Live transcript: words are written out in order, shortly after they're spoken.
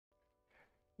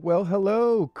Well,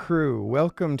 hello, crew.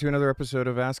 Welcome to another episode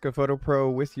of Ask a Photo Pro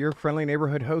with your friendly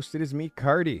neighborhood host. It is me,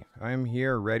 Carty. I am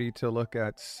here ready to look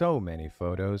at so many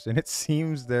photos, and it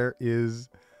seems there's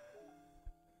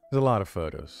a lot of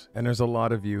photos, and there's a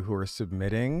lot of you who are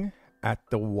submitting at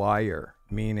the wire,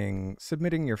 meaning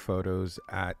submitting your photos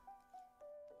at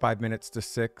 5 minutes to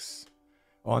 6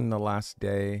 on the last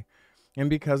day. And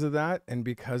because of that, and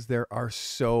because there are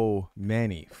so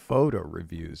many photo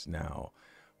reviews now,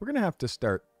 we're going to have to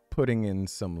start putting in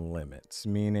some limits,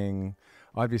 meaning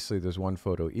obviously there's one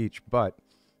photo each, but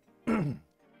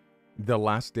the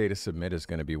last day to submit is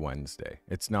going to be Wednesday.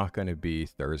 It's not going to be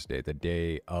Thursday. The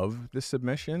day of the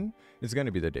submission is going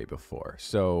to be the day before.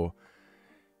 So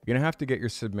you're going to have to get your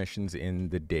submissions in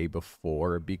the day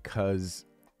before because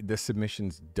the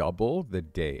submissions double the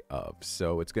day of.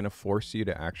 So it's going to force you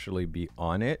to actually be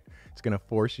on it. It's going to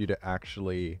force you to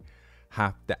actually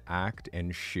have to act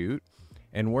and shoot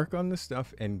and work on the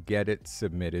stuff and get it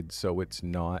submitted so it's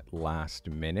not last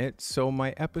minute. So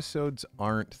my episodes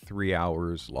aren't 3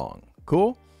 hours long.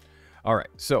 Cool? All right.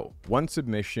 So one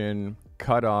submission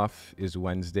cutoff is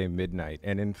Wednesday midnight.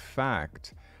 And in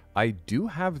fact, I do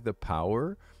have the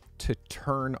power to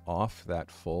turn off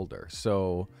that folder.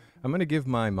 So I'm going to give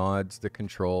my mods the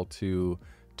control to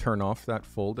turn off that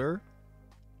folder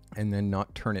and then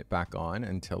not turn it back on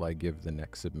until I give the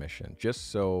next submission,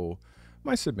 just so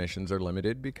my submissions are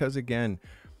limited, because again,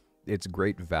 it's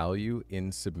great value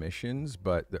in submissions,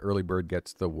 but the early bird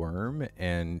gets the worm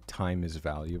and time is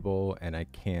valuable, and I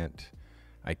can't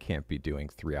be doing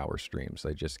 3-hour streams.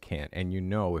 I just can't. And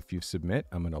if you submit,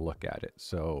 I'm going to look at it.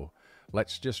 So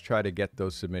let's just try to get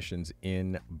those submissions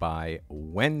in by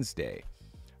Wednesday.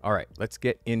 All right, let's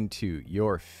get into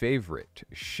your favorite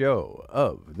show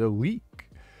of the week,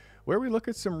 where we look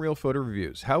at some real photo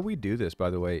reviews. How we do this, by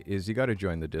the way, is you got to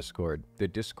join the Discord. The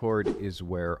Discord is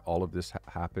where all of this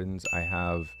happens. I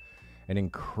have an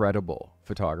incredible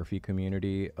photography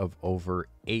community of over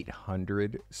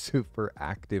 800 super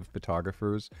active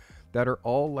photographers that are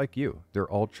all like you. They're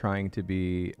all trying to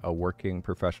be a working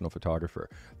professional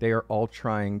photographer. They are all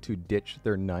trying to ditch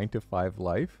their 9-to-5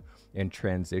 life and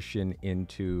transition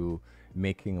into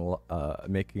making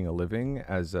a living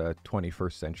as a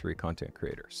 21st century content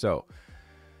creator. So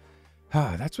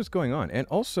that's what's going on. And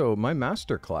also, my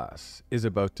masterclass is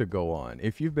about to go on.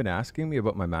 If you've been asking me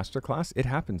about my masterclass, it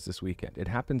happens this weekend. It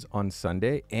happens on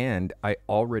Sunday, and I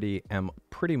already am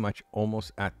pretty much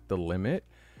almost at the limit.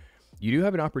 You do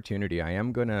have an opportunity. I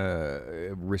am going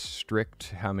to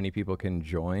restrict how many people can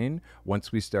join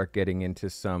once we start getting into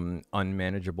some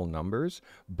unmanageable numbers,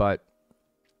 but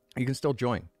you can still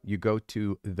join. You go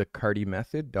to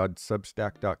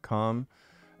thecartymethod.substack.com.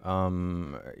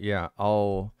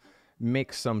 I'll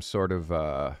make some sort of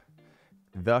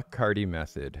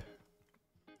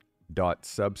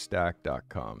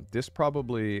thecartymethod.substack.com. This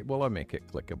probably, I'll make it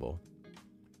clickable.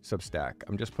 Substack.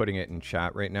 I'm just putting it in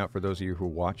chat right now for those of you who are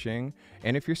watching.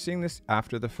 And if you're seeing this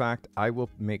after the fact, I will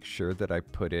make sure that I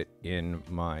put it in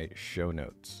my show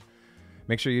notes.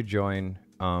 Make sure you join.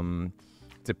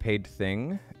 It's a paid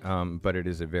thing, but it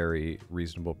is a very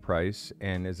reasonable price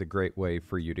and is a great way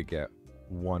for you to get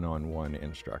one-on-one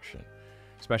instruction,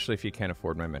 especially if you can't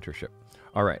afford my mentorship.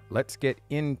 All right, let's get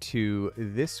into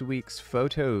this week's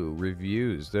photo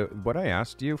reviews. What I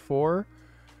asked you for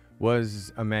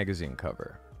was a magazine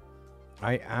cover.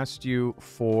 I asked you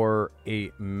for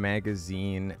a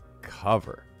magazine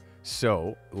cover.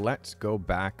 So let's go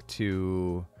back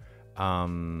to...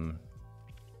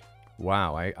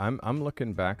 Wow, I'm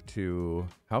looking back to,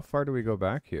 how far do we go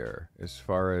back here as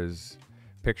far as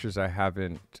pictures I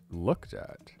haven't looked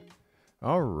at?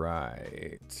 All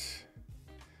right.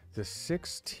 The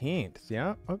 16th.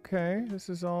 Yeah, okay. This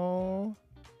is all.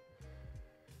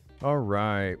 All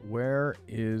right. Where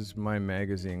is my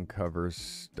magazine cover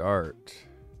start?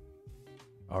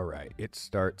 All right. It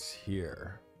starts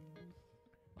here.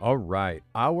 All right.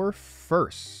 Our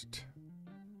first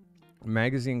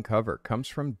magazine cover comes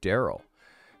from Daryl.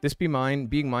 This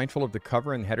being mindful of the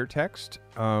cover and header text.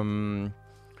 Daryl,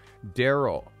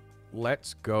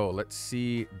 let's go. Let's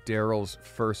see Daryl's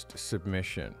first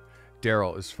submission.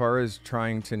 Daryl, as far as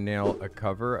trying to nail a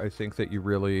cover, I think that you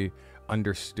really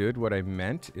understood what I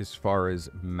meant as far as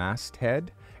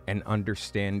masthead and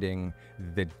understanding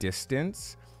the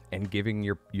distance and giving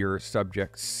your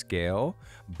subject scale.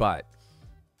 But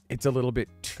it's a little bit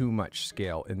too much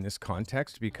scale in this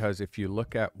context, because if you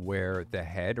look at where the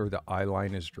head or the eye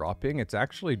line is dropping, it's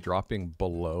actually dropping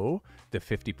below the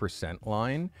 50%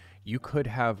 line. You could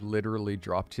have literally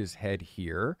dropped his head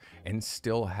here and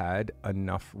still had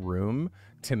enough room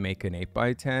to make an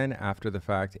 8x10 after the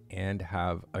fact and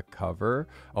have a cover.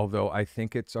 Although I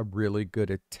think it's a really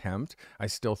good attempt, I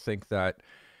still think that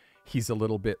he's a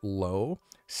little bit low.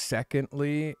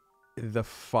 Secondly, the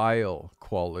file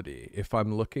quality. If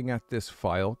I'm looking at this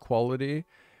file quality,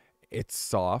 it's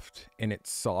soft, and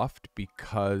it's soft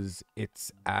because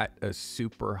it's at a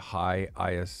super high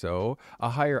ISO, a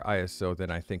higher ISO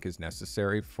than I think is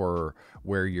necessary for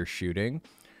where you're shooting.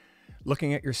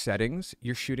 Looking at your settings,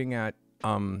 you're shooting at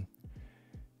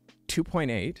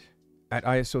 2.8 at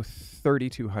ISO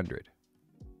 3200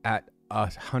 at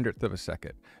 100th of a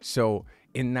second. So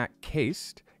in that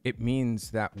case, it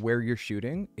means that where you're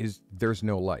shooting is there's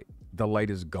no light. The light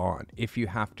is gone. If you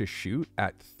have to shoot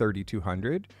at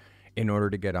 3200 in order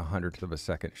to get 100th of a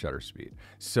second shutter speed.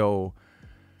 So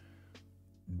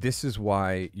this is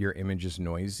why your image is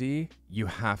noisy. You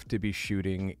have to be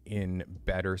shooting in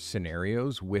better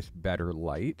scenarios with better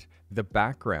light. The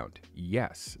background,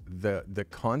 yes. The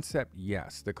concept,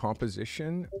 yes. The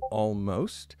composition,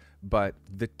 almost. But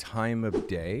the time of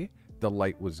day, the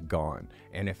light was gone.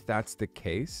 And if that's the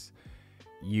case,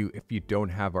 if you don't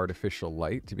have artificial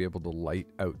light to be able to light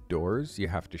outdoors, you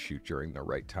have to shoot during the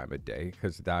right time of day,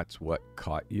 because that's what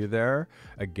caught you there.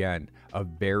 Again, a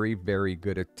very, very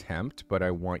good attempt, but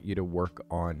I want you to work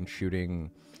on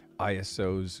shooting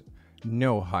ISOs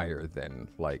no higher than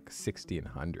like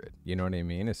 1600. You know what I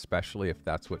mean? Especially if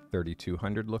that's what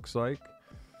 3200 looks like.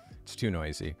 It's too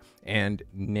noisy. And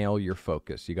nail your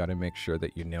focus. You got to make sure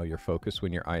that you nail your focus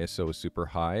when your ISO is super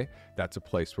high. That's a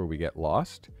place where we get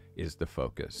lost, is the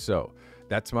focus. So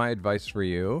that's my advice for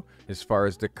you. As far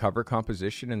as the cover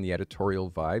composition and the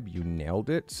editorial vibe, you nailed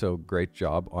it. So great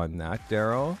job on that,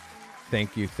 Daryl.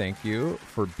 Thank you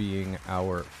for being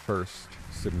our first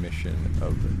submission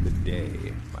of the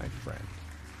day, my friend.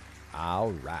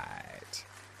 All right.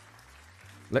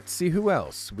 Let's see who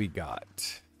else we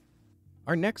got.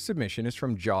 Our next submission is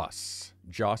from Joss.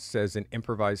 Joss says, an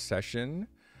improvised session.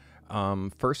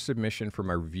 First submission from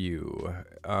our view.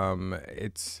 I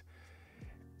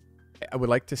would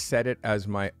like to set it as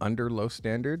my under low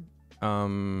standard.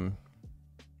 How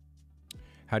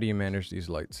do you manage these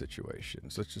light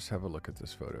situations? Let's just have a look at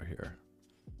this photo here.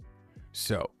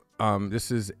 So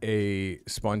this is a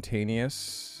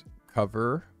spontaneous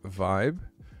cover vibe,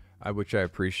 which I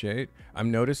appreciate.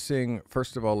 I'm noticing,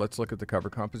 first of all, let's look at the cover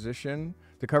composition.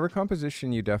 The cover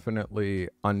composition you definitely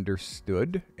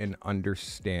understood and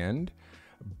understand,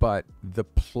 but the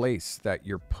place that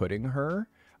you're putting her,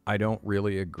 I don't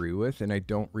really agree with, and I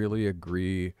don't really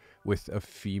agree with a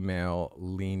female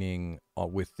leaning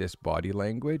with this body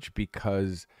language,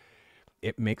 because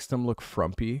it makes them look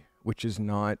frumpy, which is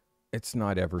not, it's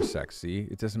not ever sexy.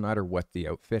 It doesn't matter what the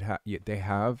outfit they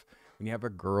have. When you have a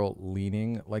girl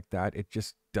leaning like that, it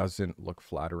just doesn't look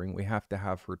flattering. We have to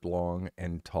have her long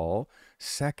and tall.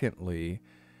 Secondly,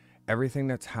 everything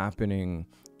that's happening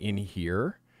in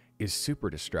here is super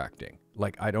distracting.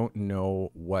 Like, I don't know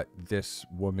what this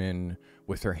woman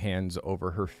with her hands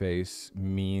over her face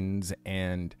means,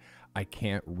 and I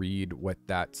can't read what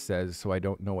that says, so I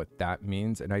don't know what that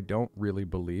means, and I don't really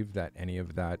believe that any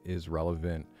of that is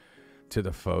relevant to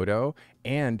the photo.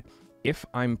 And if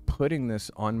I'm putting this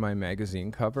on my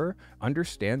magazine cover,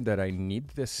 understand that I need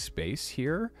this space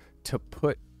here to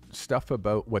put stuff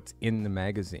about what's in the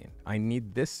magazine. I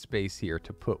need this space here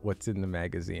to put what's in the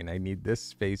magazine. I need this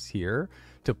space here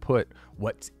to put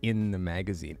what's in the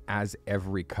magazine, as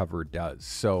every cover does.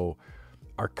 So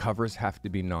our covers have to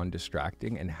be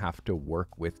non-distracting and have to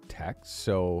work with text.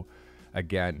 So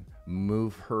again,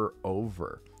 move her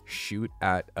over. Shoot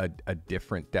at a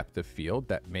different depth of field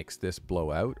that makes this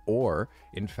blow out, or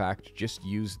in fact, just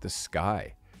use the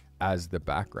sky as the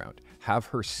background. Have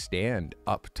her stand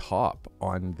up top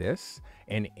on this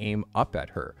and aim up at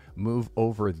her. Move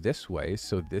over this way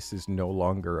so this is no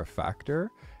longer a factor,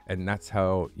 and that's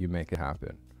how you make it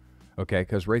happen. Okay,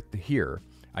 because right here,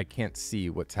 I can't see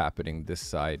what's happening this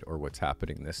side or what's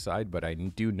happening this side, but I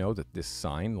do know that this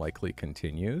sign likely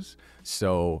continues.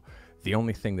 So the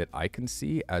only thing that I can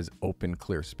see as open,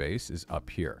 clear space is up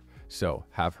here. So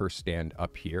have her stand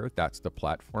up here. That's the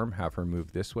platform. Have her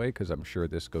move this way, because I'm sure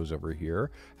this goes over here.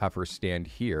 Have her stand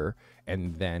here,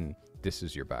 and then this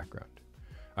is your background.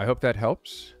 I hope that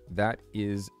helps. That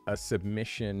is a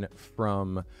submission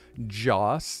from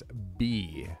Joss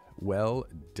B. Well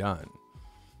done.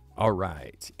 All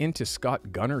right, into Scott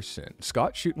Gunnarsson.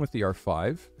 Scott shooting with the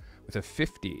R5 with a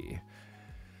 50.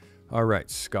 All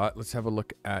right, Scott, let's have a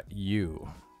look at you.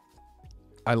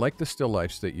 I like the still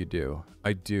lifes that you do.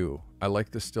 I do. I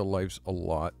like the still lifes a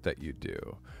lot that you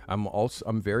do.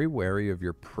 I'm very wary of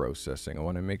your processing. I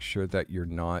want to make sure that you're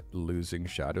not losing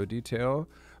shadow detail,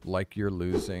 like you're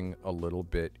losing a little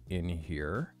bit in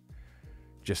here,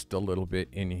 just a little bit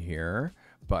in here.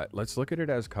 But let's look at it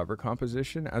as cover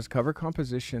composition. As cover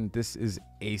composition, this is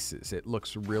aces. It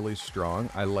looks really strong.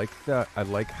 I like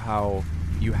how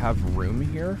you have room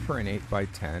here for an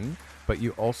 8x10, but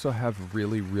you also have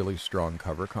really, really strong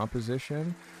cover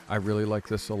composition. I really like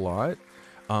this a lot.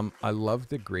 I love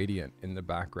the gradient in the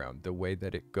background, the way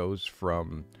that it goes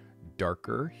from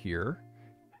darker here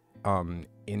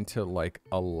into like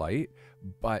a light,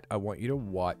 but I want you to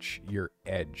watch your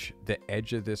edge. The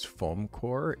edge of this foam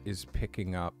core is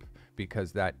picking up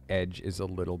because that edge is a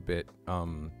little bit,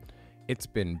 it's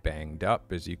been banged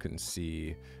up, as you can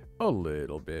see, a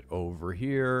little bit over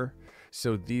here.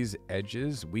 So these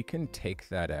edges, we can take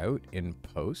that out in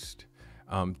post.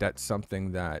 That's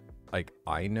something that like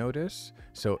I notice.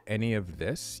 So any of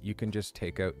this you can just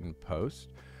take out in post.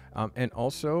 And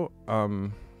also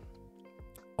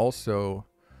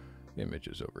the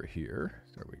images over here.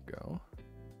 There we go.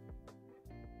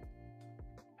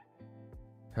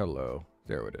 Hello,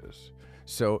 there it is.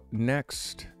 So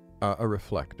next, a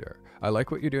reflector. I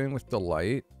like what you're doing with the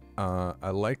light.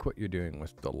 I like what you're doing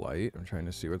with the light. I'm trying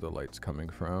to see where the light's coming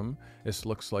from. This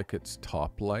looks like it's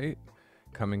top light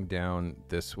coming down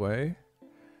this way.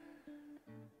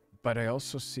 But I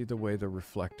also see the way the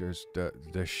reflectors,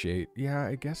 the shade. Yeah,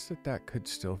 I guess that could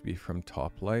still be from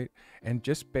top light. And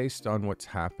just based on what's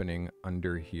happening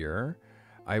under here,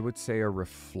 I would say a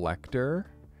reflector,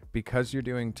 because you're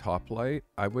doing top light,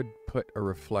 I would put a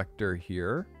reflector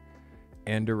here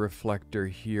and a reflector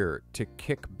here to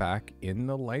kick back in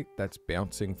the light that's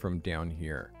bouncing from down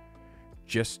here,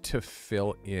 just to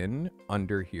fill in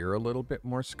under here a little bit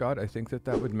more, Scott. I think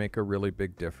that would make a really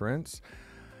big difference.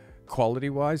 Quality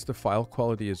wise, the file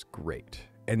quality is great.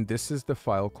 And this is the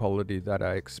file quality that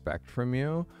I expect from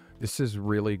you. This is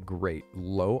really great.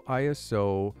 Low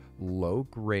ISO, low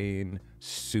grain,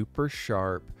 super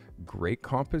sharp, great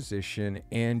composition,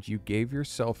 and you gave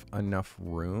yourself enough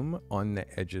room on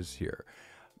the edges here.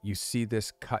 You see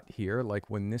this cut here, like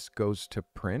when this goes to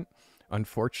print,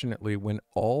 unfortunately, when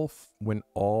all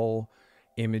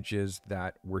images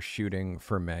that we're shooting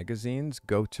for magazines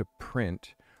go to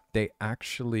print,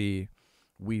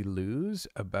 we lose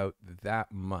about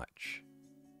that much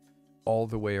all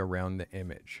the way around the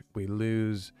image. We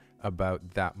lose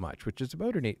about that much, which is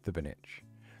about 1/8 of an inch.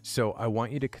 So I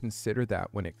want you to consider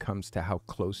that when it comes to how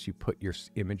close you put your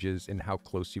images and how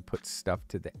close you put stuff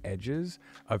to the edges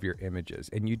of your images.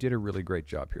 And you did a really great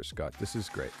job here, Scott. This is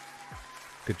great.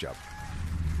 Good job.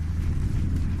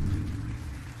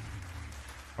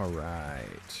 All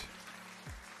right.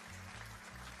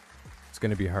 Going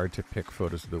to be hard to pick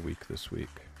photos of the week this week.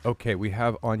 Okay, we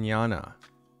have Anyana.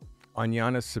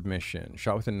 Anyana's submission,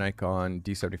 shot with a Nikon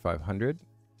D7500.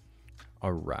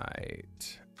 All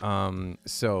right.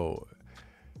 So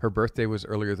her birthday was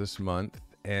earlier this month,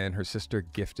 and her sister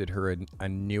gifted her a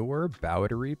newer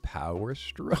battery power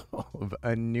strobe.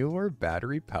 A newer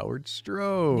battery powered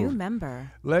strobe. New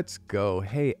member. Let's go.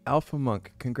 Hey, Alpha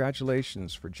Monk,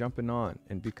 congratulations for jumping on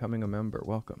and becoming a member.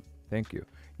 Welcome. Thank you.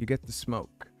 You get the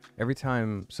smoke. Every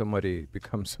time somebody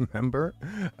becomes a member,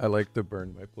 I like to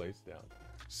burn my place down.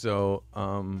 So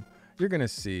you're going to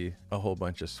see a whole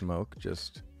bunch of smoke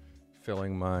just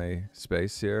filling my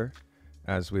space here,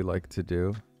 as we like to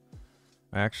do.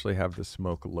 I actually have the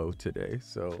smoke low today,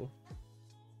 so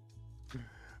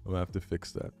I'll have to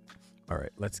fix that. All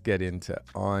right, let's get into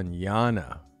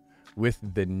Anyana with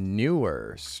the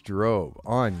newer strobe.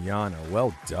 Anyana,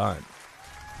 well done.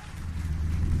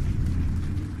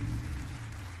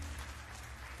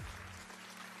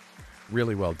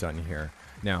 Really well done here.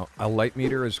 Now, a light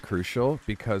meter is crucial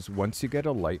because once you get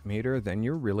a light meter, then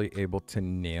you're really able to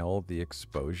nail the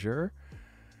exposure.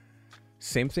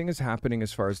 Same thing is happening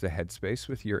as far as the headspace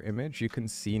with your image. You can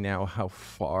see now how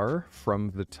far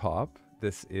from the top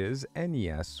this is. And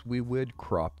yes, we would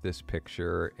crop this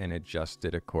picture and adjust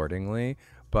it accordingly,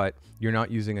 but you're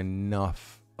not using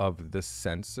enough of the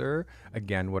sensor.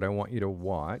 Again, what I want you to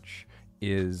watch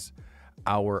is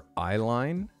our eye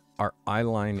line. Our eye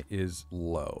line is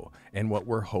low, and what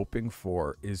we're hoping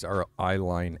for is our eye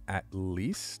line at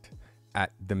least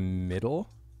at the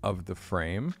middle of the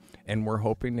frame, and we're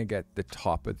hoping to get the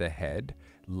top of the head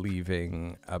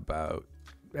leaving about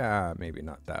maybe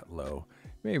not that low.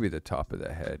 Maybe the top of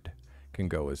the head can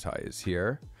go as high as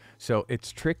here. So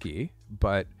it's tricky,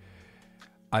 but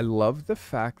I love the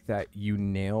fact that you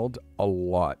nailed a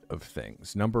lot of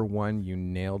things. Number one, you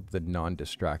nailed the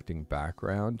non-distracting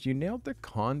background. You nailed the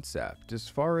concept as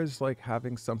far as like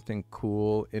having something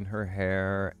cool in her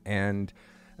hair. And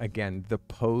again, the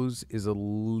pose is a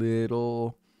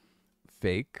little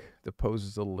fake. The pose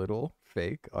is a little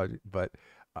fake, but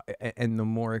and the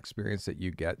more experience that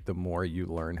you get, the more you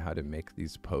learn how to make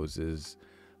these poses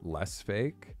less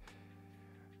fake.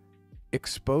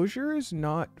 Exposure is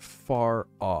not far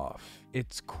off.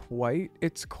 It's quite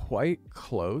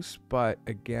close, but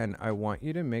again, I want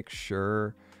you to make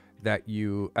sure that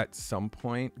you at some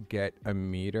point get a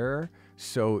meter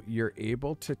so you're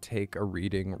able to take a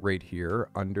reading right here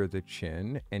under the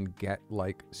chin and get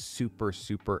like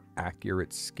super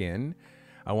accurate skin.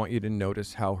 I want you to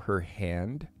notice how her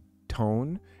hand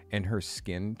tone and her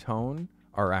skin tone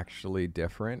are actually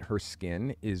different. Her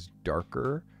skin is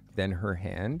darker than her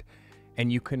hand. And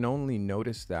you can only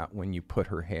notice that when you put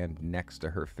her hand next to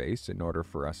her face in order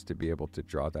for us to be able to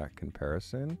draw that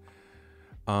comparison.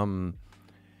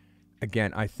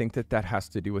 Again, I think that has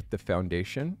to do with the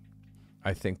foundation.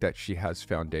 I think that she has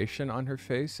foundation on her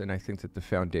face, and I think that the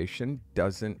foundation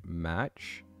doesn't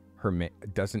match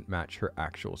her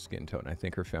actual skin tone. I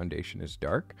think her foundation is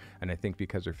dark, and I think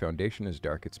because her foundation is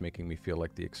dark, it's making me feel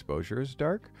like the exposure is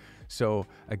dark. So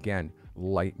again,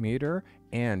 light meter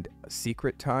and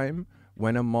secret time.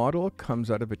 When a model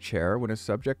comes out of a chair, when a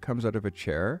subject comes out of a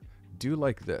chair, do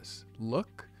like this.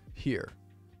 Look here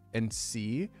and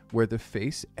see where the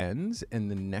face ends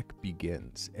and the neck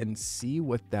begins, and see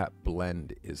what that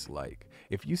blend is like.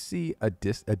 If you see a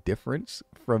difference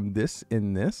from this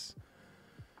in this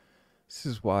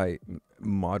is why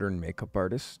modern makeup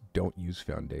artists don't use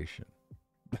foundation.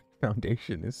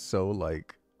 Foundation is so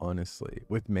like, honestly,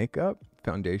 with makeup,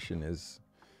 foundation is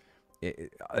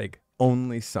like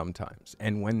only sometimes.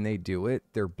 And when they do it,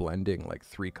 they're blending like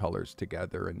 3 colors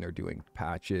together, and they're doing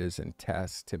patches and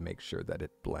tests to make sure that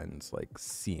it blends like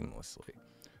seamlessly.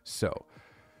 So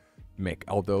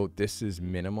although this is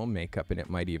minimal makeup, and it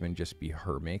might even just be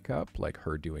her makeup, like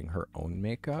her doing her own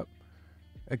makeup.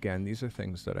 Again, these are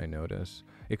things that I notice.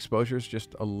 Exposure is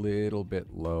just a little bit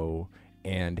low,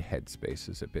 and headspace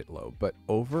is a bit low. But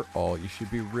overall, you should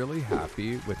be really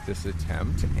happy with this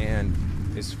attempt. And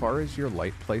as far as your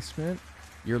light placement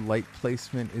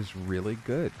is really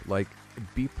good. Like,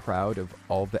 be proud of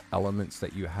all the elements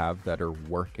that you have that are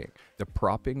working. The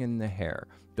propping in the hair,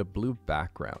 the blue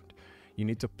background. You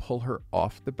need to pull her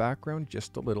off the background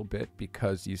just a little bit,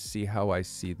 because you see how I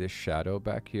see this shadow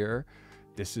back here.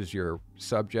 This is your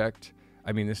subject.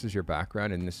 I mean, this is your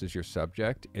background, and this is your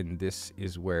subject, and this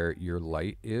is where your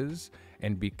light is.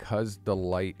 And because the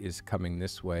light is coming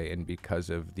this way, and because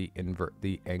of the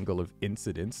angle of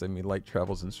incidence, I mean, light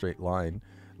travels in straight line,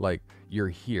 like you're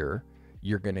here,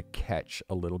 you're going to catch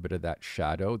a little bit of that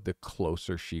shadow the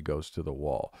closer she goes to the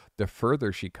wall. The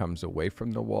further she comes away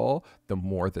from the wall, the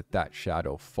more that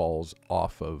shadow falls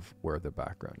off of where the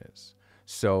background is.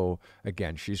 So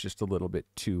again, she's just a little bit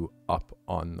too up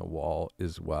on the wall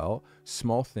as well.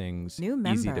 Small things,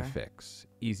 easy to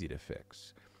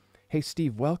fix, Hey,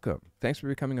 Steve, welcome. Thanks for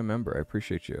becoming a member. I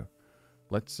appreciate you.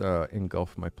 Let's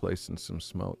engulf my place in some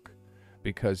smoke,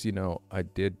 because, you know, I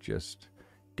did just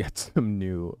get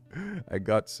I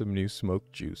got some new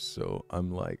smoke juice. So I'm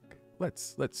like,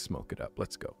 let's smoke it up.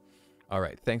 Let's go. All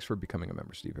right. Thanks for becoming a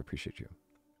member, Steve. I appreciate you.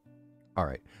 All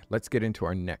right, let's get into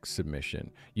our next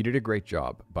submission. You did a great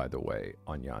job, by the way,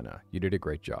 Anyana. You did a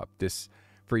great job. This,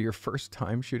 for your first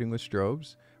time shooting with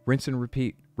strobes, rinse and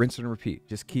repeat,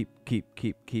 Just keep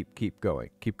going,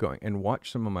 and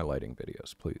watch some of my lighting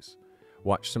videos, please.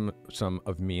 Watch some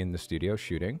of me in the studio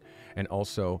shooting. And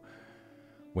also,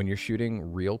 when you're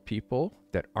shooting real people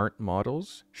that aren't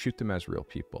models, shoot them as real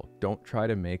people. Don't try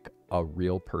to make a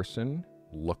real person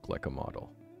look like a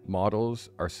model. Models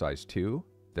are size 2.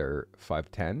 They're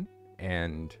 5'10",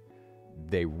 and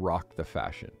they rock the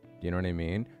fashion. You know what I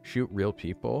mean? Shoot real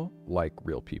people like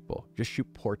real people. Just shoot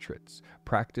portraits.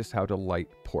 Practice how to light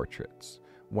portraits.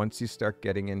 Once you start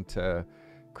getting into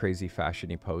crazy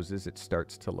fashiony poses, it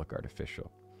starts to look artificial.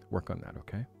 Work on that,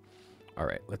 okay? All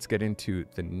right, let's get into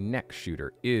the next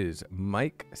shooter is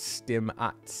Mike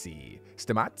Stimazzi.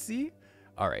 Stimazzi?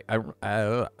 All right, I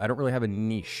don't really have a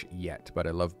niche yet, but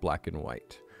I love black and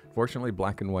white. Fortunately,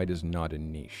 black and white is not a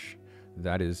niche.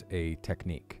 That is a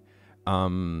technique.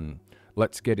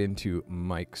 Let's get into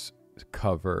Mike's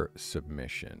cover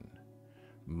submission.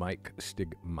 Mike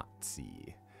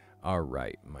Stigmazzi. All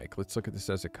right, Mike, let's look at this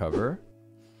as a cover.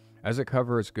 As a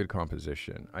cover, it's good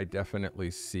composition. I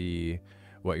definitely see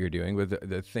what you're doing. But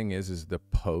the thing is the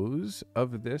pose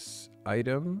of this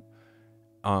item,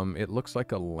 it looks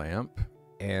like a lamp,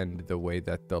 and the way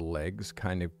that the legs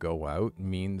kind of go out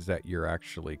means that you're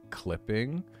actually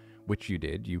clipping, which you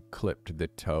did. You clipped the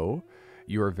toe.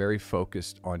 You are very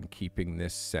focused on keeping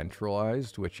this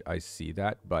centralized, which I see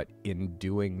that. But in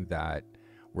doing that,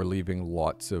 we're leaving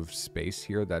lots of space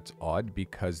here. That's odd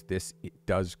because it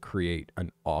does create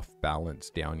an off balance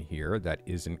down here that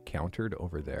isn't countered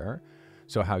over there.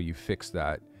 So how you fix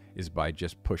that is by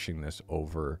just pushing this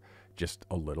over just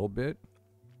a little bit.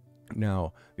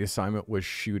 Now, the assignment was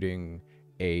shooting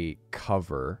a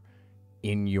cover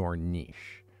in your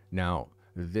niche. Now,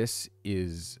 this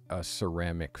is a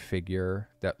ceramic figure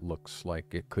that looks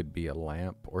like it could be a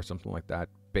lamp or something like that.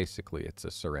 Basically, it's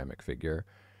a ceramic figure.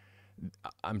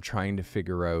 I'm trying to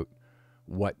figure out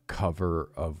what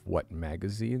cover of what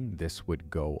magazine this would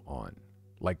go on.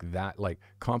 Like that, like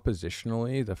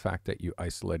compositionally, the fact that you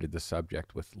isolated the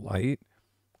subject with light,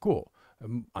 cool.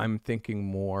 I'm thinking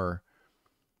more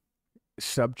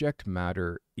subject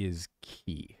matter is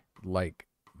key. Like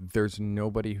there's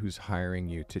nobody who's hiring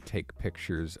you to take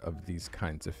pictures of these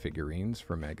kinds of figurines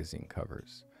for magazine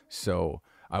covers. So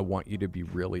I want you to be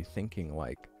really thinking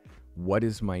like, what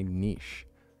is my niche?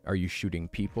 Are you shooting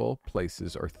people,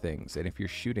 places, or things? And if you're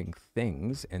shooting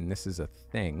things and this is a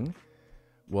thing,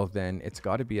 well then it's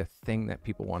got to be a thing that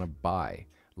people want to buy,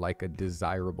 like a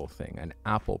desirable thing, an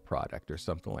Apple product or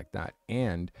something like that.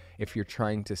 And if you're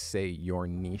trying to say your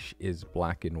niche is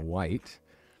black and white,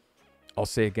 I'll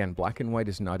say again, black and white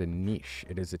is not a niche,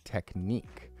 it is a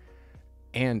technique.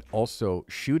 And also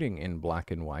shooting in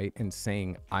black and white and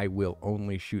saying, I will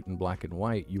only shoot in black and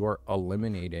white, you are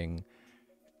eliminating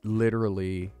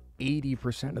literally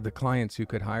 80% of the clients who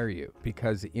could hire you,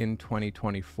 because in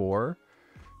 2024,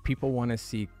 people want to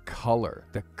see color,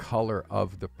 the color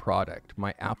of the product.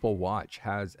 My Apple Watch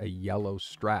has a yellow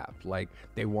strap. Like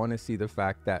they want to see the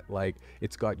fact that like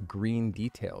it's got green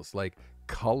details. Like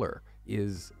color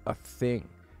is a thing.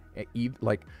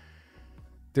 Like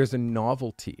there's a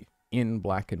novelty in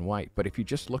black and white. But if you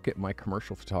just look at my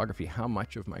commercial photography, how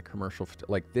much of my commercial,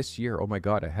 like this year, oh my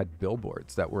God, I had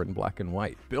billboards that were in black and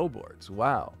white. Billboards,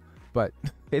 wow. But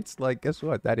it's like, guess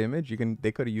what? That image,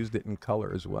 they could have used it in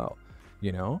color as well.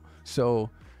 You know,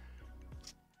 so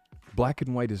black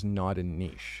and white is not a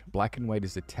niche. Black and white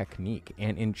is a technique.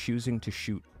 And in choosing to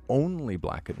shoot only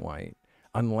black and white,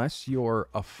 unless you're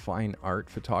a fine art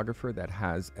photographer that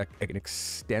has an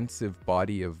extensive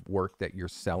body of work that you're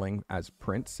selling as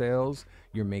print sales,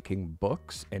 you're making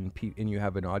books, and you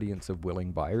have an audience of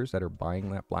willing buyers that are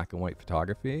buying that black and white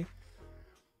photography,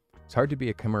 it's hard to be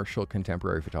a commercial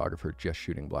contemporary photographer just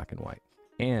shooting black and white.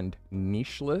 And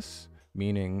nicheless,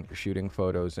 meaning shooting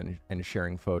photos and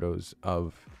sharing photos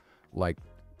of like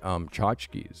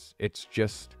tchotchkes. It's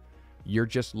just, you're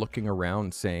just looking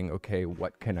around saying, okay,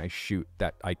 what can I shoot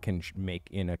that I can make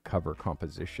in a cover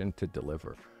composition to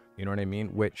deliver? You know what I mean?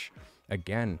 Which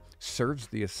again, serves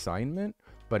the assignment,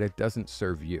 but it doesn't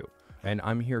serve you. And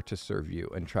I'm here to serve you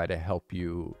and try to help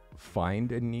you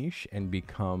find a niche and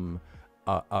become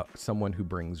someone who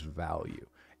brings value.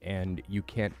 And you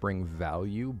can't bring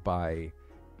value by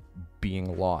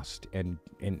being lost and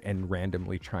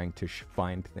randomly trying to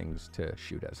find things to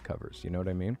shoot as covers. You know what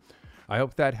I mean? I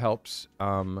hope that helps.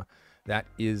 That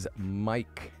is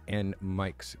Mike and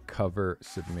Mike's cover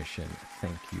submission.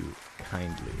 Thank you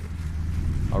kindly.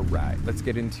 All right, let's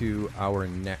get into our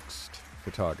next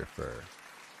photographer.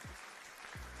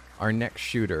 Our next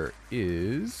shooter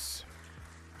is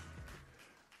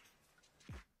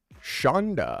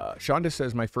Shonda. Shonda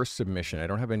says, my first submission. I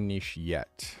don't have a niche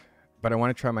yet, but I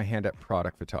want to try my hand at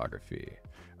product photography.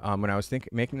 When I was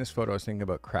making this photo, I was thinking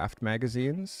about craft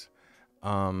magazines.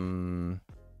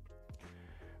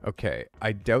 Okay,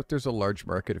 I doubt there's a large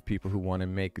market of people who want to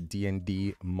make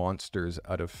D&D monsters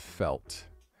out of felt.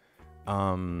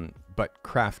 But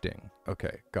crafting.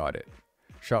 Okay, got it.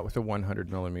 Shot with a 100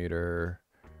 millimeter.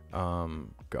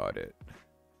 Got it.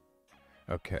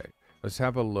 Okay, let's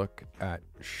have a look at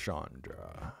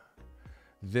Chandra.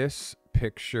 This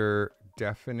picture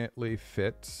definitely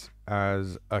fits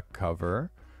as a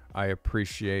cover. I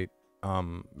appreciate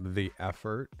the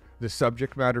effort. The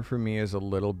subject matter for me is a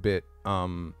little bit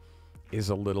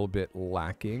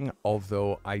lacking,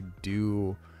 although I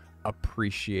do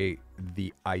appreciate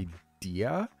the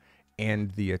idea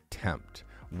and the attempt.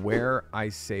 Where I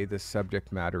say the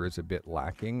subject matter is a bit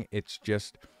lacking, it's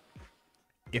just,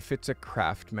 if it's a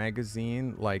craft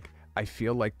magazine, like I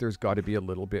feel like there's got to be a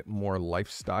little bit more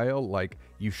lifestyle. Like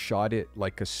you shot it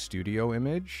like a studio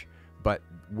image, but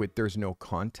there's no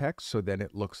context, so then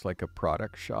it looks like a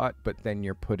product shot, but then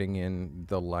you're putting in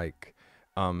the like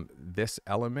this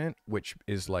element, which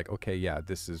is like, okay, yeah,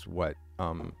 this is what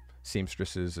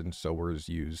seamstresses and sewers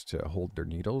use to hold their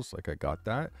needles. Like, I got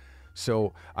that.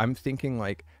 So I'm thinking,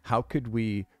 like, how could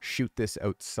we shoot this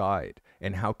outside,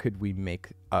 and how could we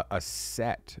make a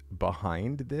set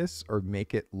behind this, or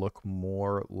make it look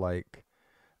more like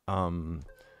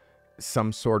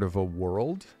some sort of a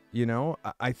world, you know?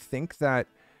 I think that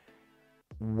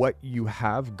what you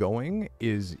have going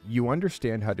is you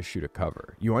understand how to shoot a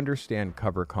cover. You understand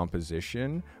cover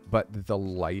composition, but the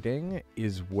lighting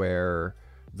is where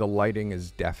the lighting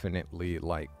is definitely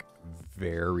like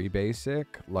very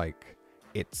basic. Like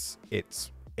it's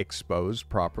exposed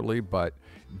properly, but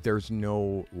there's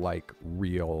no like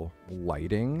real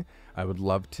lighting. I would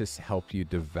love to help you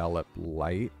develop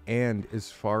light. And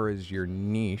as far as your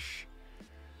niche,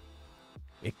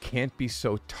 it can't be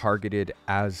so targeted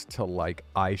as to like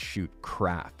I shoot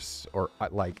crafts, or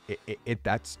like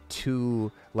that's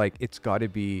too, like, it's got to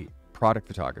be product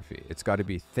photography. It's got to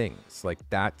be things like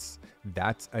that's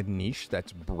a niche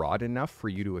that's broad enough for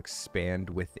you to expand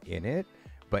within it,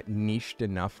 but niched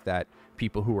enough that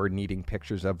people who are needing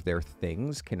pictures of their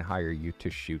things can hire you to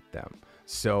shoot them.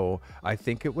 So I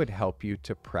think it would help you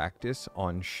to practice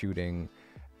on shooting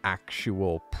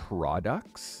actual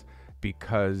products,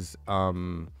 because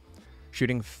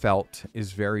shooting felt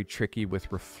is very tricky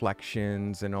with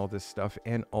reflections and all this stuff.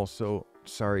 And also,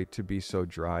 sorry to be so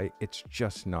dry, it's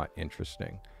just not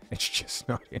interesting. It's just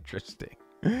not interesting.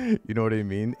 You know what I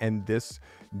mean? And this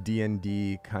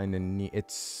D&D kind of,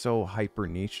 it's so hyper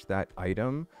niche, that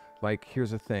item. Like, here's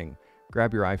the thing.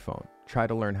 Grab your iPhone. Try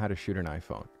to learn how to shoot an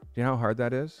iPhone. Do you know how hard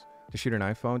that is? To shoot an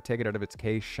iPhone, take it out of its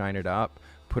case, shine it up,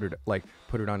 put it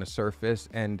on a surface,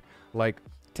 and like,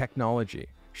 technology,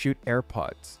 shoot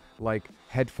AirPods, like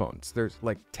headphones. There's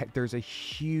like there's a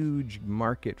huge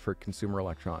market for consumer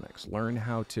electronics. Learn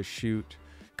how to shoot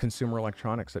consumer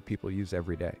electronics that people use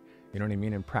every day. You know what I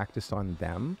mean? And practice on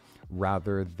them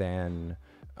rather than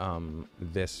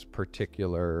this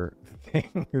particular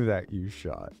thing that you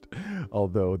shot.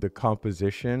 Although the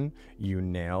composition you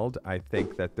nailed, I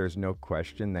think that there's no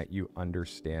question that you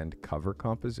understand cover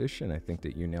composition. I think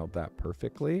that you nailed that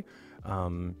perfectly.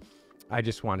 I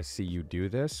just want to see you do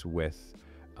this with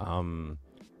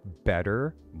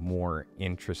better, more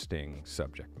interesting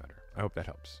subject matter. I hope that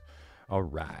helps. All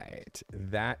right.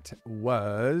 That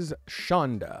was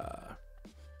Shonda.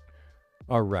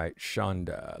 All right,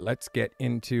 Shonda. Let's get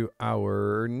into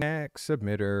our next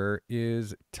submitter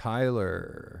is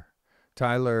Tyler.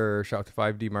 Tyler shot to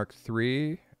 5D Mark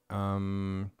III.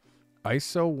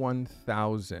 ISO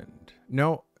 1000.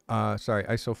 No, sorry,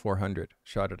 ISO 400.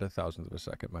 Shot at 1,000th of a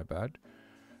second, my bad.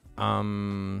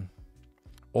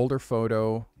 Older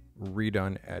photo,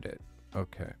 redone edit.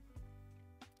 Okay.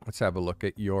 Let's have a look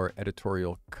at your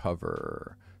editorial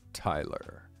cover,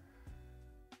 Tyler.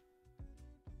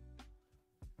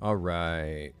 All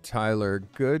right, Tyler,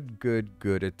 good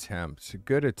attempt.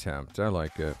 Good attempt. I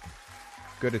like it.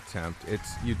 Good attempt.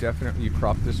 You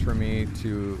cropped this for me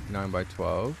to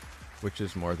 9x12, which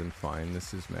is more than fine.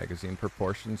 This is magazine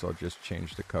proportions. I'll just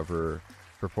change the cover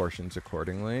proportions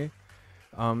accordingly.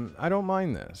 I don't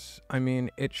mind this. I mean,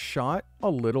 it shot a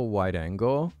little wide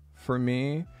angle for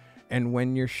me. And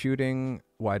when you're shooting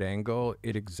wide angle,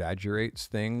 it exaggerates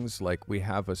things. Like, we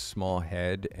have a small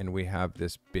head and we have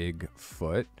this big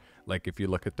foot. Like, if you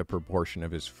look at the proportion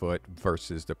of his foot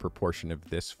versus the proportion of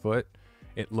this foot,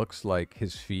 it looks like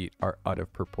his feet are out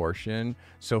of proportion.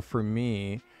 So for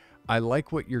me, I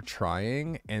like what you're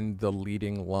trying, and the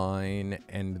leading line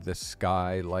and the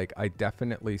sky. Like, I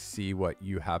definitely see what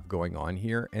you have going on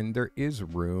here, and there is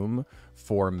room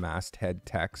for masthead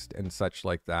text and such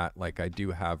like that. Like, I do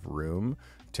have room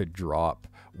to drop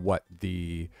what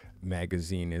the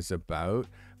magazine is about,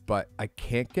 but I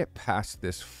can't get past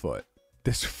this foot.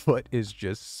 This foot is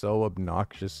just so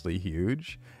obnoxiously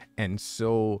huge, and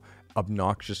so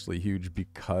obnoxiously huge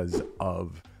because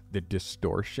of the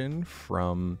distortion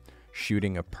from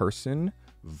shooting a person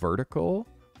vertical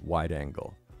wide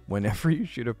angle. Whenever you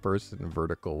shoot a person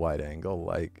vertical wide angle,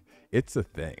 like, it's a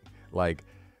thing. Like,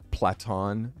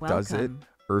 Platon does it.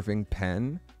 Irving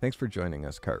Penn, thanks for joining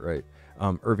us, Cartwright.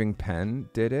 Irving Penn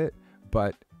did it,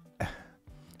 but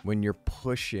when you're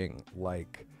pushing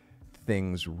like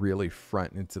things really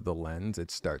front into the lens,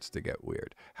 it starts to get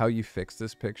weird. How you fix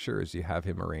this picture is you have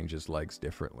him arrange his legs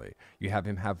differently. You have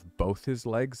him have both his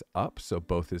legs up, so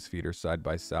both his feet are side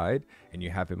by side, and you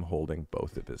have him holding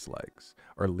both of his legs,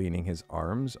 or leaning his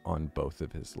arms on both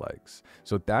of his legs.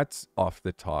 So that's off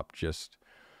the top just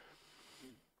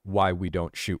why we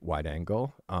don't shoot wide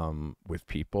angle with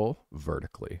people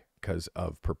vertically, because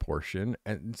of proportion.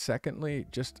 And secondly,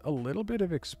 just a little bit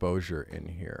of exposure in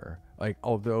here. Like,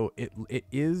 although it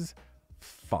is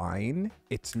fine.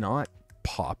 It's not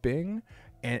popping.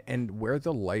 And where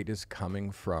the light is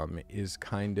coming from is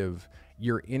kind of,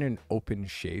 you're in an open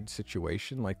shade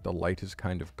situation, like the light is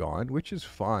kind of gone, which is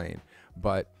fine.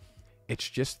 But it's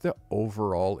just the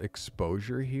overall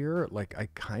exposure here. Like, I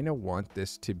kind of want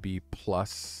this to be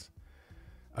plus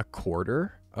a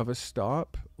quarter of a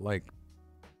stop, like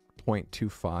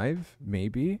 0.25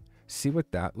 maybe. See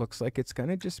what that looks like. It's going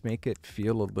to just make it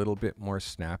feel a little bit more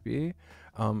snappy.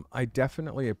 I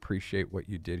definitely appreciate what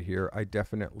you did here. I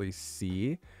definitely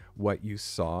see what you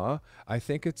saw. I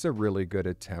think it's a really good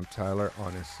attempt, Tyler,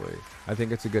 honestly. I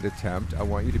think it's a good attempt. I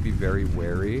want you to be very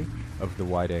wary of the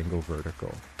wide angle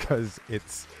vertical, because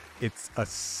it's a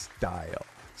style.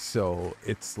 So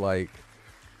it's like,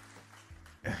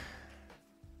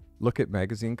 look at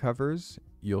magazine covers.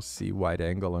 You'll see wide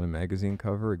angle on a magazine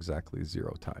cover exactly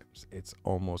 0 times. It's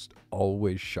almost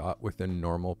always shot with a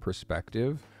normal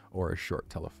perspective or a short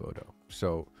telephoto.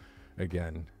 So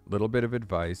again, little bit of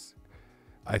advice.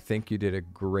 I think you did a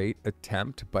great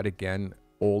attempt, but again,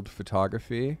 old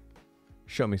photography,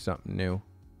 show me something new.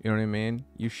 You know what I mean?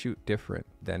 You shoot different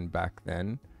than back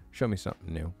then. Show me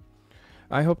something new.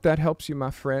 I hope that helps you,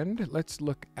 my friend. Let's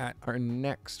look at our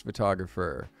next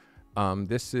photographer.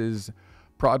 This is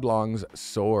Prodlong's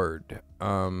Sword.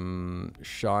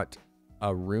 Shot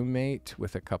a roommate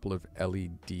with a couple of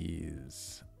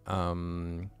LEDs.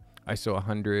 ISO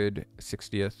 100,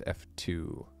 60th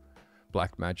f2.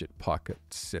 Blackmagic Pocket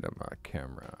Cinema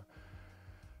camera.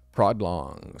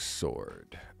 Prodlong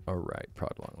Sword. All right,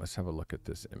 Prodlong. Let's have a look at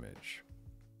this image.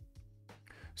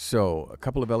 So a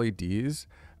couple of LEDs.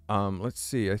 Let's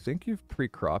see. I think you've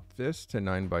pre-cropped this to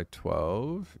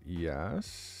 9x12.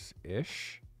 Yes,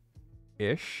 ish.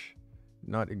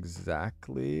 Not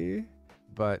exactly,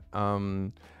 but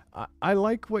I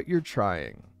like what you're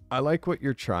trying. I like what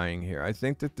you're trying here. I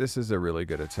think that this is a really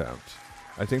good attempt.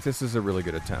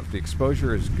 The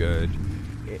exposure is good.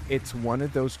 It's one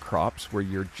of those crops where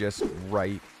you're just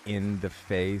right in the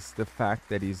face. The fact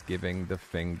that he's giving the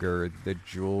finger, the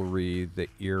jewelry, the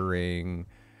earring,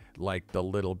 like the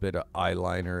little bit of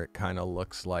eyeliner, it kind of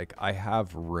looks like I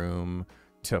have room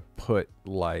to put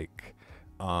like,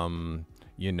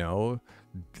 you know,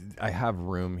 I have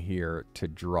room here to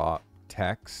drop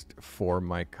text for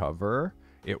my cover.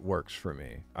 It works for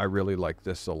me. I really like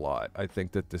this a lot. I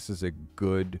think that this is a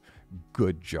good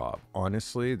job.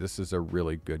 Honestly, this is a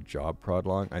really good job,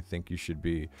 Prodlong. I think you should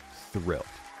be thrilled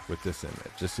with this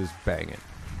image. This is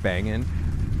banging.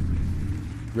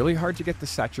 Really hard to get the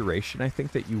saturation I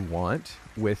think that you want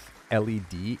with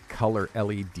color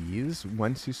LEDs.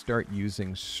 Once you start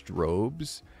using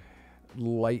strobes,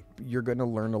 light, you're going to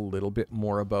learn a little bit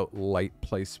more about light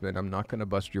placement. I'm not going to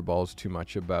bust your balls too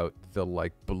much about the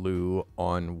like blue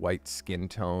on white skin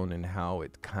tone and how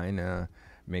it kind of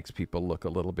makes people look a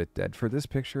little bit dead. For this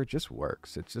picture, it just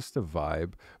works. It's just a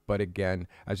vibe. But again,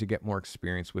 as you get more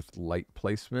experience with light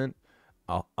placement,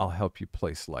 I'll help you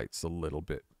place lights a little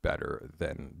bit better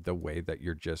than the way that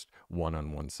you're just one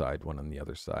on one side, one on the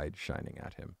other side, shining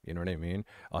at him. You know what I mean?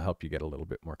 I'll help you get a little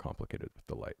bit more complicated with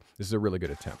the light. This is a really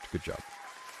good attempt. Good job.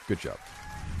 Good job.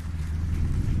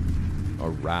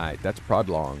 All right. That's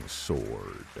Prodlong's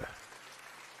Sword.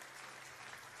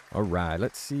 All right.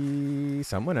 Let's see.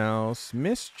 Someone else.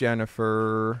 Miss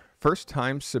Jennifer. First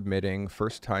time submitting.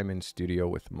 First time in studio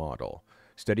with model.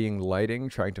 Studying lighting.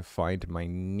 Trying to find my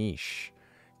niche.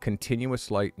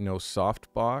 Continuous light, no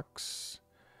softbox.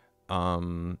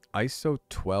 ISO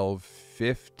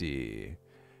 1250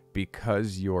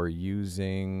 because you're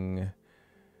using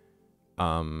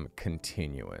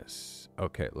continuous.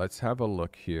 Okay, let's have a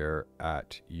look here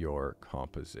at your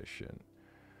composition.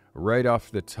 Right off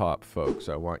the top, folks,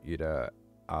 I want you to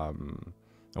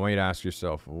ask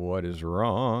yourself, what is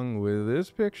wrong with this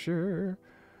picture?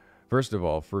 First of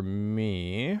all, for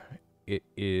me, it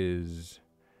is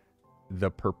the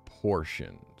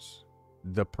proportions.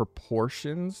 The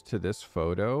proportions to this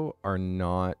photo are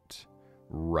not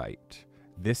right.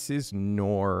 This is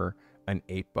nor an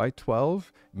 8x12,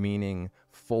 meaning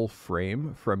full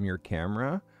frame from your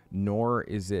camera, nor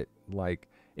is it like,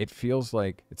 it feels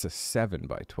like it's a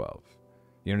 7x12.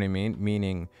 You know what I mean?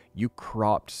 Meaning you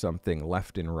cropped something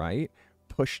left and right,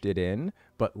 pushed it in,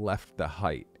 but left the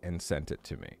height and sent it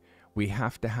to me. We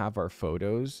have to have our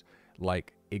photos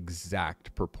like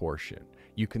exact proportion.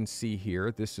 You can see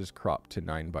here, this is cropped to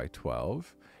 9x12.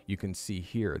 You can see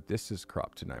here, this is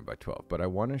cropped to 9x12. But I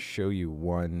want to show you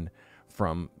one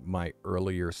from my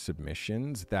earlier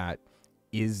submissions that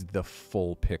is the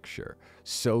full picture.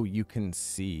 So you can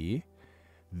see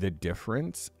the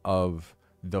difference of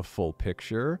the full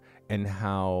picture and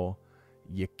how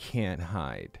you can't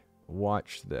hide.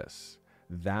 Watch this.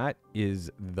 That is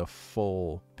the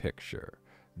full picture.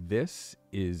 This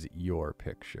is your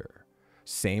picture.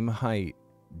 Same height,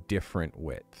 different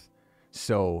width.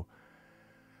 So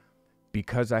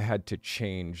because I had to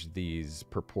change these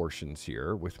proportions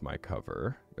here with my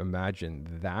cover,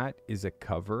 imagine that is a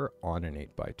cover on an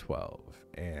 8x12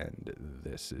 and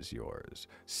this is yours.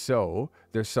 So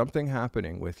there's something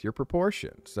happening with your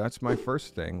proportions. That's my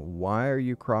first thing. Why are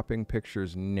you cropping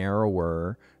pictures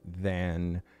narrower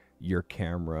than your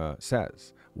camera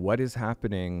says? What is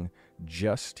happening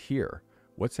just here?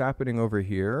 What's happening over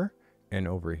here and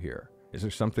over here? Is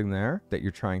there something there that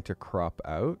you're trying to crop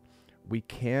out? We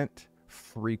can't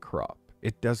free crop.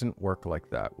 It doesn't work like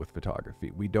that with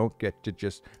photography. We don't get to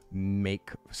just make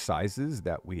sizes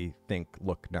that we think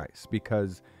look nice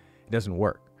because it doesn't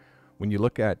work. When you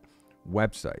look at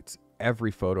websites,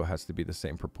 every photo has to be the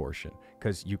same proportion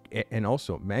because and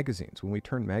also magazines, when we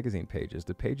turn magazine pages,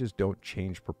 the pages don't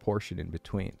change proportion in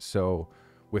between. So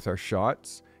with our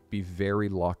shots, be very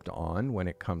locked on when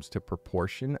it comes to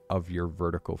proportion of your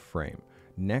vertical frame.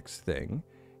 Next thing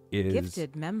is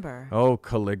gifted member. Oh,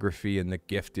 calligraphy and the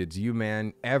gifteds. You,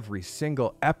 man, every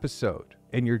single episode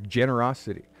and your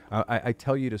generosity. I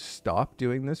tell you to stop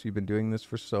doing this. You've been doing this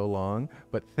for so long,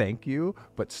 but thank you,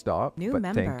 but stop, New but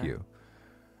member. thank you.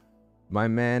 My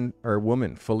man or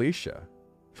woman, Felicia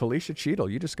Cheadle,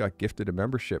 you just got gifted a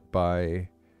membership by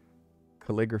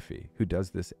Calligraphy, who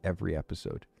does this every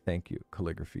episode. Thank you,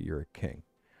 Calligraphy. You're a king.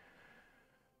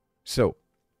 So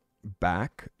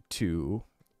back to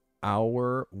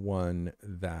our one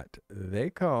that they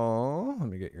call, let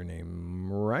me get your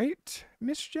name right,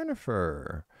 Miss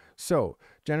Jennifer. So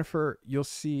Jennifer, you'll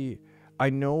see, I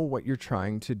know what you're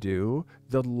trying to do.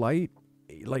 The light,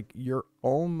 like you're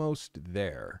almost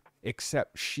there,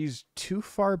 except she's too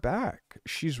far back.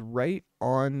 She's right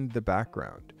on the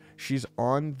background. She's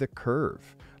on the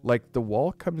curve. Like the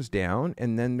wall comes down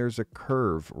and then there's a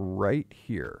curve right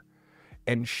here.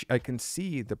 And I can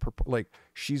see like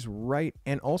she's right.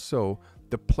 And also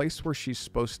the place where she's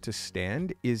supposed to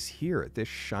stand is here, this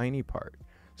shiny part.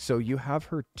 So you have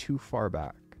her too far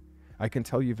back. I can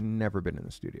tell you've never been in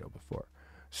the studio before.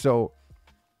 So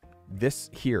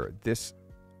this here, this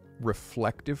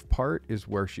reflective part is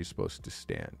where she's supposed to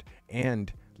stand.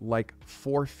 And like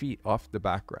 4 feet off the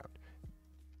background.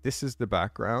 This is the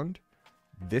background.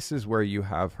 This is where you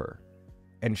have her.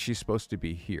 And she's supposed to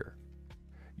be here.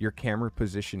 Your camera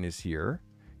position is here.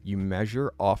 You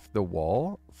measure off the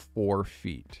wall 4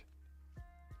 feet.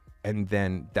 And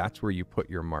then that's where you put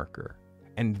your marker.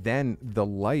 And then the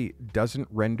light doesn't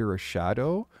render a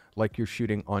shadow like you're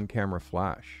shooting on camera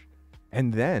flash.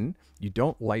 And then you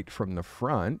don't light from the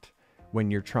front when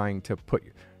you're trying to put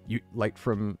you light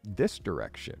from this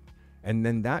direction. And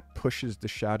then that pushes the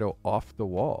shadow off the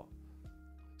wall.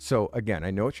 So again,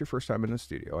 I know it's your first time in the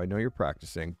studio. I know you're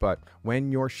practicing, but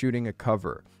when you're shooting a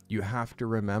cover, you have to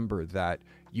remember that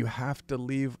you have to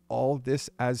leave all this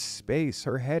as space.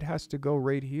 Her head has to go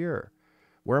right here.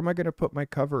 Where am I going to put my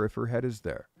cover if her head is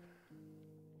there?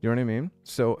 You know what I mean?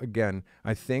 So again,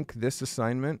 I think this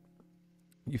assignment,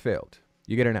 you failed.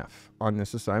 You get an F on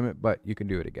this assignment, but you can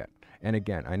do it again. And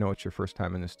again, I know it's your first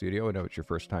time in the studio. I know it's your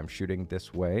first time shooting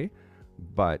this way,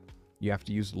 but you have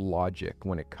to use logic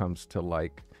when it comes to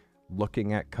like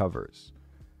looking at covers,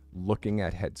 looking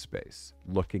at headspace,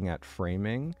 looking at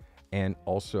framing, and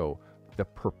also the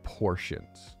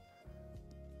proportions.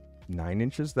 9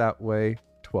 inches that way,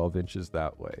 12 inches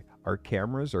that way. Our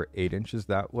cameras are 8 inches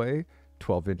that way,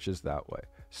 12 inches that way.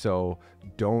 So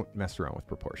don't mess around with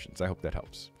proportions. I hope that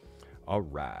helps. All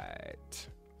right.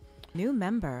 New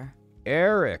member.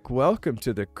 Eric, welcome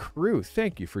to the crew.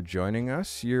 Thank you for joining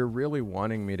us. You're really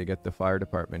wanting me to get the fire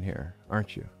department here,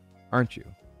 aren't you? Aren't you?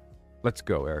 Let's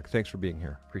go, Eric. Thanks for being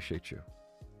here. Appreciate you.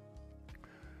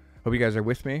 Hope you guys are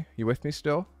with me. You with me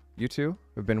still? You two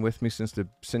have been with me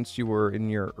since you were in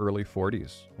your early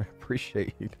 40s. I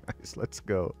appreciate you guys. Let's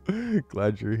go.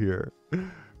 Glad you're here.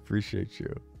 Appreciate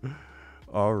you.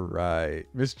 All right,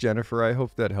 Miss Jennifer, I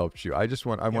hope that helps you. I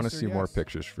want to see more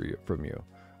pictures from you.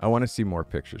 I want to see more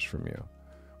pictures from you.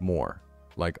 More.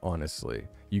 Like, honestly.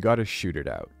 You got to shoot it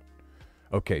out.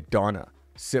 Okay, Donna.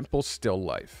 Simple still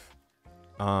life.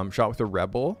 Shot with a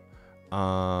Rebel.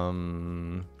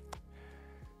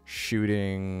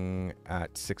 Shooting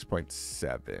at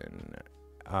 6.7.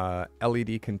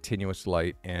 LED continuous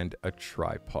light and a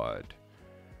tripod.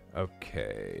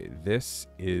 Okay, this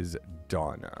is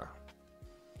Donna.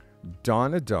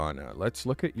 Donna. Let's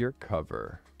look at your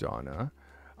cover, Donna.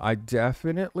 I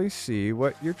definitely see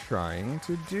what you're trying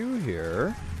to do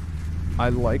here. I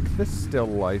like the still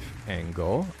life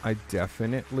angle. I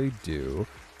definitely do.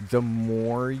 The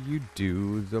more you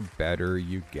do, the better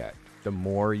you get. The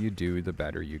more you do, the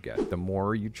better you get. The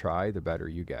more you try, the better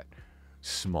you get.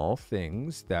 Small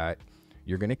things that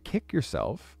you're going to kick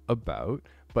yourself about,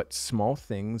 but small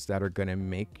things that are going to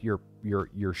make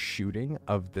your shooting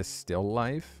of the still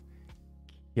life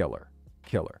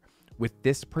killer. With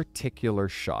this particular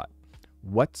shot,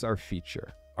 what's our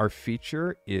feature? Our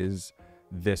feature is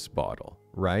this bottle,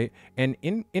 right? And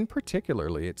in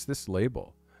particularly, it's this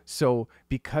label. So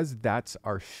because that's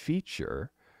our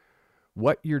feature,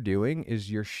 what you're doing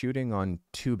is you're shooting on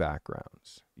two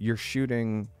backgrounds. You're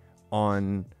shooting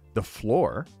on the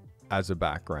floor as a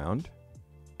background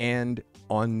and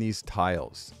on these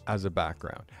tiles as a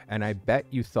background. And I bet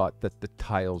you thought that the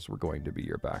tiles were going to be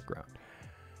your background.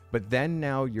 But then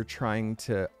now you're trying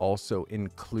to also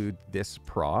include this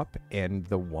prop and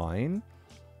the wine,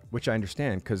 which I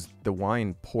understand because the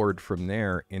wine poured from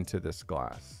there into this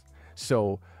glass.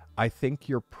 So I think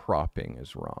your propping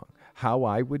is wrong. How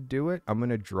I would do it, I'm going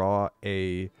to draw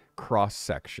a cross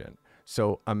section.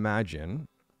 So imagine,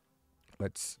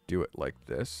 let's do it like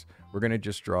this. We're going to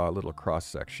just draw a little cross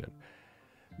section.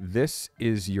 This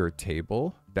is your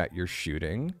table that you're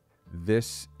shooting.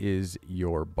 This is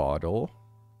your bottle.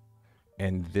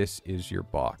 And this is your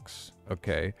box,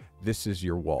 okay? This is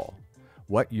your wall.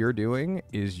 What you're doing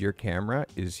is your camera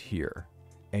is here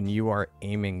and you are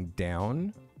aiming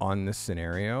down on the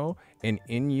scenario. And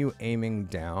in you aiming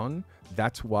down,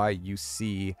 that's why you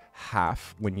see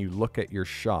half, when you look at your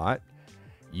shot,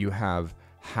 you have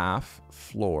half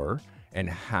floor and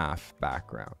half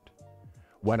background.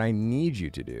 What I need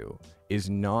you to do is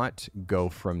not go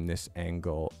from this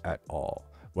angle at all.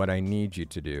 What I need you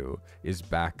to do is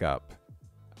back up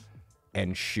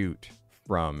and shoot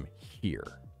from here.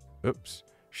 Oops,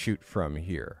 shoot from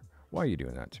here. Why are you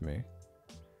doing that to me?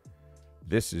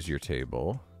 This is your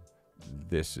table.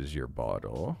 This is your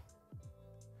bottle.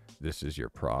 This is your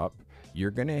prop.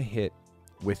 You're gonna hit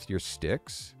with your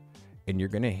sticks and you're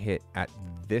gonna hit at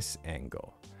this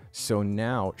angle. So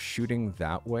now shooting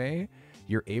that way,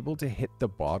 you're able to hit the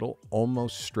bottle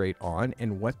almost straight on.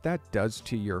 And what that does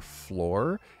to your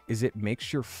floor is it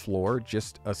makes your floor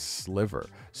just a sliver.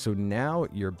 So now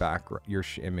your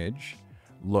image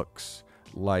looks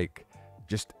like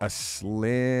just a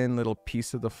slim little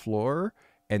piece of the floor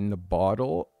and the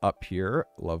bottle up here,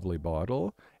 lovely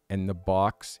bottle, and the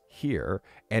box here.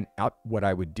 And what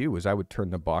I would do is I would turn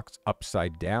the box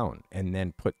upside down and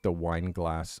then put the wine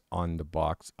glass on the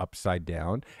box upside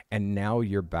down. And now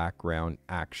your background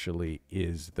actually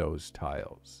is those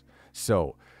tiles.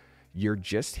 So you're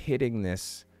just hitting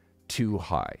this too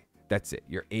high. That's it.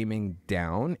 You're aiming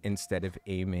down instead of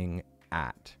aiming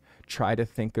at. Try to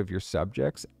think of your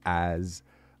subjects as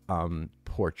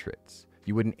portraits.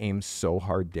 You wouldn't aim so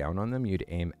hard down on them, you'd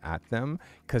aim at them,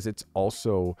 because it's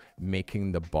also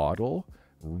making the bottle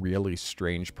really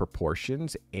strange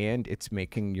proportions, and it's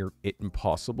making it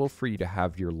impossible for you to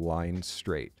have your line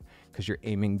straight because you're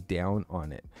aiming down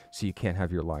on it, so you can't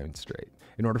have your line straight.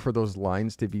 In order for those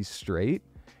lines to be straight,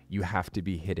 you have to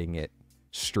be hitting it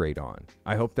straight on.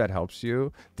 I hope that helps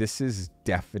you. This is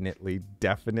definitely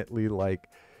like,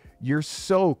 you're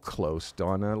so close,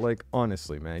 Donna. Like,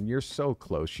 honestly, man, you're so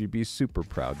close. You'd be super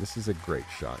proud. This is a great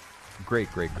shot. Great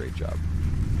job.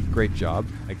 Great job.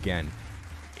 Again,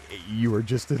 you were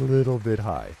just a little bit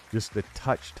high. Just a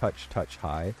touch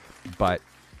high. But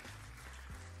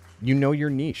you know your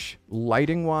niche.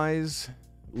 Lighting-wise,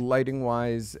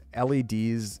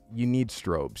 LEDs, you need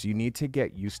strobes. You need to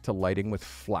get used to lighting with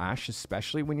flash,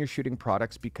 especially when you're shooting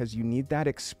products, because you need that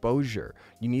exposure.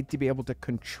 You need to be able to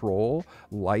control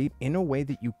light in a way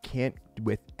that you can't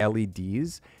with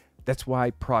LEDs. That's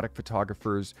why product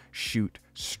photographers shoot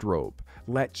strobe.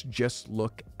 Let's just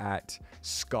look at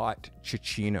Scott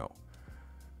Cicchino.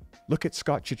 Look at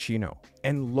Scott Cicchino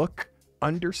and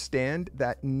understand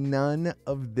that none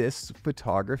of this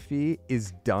photography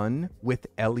is done with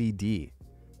LED. Do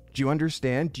you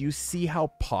understand? Do you see how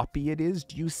poppy it is?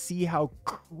 Do you see how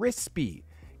crispy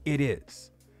it is?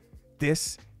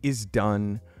 This is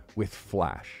done with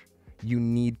flash. You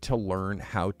need to learn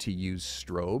how to use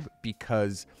strobe,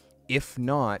 because if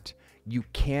not, you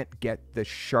can't get the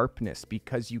sharpness,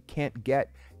 because you can't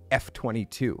get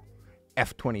f22.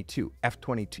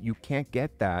 You can't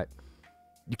get that.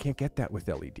 You can't get that with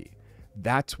LED.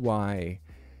 That's why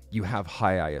you have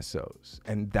high ISOs.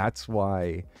 And that's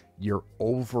why the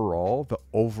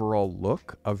overall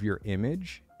look of your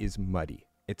image is muddy.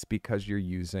 It's because you're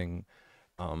using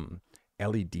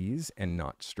LEDs and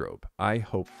not strobe. I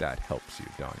hope that helps you,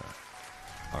 Donna.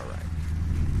 All right.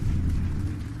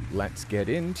 Let's get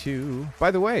into,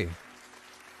 by the way,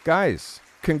 guys,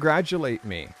 congratulate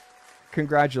me.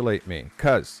 congratulate me,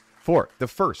 because for the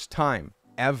first time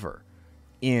ever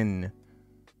in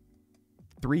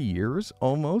 3 years,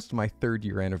 almost, my 3rd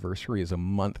year anniversary is a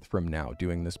month from now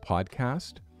doing this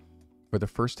podcast. For the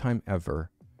first time ever,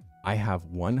 I have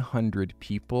 100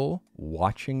 people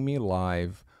watching me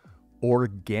live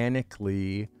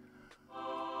organically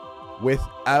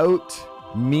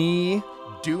without me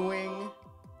doing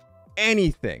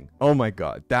anything. Oh my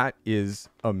God, that is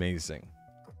amazing.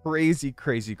 Crazy,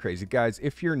 crazy, crazy. Guys,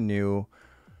 if you're new,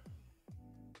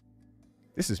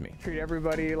 this is me. Treat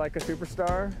everybody like a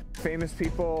superstar. Famous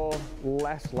people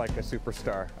less like a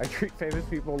superstar. I treat famous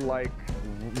people like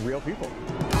real people.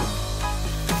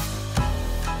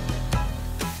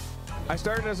 I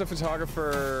started as a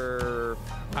photographer,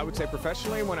 I would say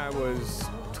professionally, when I was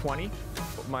 20.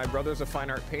 My brother's a fine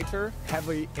art painter,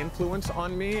 heavy influence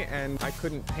on me, and I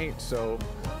couldn't paint, so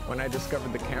when I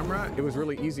discovered the camera, it was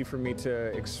really easy for me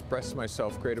to express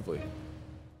myself creatively.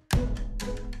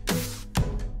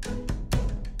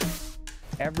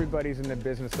 Everybody's in the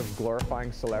business of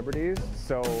glorifying celebrities,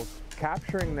 so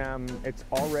capturing them, it's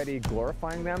already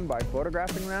glorifying them by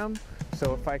photographing them.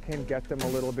 So if I can get them a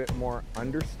little bit more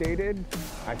understated,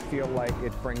 I feel like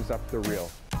it brings up the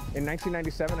real. In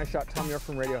 1997, I shot Tom York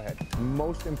from Radiohead,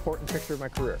 most important picture of my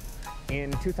career.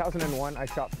 In 2001, I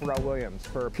shot Pharrell Williams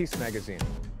for Peace magazine.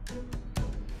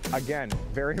 Again,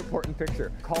 very important picture.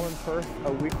 Colin Firth,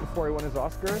 a week before he won his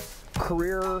Oscar,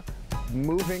 career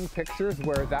moving pictures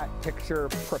where that picture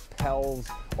propels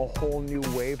a whole new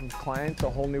wave of clients, a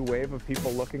whole new wave of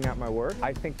people looking at my work.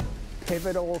 I think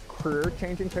pivotal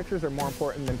career-changing pictures are more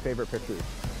important than favorite pictures,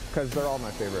 because they're all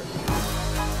my favorite.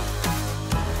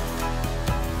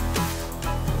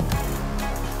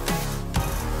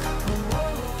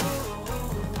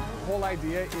 The whole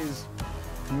idea is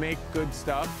make good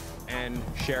stuff and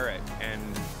share it and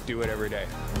do it every day.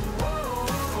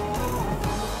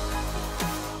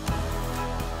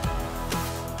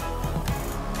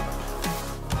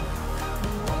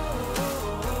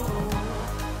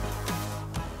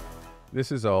 This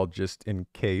is all just in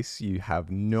case you have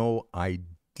no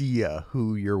idea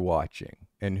who you're watching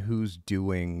and who's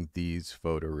doing these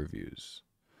photo reviews.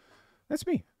 That's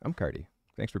me. I'm Carty.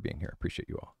 Thanks for being here. Appreciate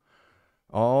you all.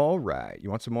 All right. You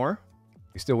want some more?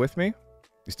 You still with me?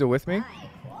 You still with me?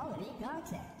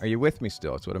 Are you with me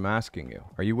still? That's what I'm asking you.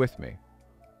 Are you with me?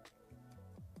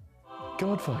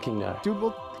 God fucking no. Dude,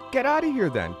 well, get out of here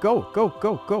then. Go, go,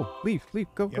 go, go. Leave, leave,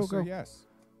 go, go, go. Yes.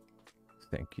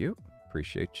 Thank you.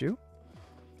 Appreciate you.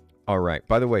 All right.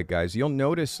 By the way, guys, you'll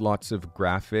notice lots of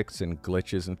graphics and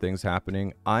glitches and things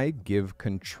happening. I give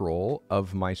control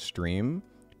of my stream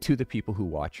to the people who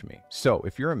watch me. So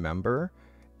if you're a member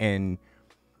and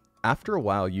after a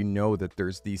while, you know that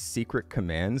there's these secret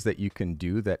commands that you can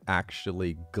do that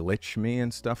actually glitch me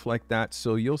and stuff like that.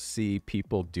 So you'll see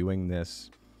people doing this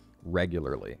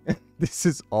regularly. This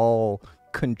is all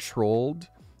controlled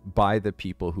by the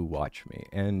people who watch me.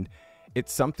 And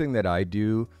it's something that I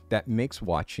do that makes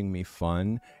watching me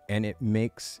fun, and it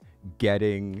makes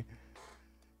getting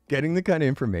the kind of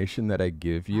information that I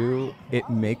give you, it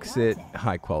makes it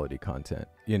high quality content,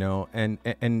 you know? And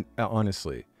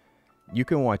honestly, you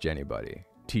can watch anybody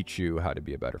teach you how to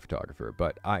be a better photographer,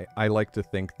 but I like to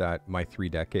think that my 3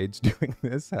 decades doing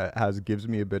this gives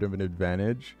me a bit of an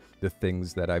advantage. The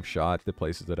things that I've shot, the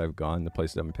places that I've gone, the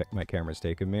places that my camera's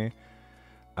taken me.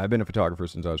 I've been a photographer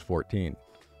since I was 14.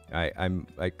 I'm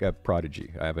like a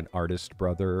prodigy. I have an artist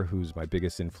brother who's my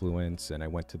biggest influence, and I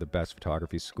went to the best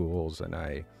photography schools, and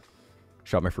I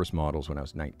shot my first models when I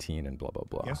was 19 and blah, blah,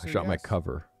 blah. Yes, I shot my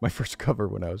first cover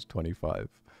when I was 25.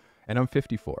 And I'm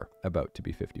 54, about to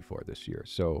be 54 this year.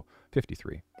 So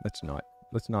 53. Let's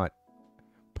not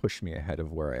push me ahead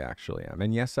of where I actually am.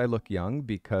 And yes, I look young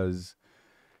because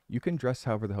you can dress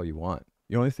however the hell you want.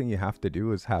 The only thing you have to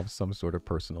do is have some sort of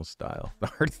personal style. The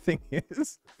hard thing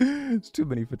is too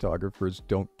many photographers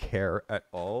don't care at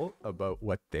all about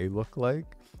what they look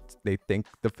like. They think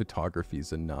the photography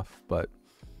is enough. But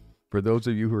for those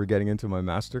of you who are getting into my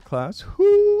masterclass,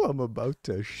 I'm about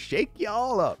to shake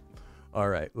y'all up. All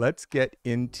right, let's get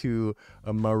into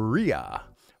Maria.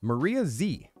 Maria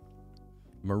Z.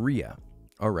 Maria.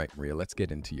 All right, Maria, let's get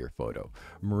into your photo.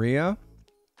 Maria.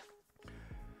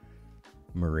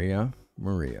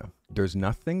 There's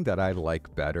nothing that I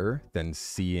like better than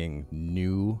seeing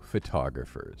new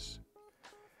photographers.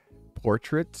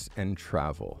 Portraits and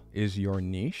travel is your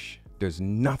niche. There's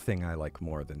nothing I like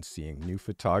more than seeing new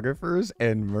photographers,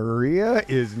 and Maria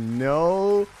is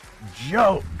no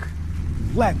joke.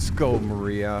 Let's go,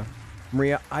 Maria.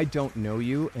 Maria, I don't know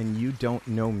you and you don't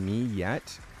know me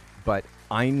yet, but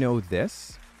I know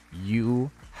this.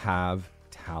 You have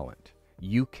talent.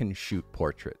 you can shoot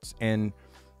portraits. And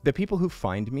the people who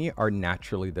find me are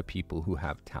naturally the people who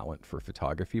have talent for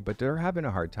photography, but they're having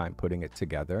a hard time putting it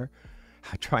together,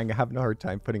 having a hard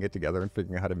time putting it together and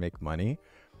figuring out how to make money.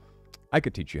 I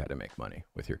could teach you how to make money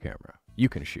with your camera. You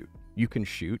can shoot. You can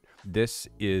shoot. This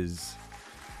is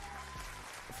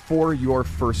for your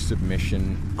first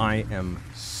submission. I am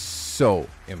so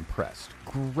impressed.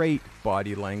 Great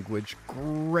body language,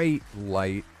 great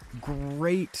light,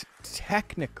 great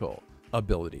technical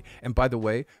ability. And by the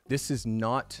way, this is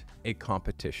not a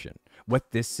competition.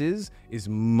 What this is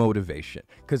motivation.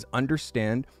 Because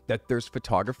understand that there's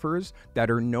photographers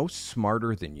that are no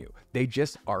smarter than you. They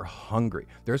just are hungry.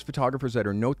 There's photographers that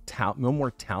are no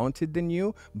more talented than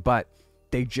you, but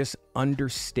they just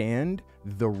understand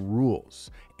the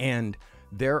rules. And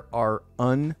there are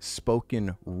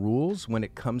unspoken rules when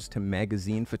it comes to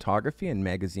magazine photography and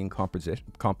magazine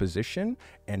composition.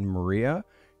 And Maria,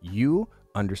 you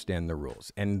understand the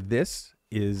rules. And this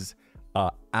is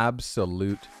a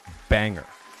absolute banger.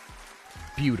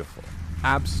 Beautiful.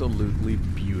 Absolutely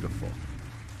beautiful.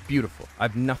 Beautiful.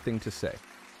 I've nothing to say.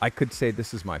 I could say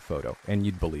this is my photo and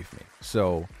you'd believe me.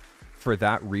 So for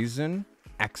that reason,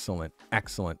 excellent,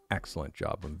 excellent, excellent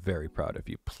job. I'm very proud of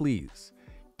you. Please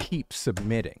keep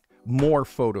submitting more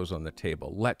photos on the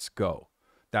table. Let's go.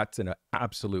 That's an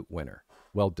absolute winner.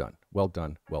 Well done. Well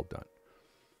done. Well done.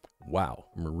 Wow.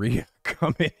 Maria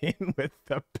coming in with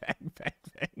the bang, bang,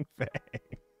 bang,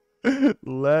 bang.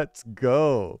 Let's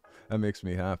go. That makes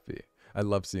me happy. I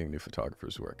love seeing new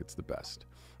photographers work. It's the best.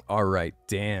 All right,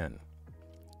 Dan.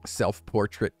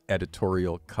 Self-portrait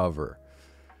editorial cover.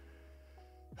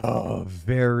 Oh,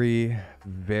 very,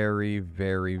 very,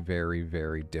 very, very,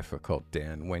 very difficult,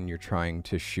 Dan. When you're trying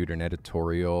to shoot an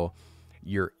editorial,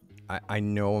 I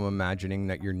know I'm imagining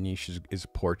that your niche is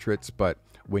portraits, but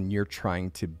when you're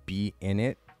trying to be in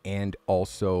it and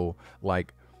also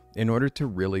like, in order to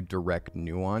really direct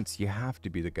nuance, you have to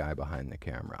be the guy behind the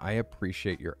camera. I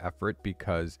appreciate your effort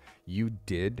because you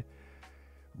did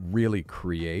really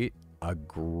create a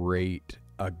great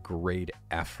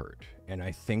effort. And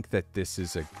I think that this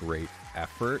is a great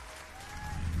effort.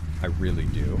 I really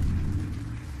do.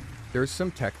 There's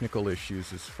some technical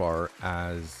issues as far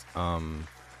as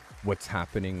what's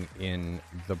happening in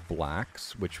the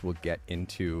blacks, which we'll get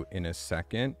into in a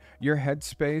second. Your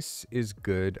headspace is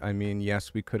good. I mean,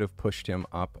 yes, we could have pushed you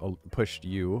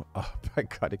up. I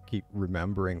gotta keep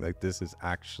remembering like this is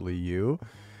actually you.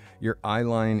 Your eye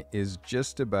line is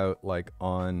just about like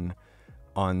on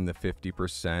the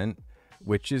 50%,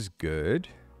 which is good.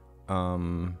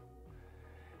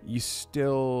 You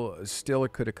still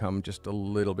it could have come just a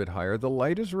little bit higher. The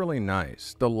light is really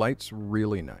nice. The light's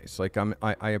really nice. Like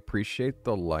I appreciate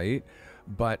the light,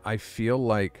 but I feel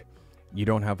like you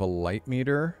don't have a light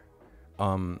meter.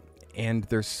 And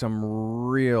there's some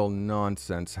real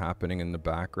nonsense happening in the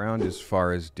background as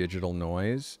far as digital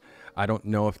noise. I don't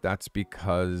know if that's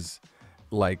because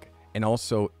like, and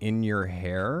also in your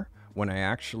hair, when I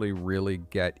actually really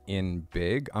get in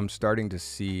big, I'm starting to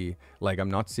see, like,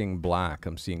 I'm not seeing black,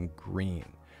 I'm seeing green.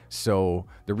 So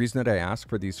the reason that I ask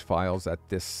for these files at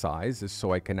this size is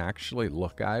so I can actually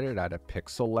look at it at a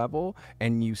pixel level,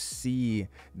 and you see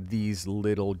these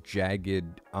little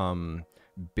jagged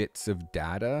bits of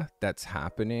data that's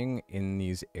happening in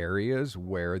these areas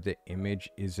where the image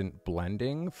isn't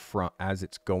blending from as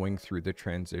it's going through the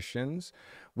transitions.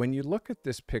 When you look at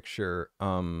this picture,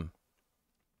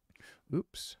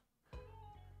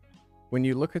 when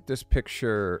you look at this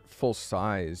picture full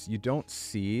size, you don't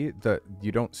see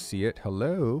it.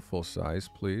 Hello, full size,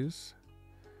 please.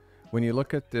 When you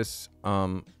look at this,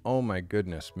 oh my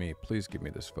goodness me, please give me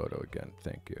this photo again.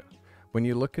 Thank you. When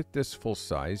you look at this full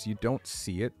size, you don't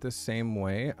see it the same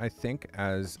way, I think,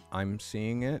 as I'm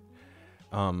seeing it.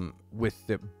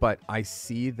 But I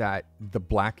see that the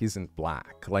black isn't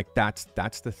black. Like that's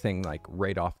the thing, like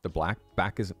right off the black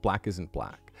isn't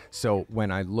black. So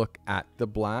when I look at the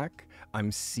black,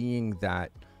 I'm seeing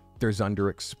that there's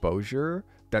underexposure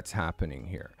that's happening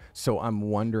here. So I'm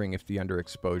wondering if the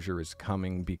underexposure is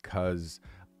coming because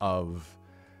of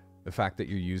the fact that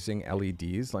you're using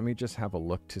LEDs. Let me just have a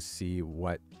look to see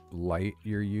what light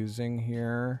you're using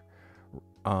here.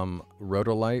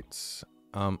 Rotolights.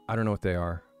 I don't know what they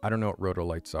are. I don't know what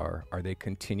rotolights are. Are they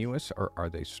continuous or are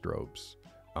they strobes?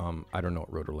 I don't know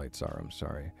what rotolights are. I'm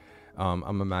sorry.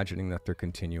 I'm imagining that they're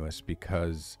continuous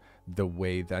because the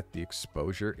way that the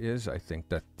exposure is, I think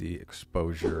that the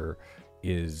exposure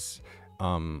is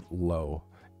low.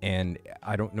 And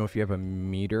I don't know if you have a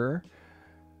meter.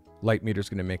 Light meter is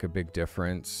going to make a big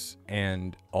difference.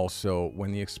 And also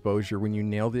when you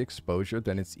nail the exposure,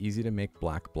 then it's easy to make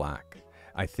black.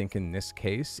 I think in this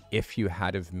case, if you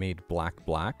had have made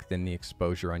black, then the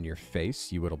exposure on your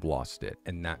face, you would have lost it.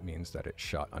 And that means that it's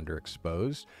shot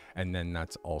underexposed. And then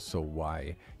that's also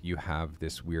why you have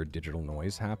this weird digital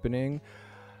noise happening.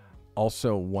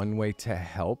 Also, one way to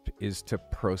help is to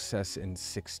process in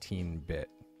 16-bit.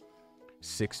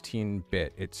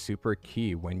 16-bit, it's super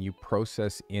key. When you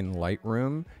process in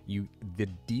Lightroom, the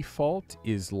default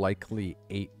is likely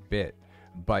 8-bit,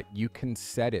 but you can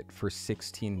set it for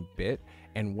 16-bit.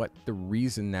 And what the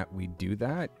reason that we do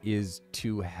that is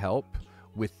to help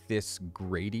with this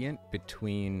gradient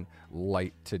between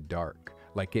light to dark.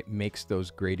 Like, it makes those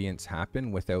gradients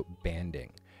happen without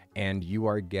banding. And you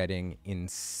are getting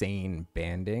insane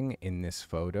banding in this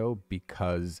photo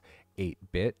because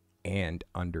 8-bit and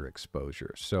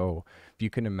underexposure. So if you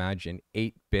can imagine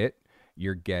 8-bit,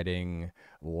 you're getting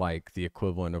like the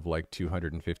equivalent of like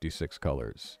 256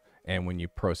 colors. And when you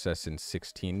process in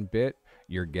 16-bit,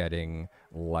 you're getting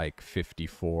like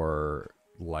 54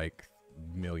 like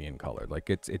million color. Like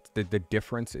it's the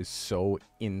difference is so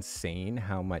insane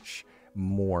how much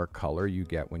more color you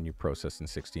get when you process in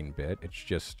 16-bit. It's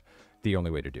just the only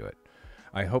way to do it.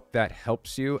 I hope that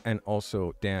helps you. And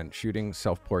also, Dan, shooting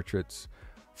self-portraits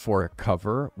for a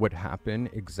cover would happen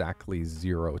exactly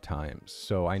 0 times.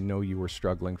 So I know you were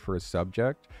struggling for a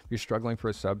subject. If you're struggling for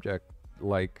a subject,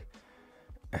 like,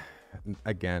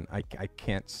 again, I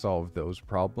can't solve those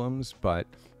problems, but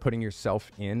putting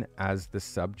yourself in as the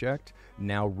subject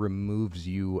now removes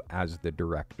you as the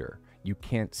director. You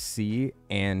can't see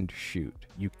and shoot.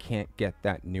 You can't get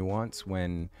that nuance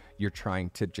when you're trying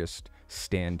to just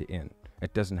stand in.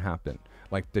 It doesn't happen.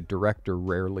 Like, the director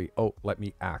rarely, oh, let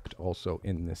me act also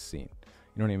in this scene.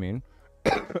 You know what I mean?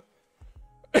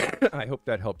 I hope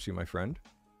that helps you, my friend.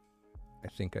 I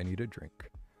think I need a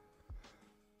drink.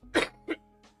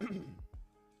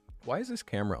 Why is this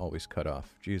camera always cut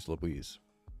off? Jeez Louise.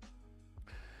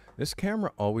 This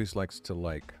camera always likes to,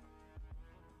 like,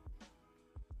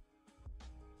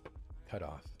 cut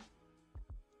off.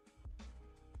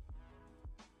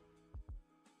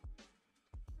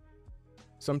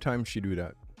 Sometimes she do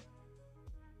that.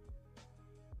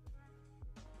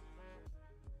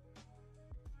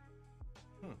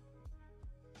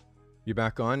 You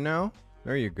back on now?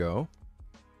 There you go.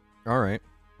 All right.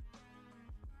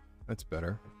 That's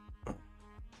better.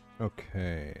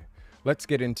 Okay. Let's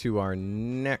get into our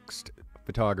next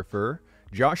photographer,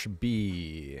 Josh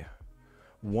B.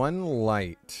 One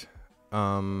light.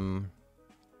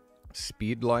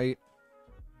 Speed light.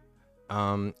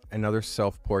 Another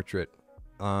self-portrait.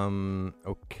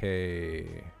 Okay.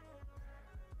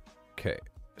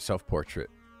 Self-portrait.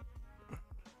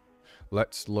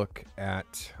 Let's look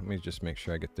at, let me just make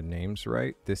sure I get the names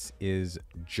right. This is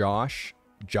Joss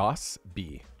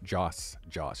B. Joss,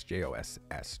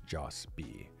 J-O-S-S, Joss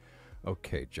B.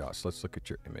 Okay, Joss, let's look at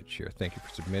your image here. Thank you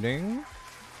for submitting.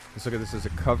 Let's look at this as a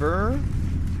cover.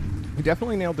 You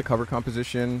definitely nailed the cover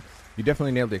composition. You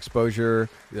definitely nailed the exposure.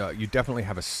 You definitely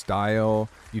have a style.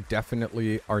 You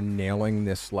definitely are nailing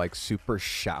this like super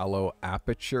shallow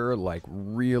aperture, like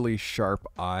really sharp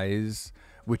eyes,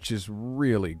 which is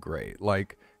really great.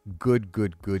 Like good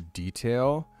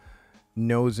detail.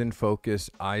 Nose in focus,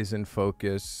 eyes in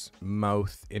focus,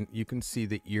 mouth, and you can see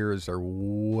the ears are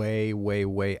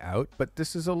way out, but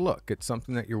this is a look. It's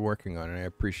something that you're working on, and I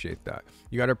appreciate that.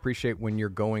 You got to appreciate when you're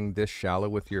going this shallow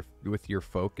with your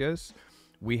focus.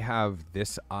 We have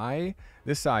this eye.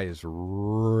 This eye is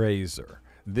razor.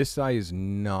 This eye is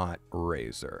not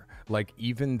razor. Like,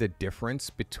 even the difference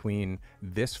between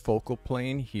this focal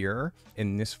plane here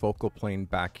and this focal plane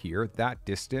back here, that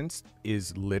distance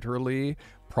is literally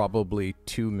probably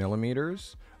 2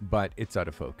 millimeters, but it's out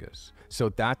of focus. So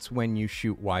that's when you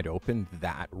shoot wide open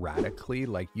that radically,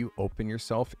 like you open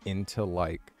yourself into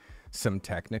like some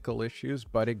technical issues.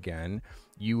 But again,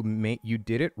 you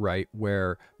did it right,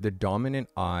 where the dominant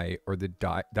eye, or the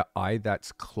eye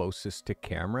that's closest to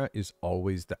camera, is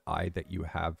always the eye that you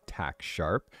have tack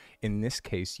sharp. In this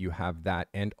case, you have that,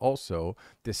 and also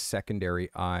the secondary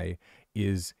eye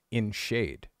is in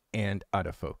shade and out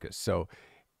of focus. So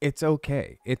it's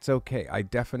okay. It's okay. I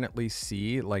definitely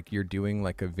see like you're doing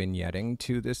like a vignetting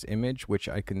to this image, which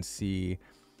I can see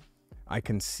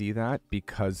that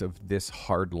because of this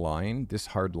hard line. This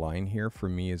hard line here for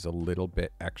me is a little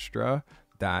bit extra.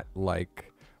 That,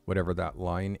 like, whatever that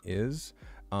line is,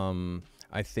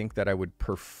 I think that I would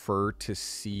prefer to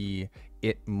see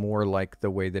it more like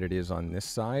the way that it is on this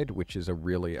side, which is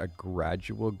a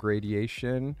gradual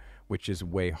gradation, which is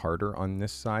way harder on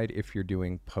this side if you're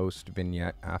doing post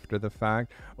vignette after the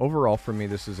fact. Overall, for me,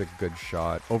 this is a good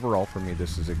shot. Overall, for me,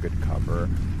 this is a good cover.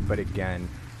 But again,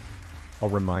 I'll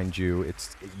remind you,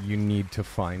 you need to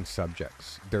find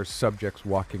subjects. There's subjects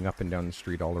walking up and down the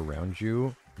street all around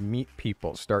you. Meet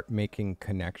people, start making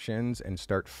connections, and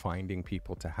start finding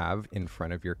people to have in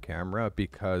front of your camera,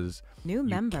 because New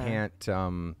member. You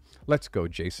can't, let's go,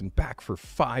 Jason, back for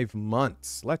 5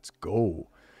 months. Let's go.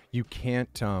 You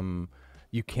can't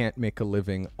make a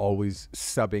living always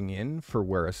subbing in for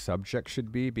where a subject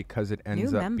should be, because it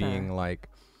ends up being like,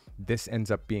 this ends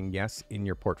up being, yes, in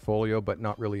your portfolio, but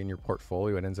not really in your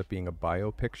portfolio. It ends up being a bio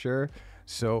picture.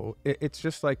 So it's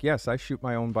just like, yes, I shoot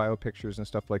my own bio pictures and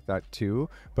stuff like that too.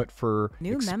 But for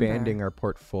expanding our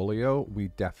portfolio, we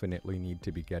definitely need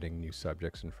to be getting new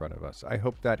subjects in front of us. I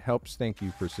hope that helps. Thank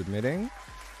you for submitting.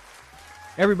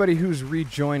 Everybody who's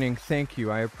rejoining, thank you.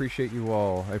 I appreciate you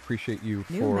all. I appreciate you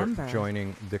for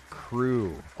joining the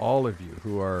crew. All of you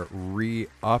who are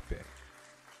re-upping.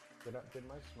 Did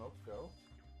my smoke go?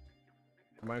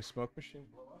 Did my smoke machine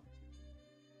blow up?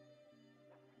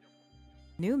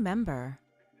 New member.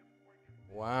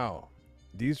 Wow.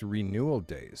 These renewal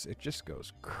days, it just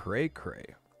goes cray-cray.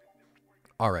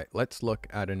 All right, let's look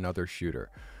at another shooter.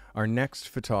 Our next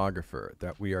photographer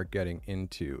that we are getting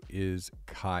into is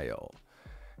Kyle.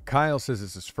 Kyle says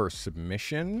it's his first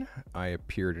submission. I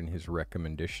appeared in his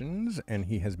recommendations, and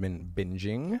he has been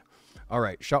binging. All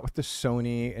right, shot with the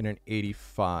Sony in an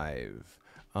 85.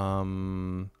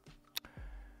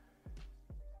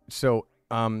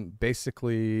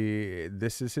 Basically,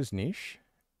 this is his niche,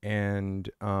 and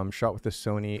shot with the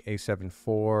Sony a7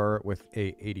 IV with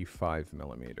a 85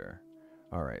 millimeter.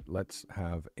 All right, let's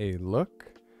have a look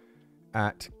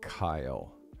at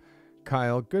Kyle.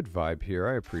 Kyle, good vibe here.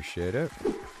 I appreciate it.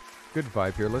 Good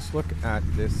vibe here. Let's look at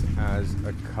this as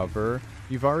a cover.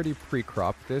 You've already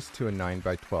pre-cropped this to a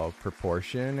 9:12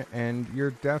 proportion, and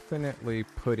you're definitely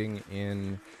putting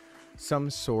in some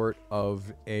sort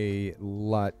of a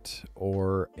LUT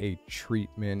or a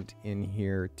treatment in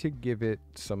here to give it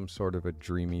some sort of a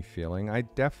dreamy feeling. I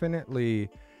definitely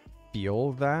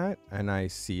feel that, and I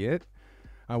see it.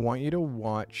 I want you to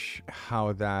watch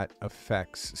how that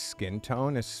affects skin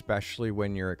tone, especially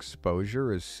when your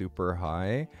exposure is super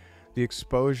high. The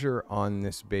exposure on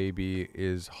this baby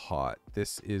is hot.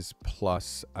 This is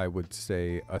plus, I would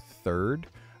say, a third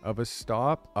of a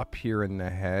stop. Up here in the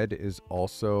head is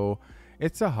also,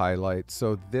 it's a highlight,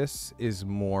 so this is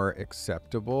more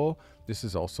acceptable. This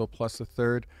is also plus a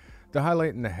third. The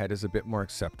highlight in the head is a bit more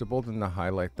acceptable than the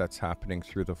highlight that's happening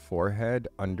through the forehead,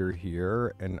 under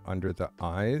here, and under the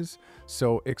eyes.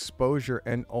 So exposure,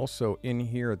 and also in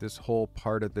here, this whole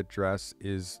part of the dress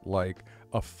is like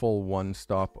a full one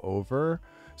stop over.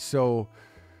 So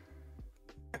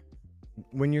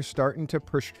when you're starting to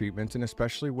push treatments, and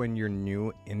especially when you're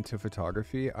new into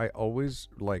photography, I always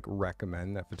like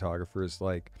recommend that photographers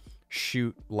like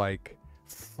shoot like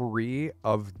free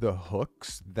of the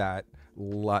hooks that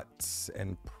LUTs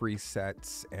and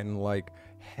presets and like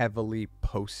heavily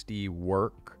posty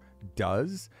work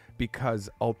does, because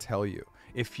I'll tell you,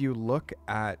 if you look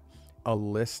at a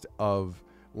list of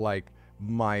like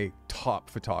my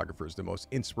top photographers, the most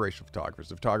inspirational photographers,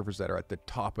 the photographers that are at the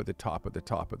top of the top of the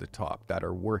top of the top, that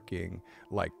are working,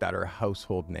 like that are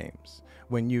household names.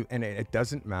 When you, and it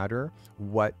doesn't matter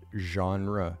what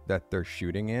genre that they're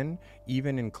shooting in,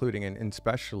 even including and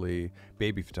especially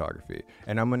baby photography.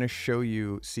 And I'm going to show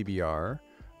you CBR,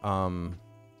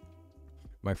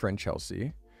 my friend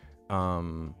Chelsea.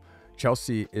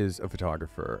 Chelsea is a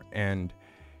photographer, and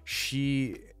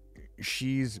she's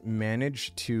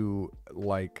managed to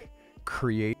like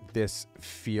create this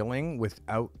feeling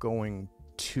without going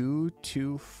too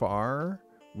far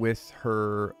with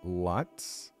her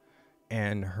LUTs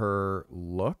and her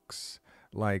looks.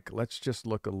 Like, let's just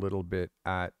look a little bit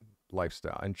at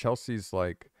lifestyle. And Chelsea's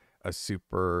like a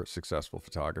super successful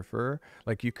photographer.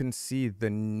 Like, you can see the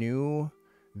new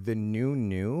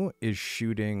is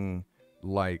shooting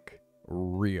like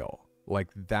real. Like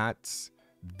that's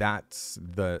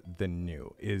the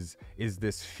new is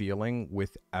this feeling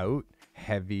without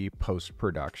heavy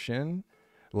post-production.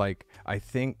 Like, I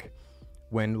think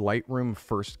when Lightroom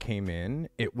first came in,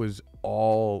 it was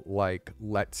all like,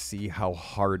 let's see how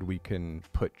hard we can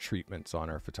put treatments on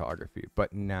our photography.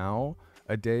 But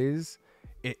nowadays,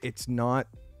 it's not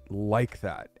like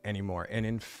that anymore. And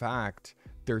in fact,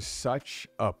 there's such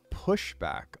a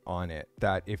pushback on it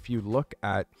that if you look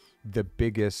at the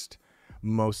biggest,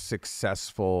 most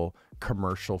successful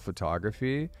commercial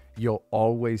photography, you'll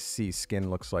always see skin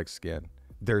looks like skin.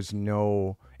 There's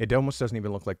no, it almost doesn't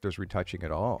even look like there's retouching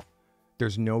at all.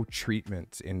 There's no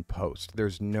treatments in post.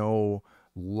 There's no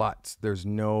LUTs. There's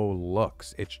no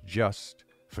looks. It's just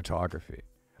photography.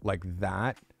 Like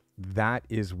that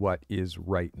is what is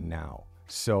right now.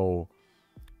 So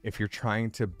if you're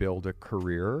trying to build a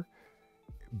career,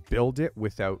 build it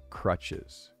without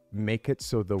crutches. Make it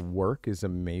so the work is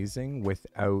amazing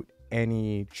without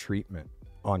any treatment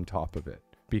on top of it,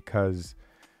 because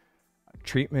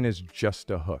treatment is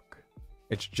just a hook.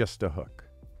 It's just a hook.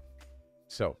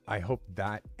 So I hope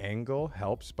that angle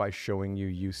helps by showing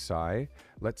you Sai.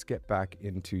 Let's get back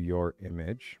into your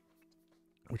image,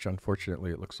 which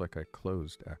unfortunately it looks like I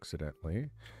closed accidentally.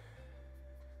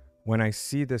 When I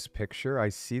see this picture, I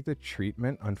see the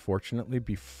treatment, unfortunately,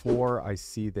 before I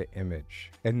see the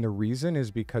image. And the reason is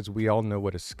because we all know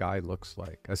what a sky looks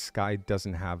like. A sky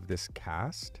doesn't have this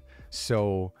cast.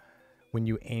 So when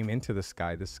you aim into the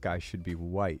sky should be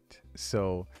white.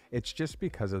 So it's just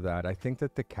because of that. I think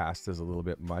that the cast is a little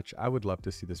bit much. I would love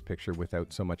to see this picture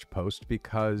without so much post,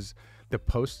 because the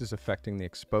post is affecting the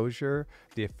exposure.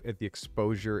 The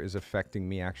exposure is affecting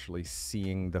me actually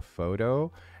seeing the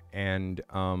photo. And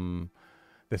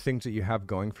the things that you have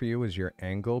going for you is your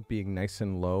angle being nice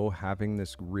and low, having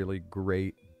this really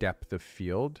great depth of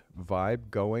field vibe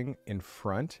going in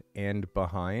front and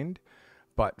behind.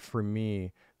 But for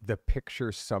me, the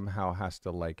picture somehow has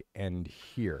to like end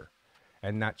here.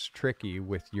 And that's tricky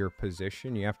with your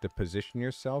position. You have to position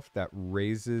yourself that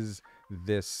raises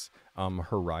this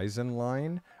horizon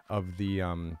line of the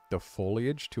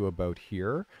foliage to about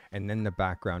here, and then the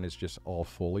background is just all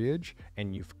foliage,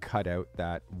 and you've cut out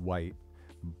that white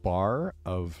bar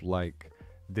of like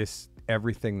this.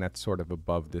 Everything that's sort of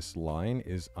above this line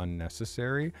is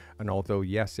unnecessary. And although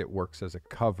yes, it works as a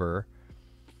cover,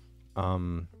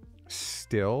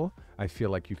 still I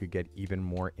feel like you could get even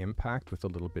more impact with a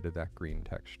little bit of that green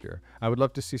texture. I would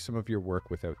love to see some of your work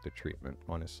without the treatment,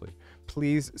 honestly.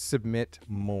 Please submit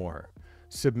more.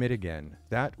 Submit again.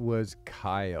 That was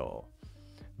Kyle.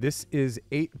 This is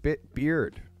 8-Bit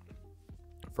Beard.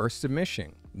 First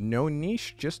submission. No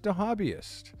niche, just a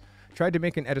hobbyist. Tried to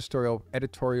make an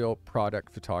editorial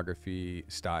product photography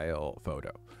style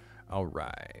photo. All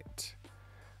right.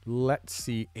 Let's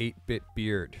see 8-Bit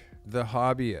Beard, the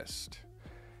hobbyist.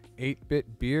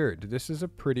 8-Bit Beard. This is a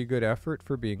pretty good effort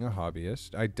for being a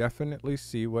hobbyist. I definitely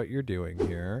see what you're doing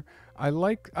here. I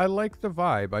like the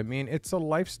vibe. I mean, it's a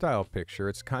lifestyle picture.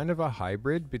 It's kind of a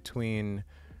hybrid between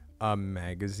a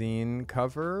magazine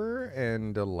cover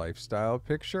and a lifestyle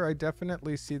picture. I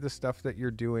definitely see the stuff that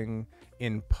you're doing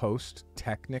in post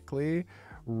technically.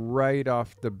 Right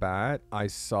off the bat, I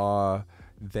saw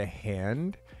the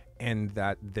hand and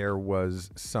that there was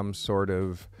some sort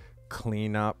of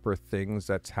cleanup or things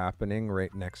that's happening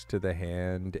right next to the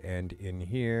hand and in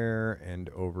here and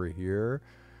over here,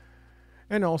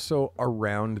 and also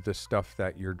around the stuff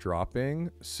that you're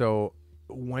dropping. So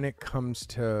when it comes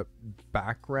to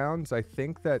backgrounds, I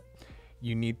think that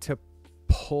you need to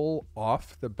pull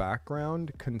off the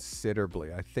background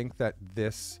considerably. I think that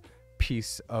this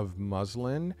piece of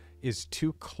muslin is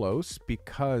too close,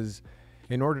 because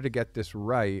in order to get this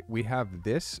right, we have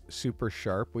this super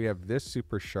sharp, we have this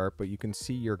super sharp, but you can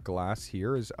see your glass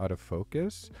here is out of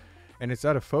focus. And it's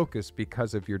out of focus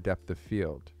because of your depth of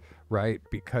field, right?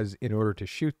 Because in order to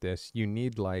shoot this, you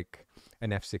need like an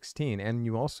f16, and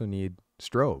you also need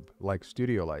strobe, like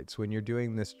studio lights. When you're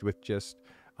doing this with just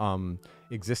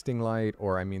existing light,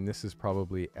 or I mean, this is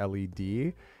probably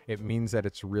LED, it means that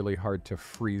it's really hard to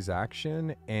freeze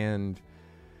action and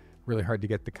really hard to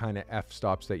get the kind of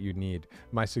f-stops that you need.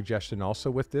 My suggestion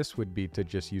also with this would be to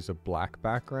just use a black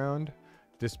background.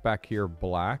 This back here,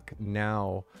 black.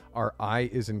 Now our eye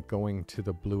isn't going to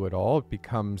the blue at all. It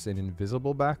becomes an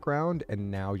invisible background,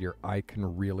 and now your eye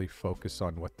can really focus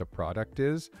on what the product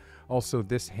is. Also,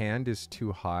 this hand is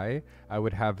too high. I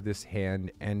would have this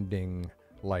hand ending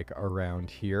like around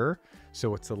here.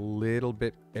 So it's a little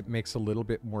bit, it makes a little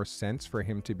bit more sense for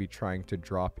him to be trying to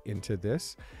drop into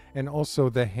this. And also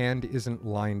the hand isn't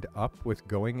lined up with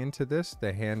going into this.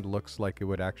 The hand looks like it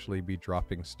would actually be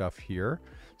dropping stuff here.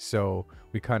 So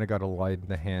we kind of got to line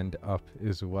the hand up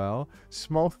as well.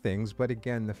 Small things, but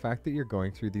again, the fact that you're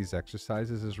going through these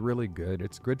exercises is really good.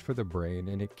 It's good for the brain,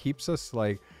 and it keeps us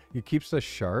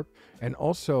sharp. And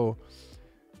also,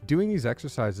 doing these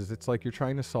exercises, it's like you're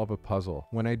trying to solve a puzzle.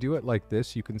 When I do it like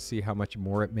this, you can see how much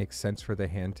more it makes sense for the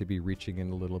hand to be reaching in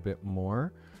a little bit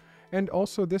more. And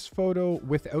also this photo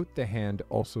without the hand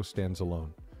also stands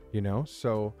alone, you know?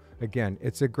 So again,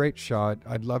 it's a great shot.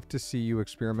 I'd love to see you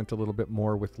experiment a little bit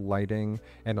more with lighting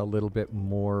and a little bit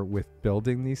more with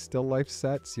building these still life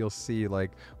sets. You'll see,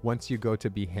 like, once you go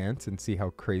to Behance and see how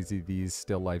crazy these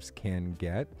still lifes can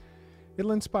get,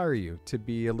 it'll inspire you to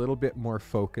be a little bit more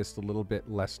focused, a little bit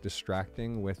less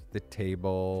distracting with the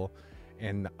table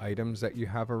and the items that you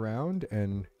have around,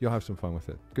 and you'll have some fun with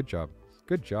it. Good job.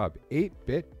 Good job.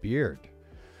 8-Bit Beard.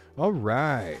 All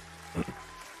right.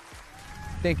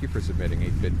 Thank you for submitting,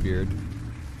 8-Bit Beard.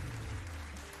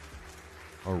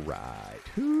 All right.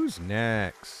 Who's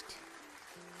next?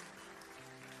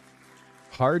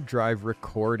 Hard drive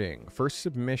recording. First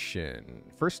submission.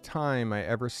 First time I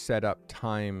ever set up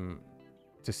time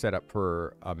to set up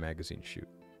for a magazine shoot.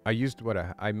 I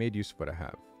made use of what I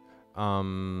have.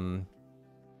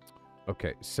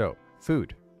 Okay, so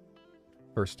food.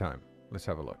 First time. Let's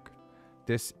have a look.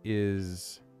 This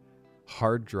is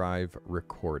hard drive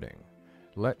recording.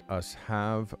 Let us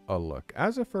have a look.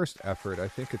 As a first effort, I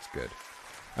think it's good.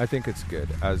 I think it's good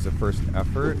as a first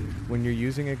effort. When you're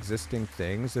using existing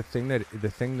things, the thing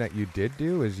that you did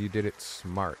do is you did it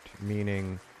smart,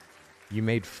 meaning you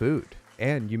made food,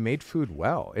 and you made food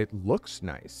well. It looks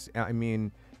nice. I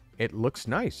mean, it looks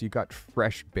nice. You got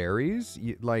fresh berries.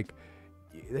 Like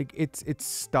it's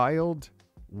styled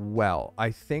well.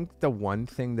 I think the one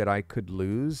thing that I could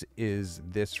lose is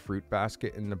this fruit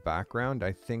basket in the background.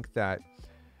 I think that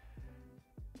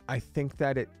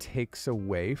it takes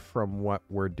away from what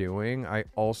we're doing. I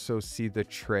also see the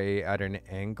tray at an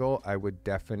angle. I would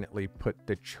definitely put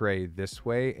the tray this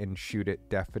way and shoot it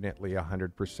definitely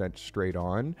 100% straight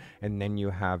on. And then you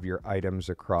have your items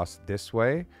across this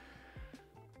way.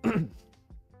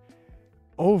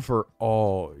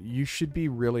 Overall, you should be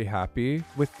really happy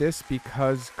with this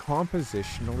because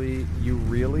compositionally, you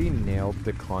really nailed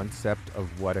the concept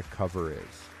of what a cover is.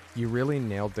 You really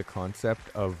nailed the concept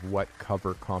of what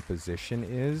cover composition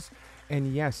is.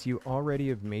 And yes, you already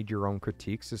have made your own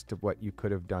critiques as to what you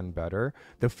could have done better.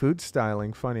 The food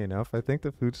styling, funny enough, I think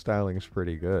the food styling is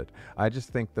pretty good. I just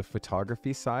think the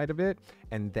photography side of it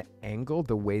and the angle,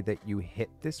 the way that you hit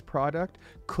this product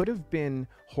could have been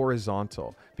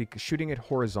horizontal, because shooting it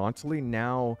horizontally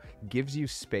now gives you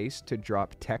space to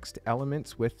drop text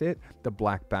elements with it. The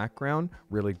black background,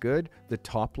 really good. The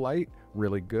top light,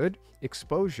 really good.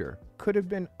 Exposure could have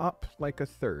been up like a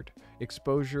third.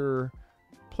 Exposure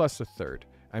plus a third.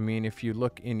 I mean, if you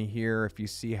look in here, if you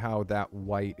see how that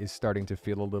white is starting to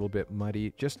feel a little bit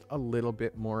muddy, just a little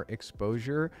bit more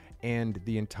exposure, and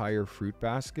the entire fruit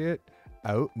basket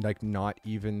out, like not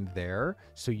even there,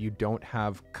 so you don't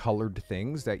have colored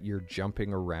things that you're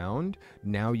jumping around.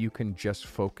 Now you can just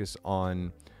focus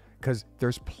on, because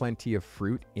there's plenty of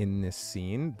fruit in this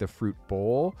scene, the fruit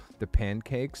bowl, the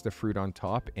pancakes, the fruit on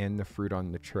top, and the fruit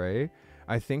on the tray.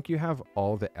 I think you have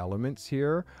all the elements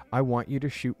here. I want you to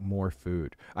shoot more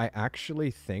food. I actually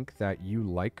think that you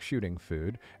like shooting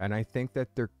food, and I think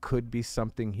that there could be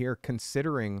something here,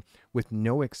 considering with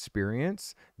no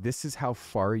experience, this is how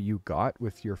far you got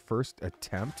with your first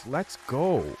attempt. Let's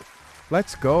go.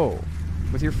 Let's go.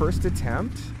 With your first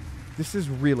attempt, this is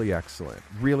really excellent,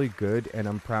 really good, and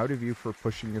I'm proud of you for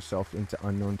pushing yourself into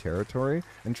unknown territory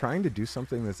and trying to do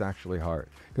something that's actually hard,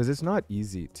 because it's not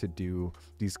easy to do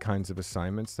these kinds of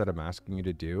assignments that I'm asking you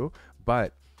to do,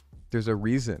 but there's a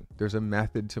reason, there's a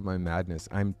method to my madness.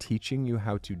 I'm teaching you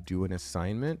how to do an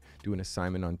assignment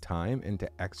on time, and to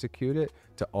execute it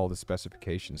to all the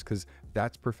specifications, because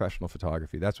that's professional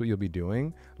photography. That's what you'll be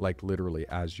doing, like literally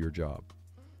as your job.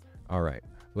 All right.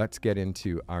 Let's get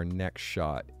into our next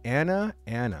shot. Anna.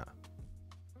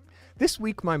 This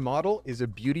week, my model is a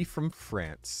beauty from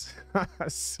France.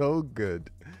 So good.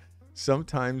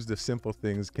 Sometimes the simple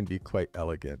things can be quite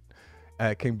elegant.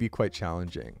 Can be quite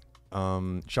challenging.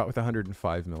 Shot with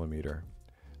 105 millimeter.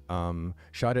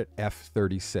 Shot at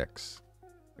f/36.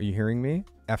 Are you hearing me?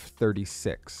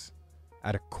 f/36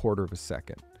 at a quarter of a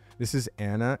second. This is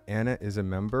Anna. Anna is a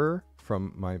member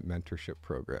from my mentorship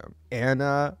program.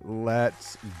 Anna,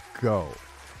 let's go.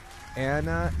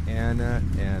 Anna.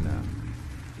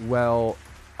 Well,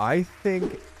 I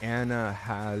think Anna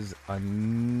has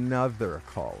another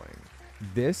calling.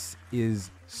 This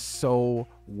is so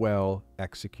well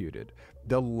executed.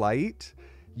 The light,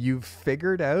 you've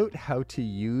figured out how to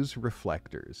use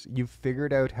reflectors. You've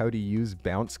figured out how to use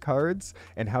bounce cards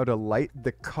and how to light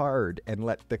the card and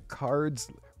let the card's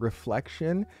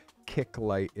reflection kick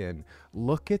light in.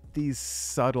 Look at these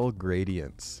subtle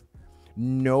gradients.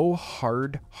 No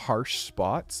hard, harsh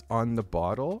spots on the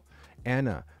bottle.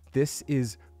 Anna, this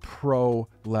is pro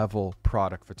level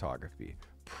product photography.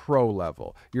 Pro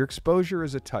level. Your exposure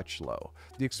is a touch low.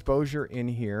 The exposure in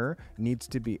here needs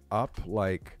to be up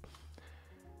like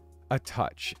a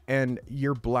touch, and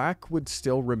your black would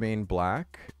still remain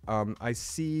black. I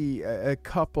see a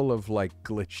couple of like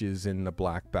glitches in the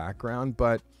black background,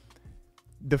 but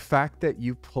the fact that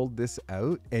you pulled this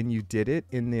out and you did it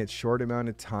in the short amount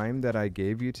of time that I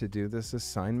gave you to do this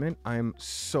assignment, I'm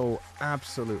so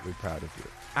absolutely proud of you.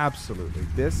 Absolutely.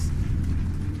 This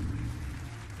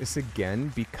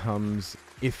again becomes,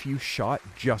 if you shot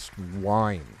just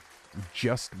wine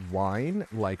just wine,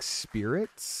 like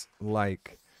spirits,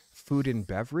 like food and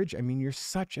beverage. I mean, you're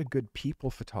such a good people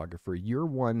photographer. You're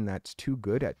one that's too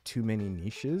good at too many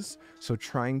niches. So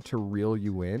trying to reel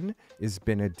you in has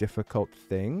been a difficult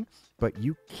thing, but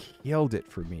you killed it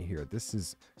for me here. This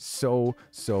is so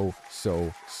good.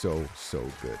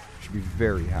 Should be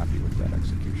very happy with that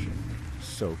execution.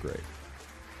 So great.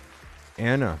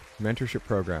 Anna, mentorship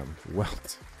program. Well,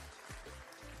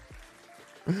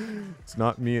 it's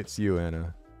not me, it's you,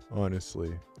 Anna.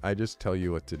 Honestly, I just tell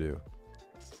you what to do.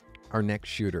 Our next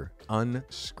shooter,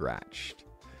 unscratched.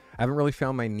 I haven't really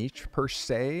found my niche per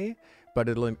se, but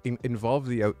it'll involve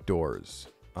the outdoors,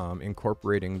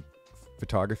 incorporating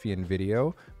photography and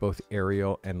video, both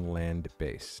aerial and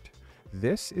land-based.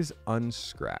 This is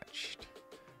unscratched.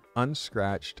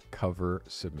 Unscratched cover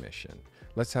submission.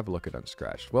 Let's have a look at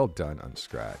unscratched. Well done,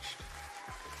 unscratched.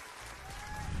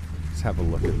 Let's have a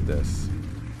look at this.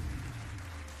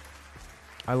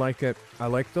 I like it. I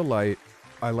like the light.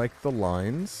 I like the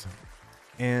lines.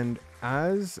 And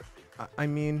I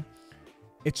mean,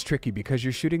 it's tricky because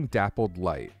you're shooting dappled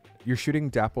light. You're shooting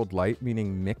dappled light,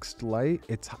 meaning mixed light.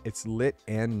 It's lit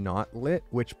and not lit,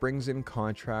 which brings in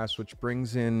contrast, which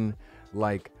brings in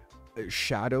like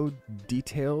shadow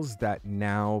details that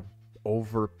now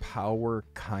overpower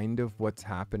kind of what's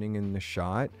happening in the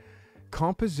shot.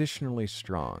 Compositionally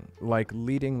strong, like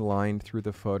leading line through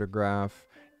the photograph,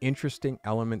 interesting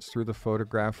elements through the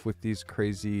photograph with these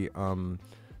crazy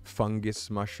fungus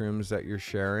mushrooms that you're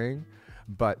sharing.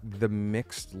 But the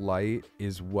mixed light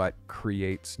is what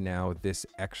creates now this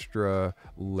extra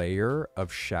layer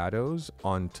of shadows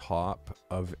on top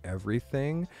of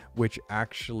everything, which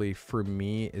actually for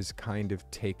me is kind of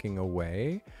taking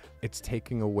away. It's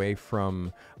taking away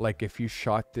from, like, if you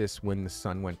shot this when the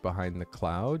sun went behind the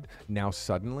cloud, now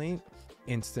suddenly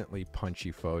instantly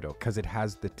punchy photo because it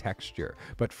has the texture.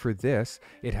 But for this,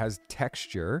 it has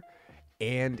texture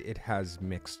and it has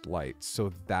mixed light.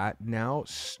 So that now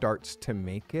starts to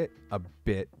make it a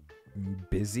bit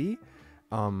busy.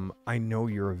 I know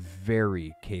you're a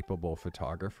very capable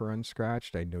photographer,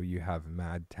 Unscratched. I know you have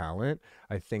mad talent.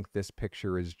 I think this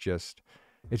picture is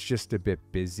it's just a bit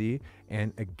busy.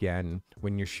 And again,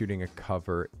 when you're shooting a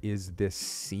cover, is this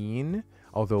scene,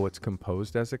 although it's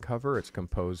composed as a cover, it's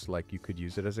composed like you could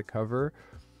use it as a cover,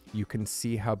 you can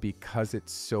see how because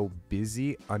it's so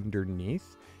busy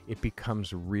underneath, it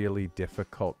becomes really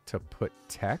difficult to put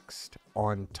text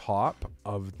on top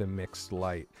of the mixed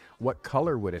light. What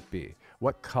color would it be?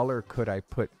 What color could I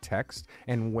put text?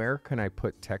 And where can I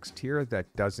put text here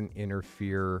that doesn't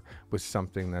interfere with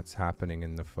something that's happening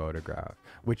in the photograph?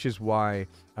 Which is why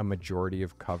a majority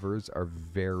of covers are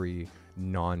very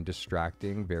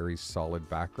non-distracting, very solid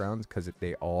backgrounds, because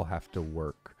they all have to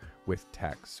work with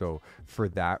text. So for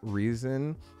that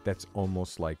reason, that's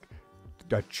almost like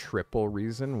a triple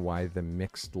reason why the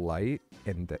mixed light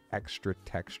and the extra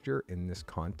texture in this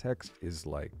context is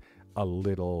like a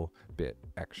little bit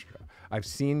extra. I've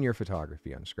seen your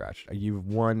photography, Unscratched. You've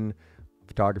won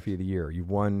photography of the year. You've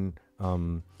won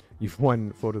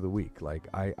photo of the week. Like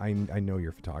I know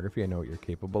your photography. I know what you're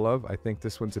capable of. I think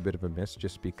this one's a bit of a miss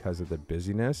just because of the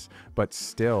busyness, but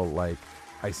still, like,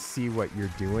 I see what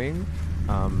you're doing.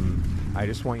 I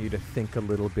just want you to think a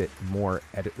little bit more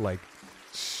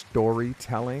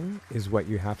storytelling is what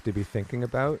you have to be thinking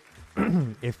about.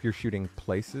 If you're shooting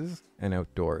places and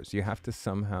outdoors, you have to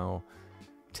somehow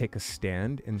take a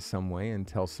stand in some way and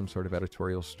tell some sort of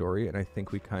editorial story. And I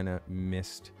think we kind of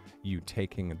missed you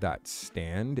taking that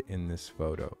stand in this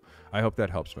photo. I hope that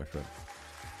helps, my friend.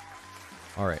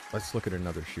 All right, let's look at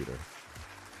another shooter.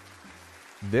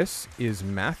 This is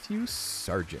Matthew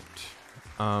Sargent.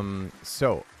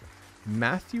 So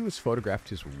Matthew has photographed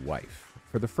his wife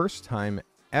for the first time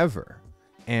ever,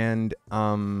 and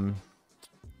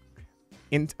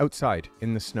outside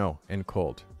in the snow and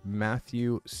cold.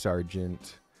 Matthew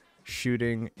Sargent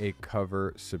shooting a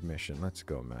cover submission. Let's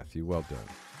go, Matthew. Well done.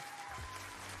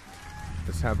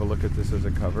 Let's have a look at this as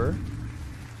a cover.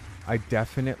 I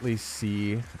definitely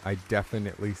see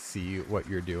what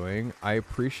you're doing. I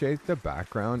appreciate the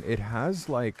background. It has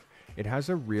a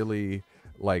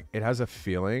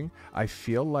feeling. I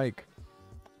feel like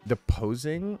the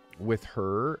posing with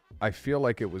her, I feel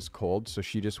like it was cold, so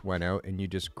she just went out and you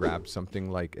just grabbed something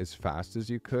like as fast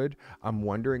as you could. I'm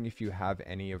wondering if you have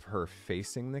any of her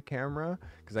facing the camera,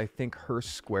 because I think her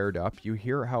squared up. You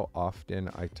hear how often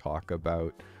I talk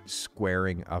about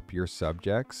squaring up your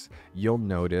subjects. You'll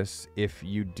notice if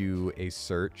you do a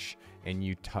search and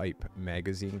you type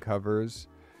magazine covers,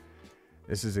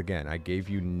 this is, again, I gave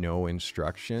you no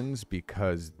instructions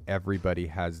because everybody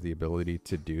has the ability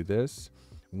to do this.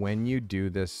 when you do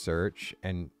this search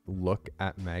and look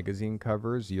at magazine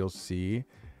covers, you'll see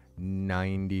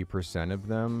 90% of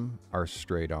them are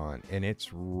straight on, and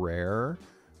it's rare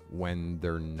when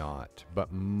they're not,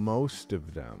 but most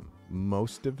of them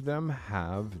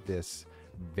have this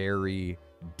very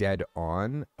dead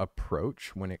on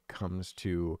approach when it comes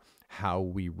to how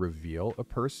we reveal a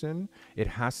person. It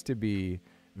has to be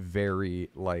very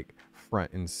like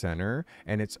front and center,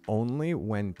 and it's only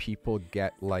when people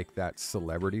get like that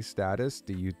celebrity status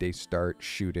they start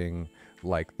shooting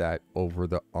like that over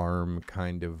the arm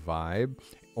kind of vibe.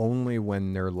 Only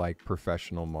when they're like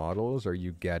professional models are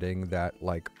you getting that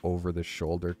like over the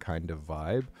shoulder kind of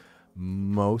vibe.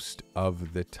 Most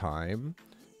of the time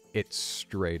it's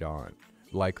straight on.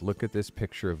 Like, look at this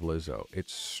picture of Lizzo.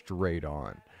 It's straight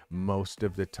on. Most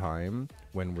of the time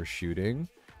when we're shooting,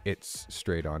 it's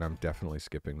straight on. I'm definitely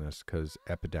skipping this because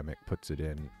Epidemic puts it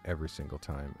in every single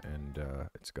time, and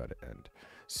it's got to end.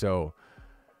 So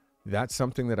that's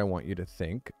something that I want you to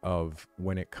think of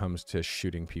when it comes to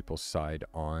shooting people side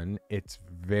on. It's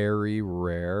very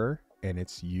rare, and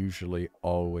it's usually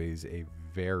always a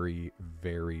very,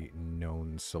 very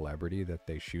known celebrity that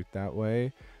they shoot that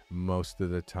way. Most of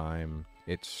the time,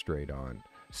 it's straight on.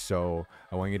 So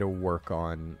I want you to work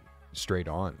on straight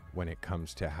on when it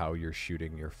comes to how you're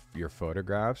shooting your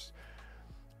photographs.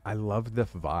 I love the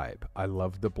vibe. I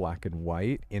love the black and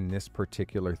white in this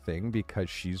particular thing because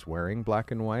she's wearing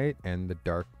black and white and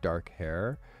the dark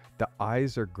hair. The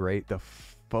eyes are great. The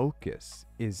focus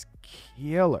is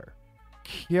killer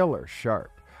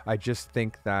sharp. I just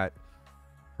think that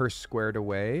her squared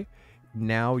away,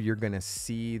 now you're going to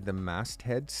see the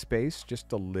masthead space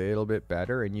just a little bit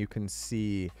better, and you can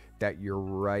see that you're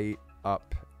right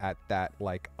up at that,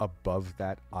 like above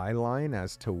that eye line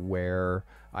as to where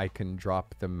I can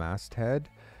drop the masthead.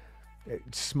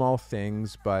 Small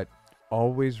things, but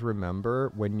always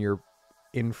remember when you're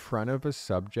in front of a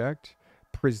subject,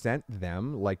 present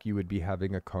them like you would be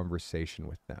having a conversation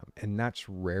with them. And that's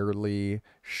rarely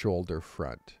shoulder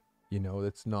front. You know,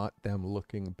 it's not them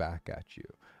looking back at you.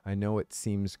 I know it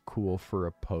seems cool for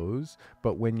a pose,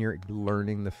 but when you're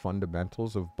learning the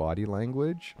fundamentals of body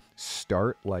language,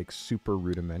 start like super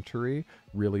rudimentary,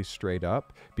 really straight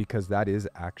up, because that is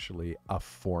actually a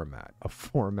format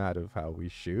of how we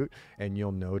shoot. And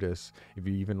you'll notice, if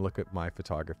you even look at my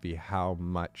photography, how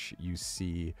much you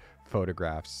see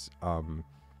photographs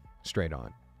straight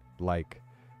on. Like,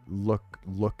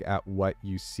 look at what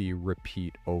you see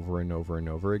repeat over and over and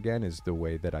over again is the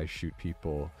way that I shoot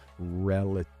people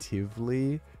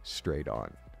relatively straight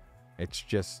on. It's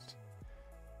just,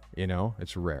 you know,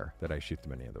 it's rare that I shoot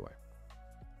them any other way.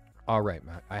 All right,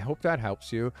 Matt, I hope that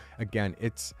helps you. Again,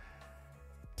 it's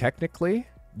technically,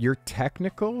 your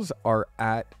technicals are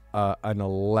at an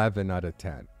 11 out of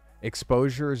 10.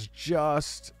 Exposure is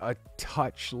just a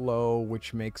touch low,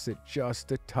 which makes it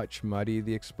just a touch muddy.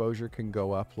 The exposure can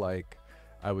go up like,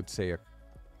 I would say, a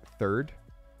third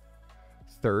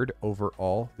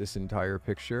overall, this entire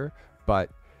picture.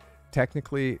 But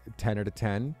technically 10 out of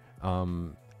 10,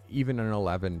 even an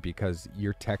 11, because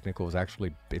your technical is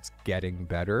actually, it's getting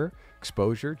better.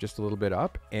 Exposure just a little bit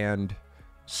up, and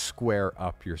square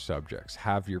up your subjects.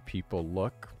 Have your people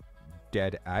look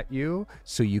dead at you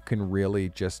so you can really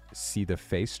just see the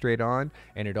face straight on,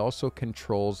 and it also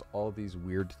controls all these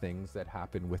weird things that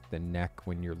happen with the neck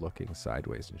when you're looking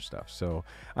sideways and stuff. So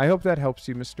I hope that helps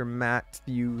you, Mr.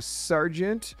 Matthew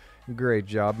Sargent. Great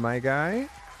job, my guy.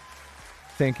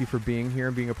 Thank you for being here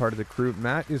and being a part of the crew.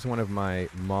 Matt is one of my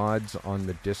mods on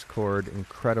the Discord,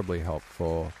 incredibly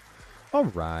helpful. All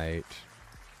right,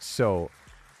 so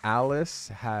Alice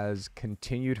has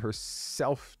continued her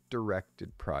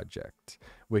self-directed project,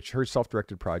 which her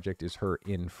self-directed project is her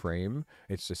in frame.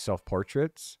 It's the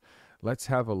self-portraits. Let's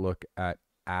have a look at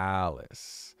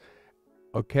Alice.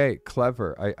 Okay,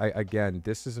 clever. I again,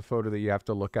 this is a photo that you have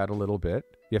to look at a little bit.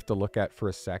 You have to look at for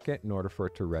a second in order for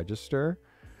it to register.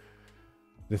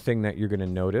 The thing that you're going to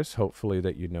notice, hopefully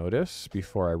that you notice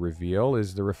before I reveal,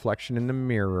 is the reflection in the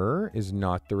mirror is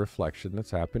not the reflection that's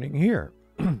happening here.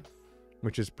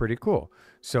 Which is pretty cool.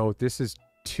 So this is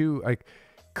like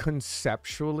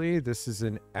conceptually, this is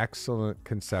an excellent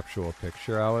conceptual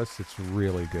picture, Alice. It's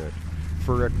really good.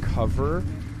 For a cover,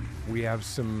 we have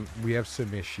some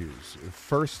issues.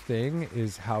 First thing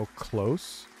is how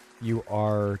close you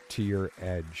are to your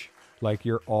edge. Like,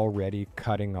 you're already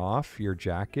cutting off your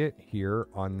jacket here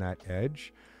on that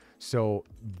edge. So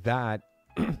that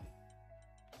I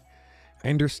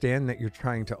understand that you're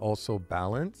trying to also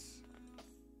balance.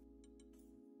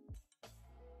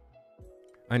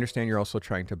 I understand you're also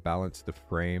trying to balance the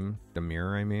frame, the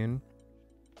mirror, I mean.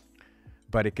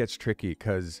 But it gets tricky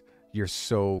because you're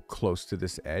so close to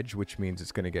this edge, which means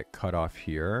it's going to get cut off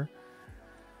here.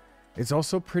 It's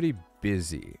also pretty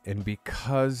busy, and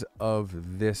because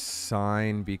of this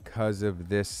sign, because of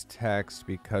this text,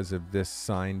 because of this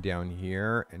sign down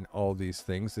here and all these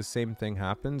things, the same thing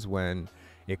happens when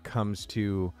it comes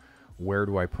to where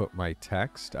do I put my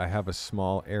text. I have a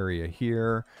small area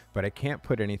here, but I can't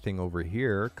put anything over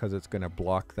here because it's going to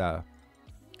block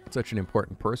such an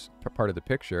important part of the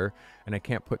picture, and I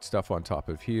can't put stuff on top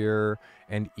of here,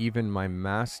 and even my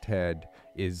masthead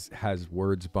has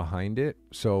words behind it,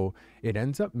 so it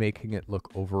ends up making it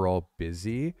look overall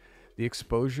busy. The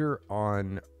exposure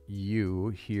on you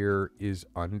here is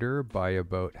under by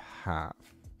about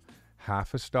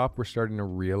half a stop. We're starting to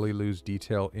really lose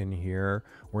detail in here.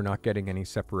 We're not getting any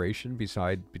separation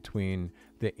between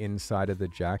the inside of the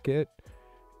jacket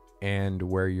and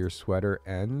where your sweater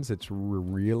ends. It's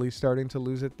really starting to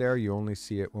lose it there. You only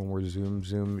see it when we're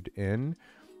zoomed in.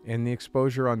 And the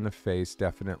exposure on the face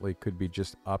definitely could be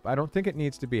just up. I don't think it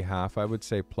needs to be half. I would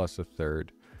say plus a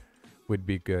third would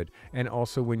be good. And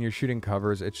also when you're shooting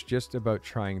covers, it's just about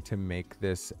trying to make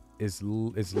this as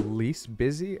least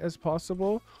busy as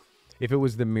possible. If it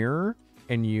was the mirror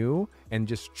and you and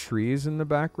just trees in the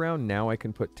background, now I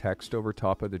can put text over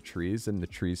top of the trees and the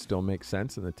trees still make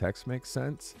sense and the text makes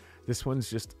sense. This one's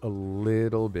just a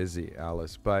little busy,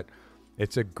 Alice, but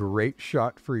it's a great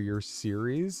shot for your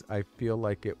series. I feel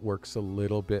like it works a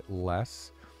little bit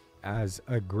less as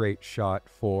a great shot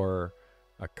for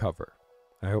a cover.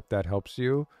 I hope that helps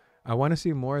you. I want to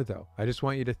see more though. I just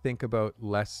want you to think about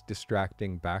less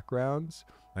distracting backgrounds.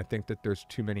 I think that there's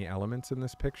too many elements in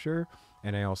this picture,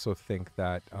 and I also think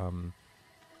that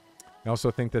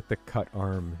the cut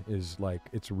arm is like,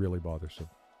 it's really bothersome.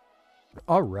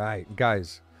 All right,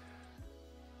 guys.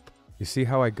 You see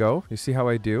how I go? You see how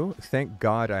I do? Thank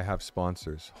God I have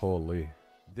sponsors. Holy.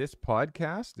 This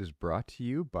podcast is brought to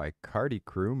you by Carty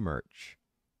Crew merch.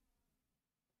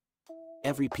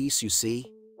 Every piece you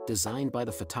see, designed by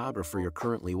the photographer you're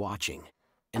currently watching.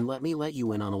 And let me let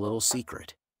you in on a little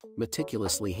secret.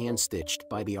 Meticulously hand-stitched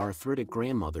by the arthritic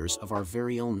grandmothers of our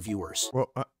very own viewers. Well,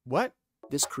 what?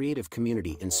 This creative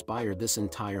community inspired this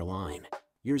entire line.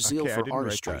 Your zeal for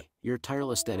artistry, your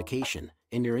tireless dedication,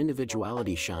 and your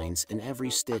individuality shines in every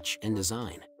stitch and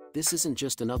design. This isn't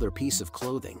just another piece of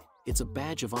clothing, it's a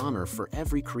badge of honor for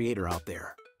every creator out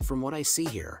there. From what I see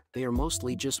here, they are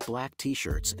mostly just black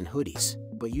t-shirts and hoodies,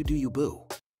 but you do you boo.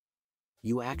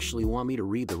 You actually want me to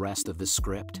read the rest of this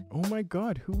script? Oh my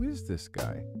God, who is this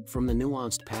guy? From the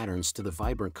nuanced patterns to the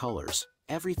vibrant colors,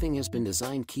 everything has been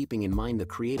designed keeping in mind the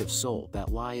creative soul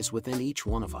that lies within each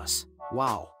one of us.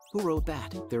 Wow. Who wrote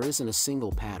that? There isn't a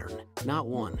single pattern, not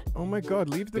one. Oh my God,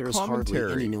 leave the commentary. There is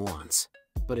hardly any nuance.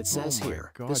 But it says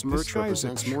here, this merch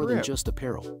represents more than just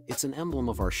apparel. It's an emblem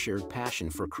of our shared passion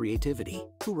for creativity.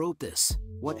 Who wrote this?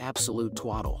 What absolute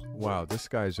twaddle. Wow, this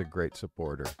guy's a great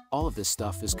supporter. All of this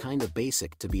stuff is kind of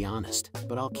basic, to be honest,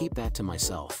 but I'll keep that to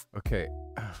myself. Okay.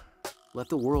 Let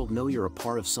the world know you're a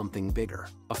part of something bigger.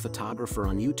 A photographer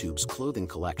on YouTube's clothing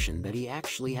collection that he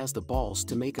actually has the balls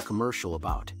to make a commercial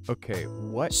about. Okay,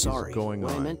 what is going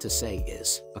on? What I meant to say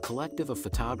is, a collective of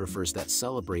photographers that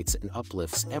celebrates and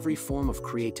uplifts every form of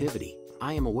creativity.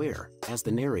 I am aware, as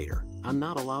the narrator, I'm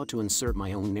not allowed to insert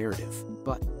my own narrative.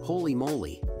 But, holy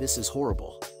moly, this is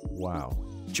horrible. Wow.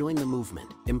 Join the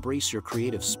movement, embrace your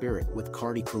creative spirit with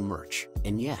Carty Crew merch.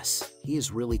 And yes, he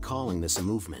is really calling this a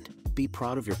movement. Be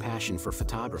proud of your passion for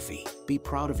photography. Be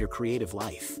proud of your creative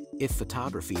life. If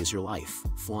photography is your life,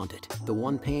 flaunt it. The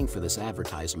one paying for this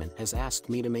advertisement has asked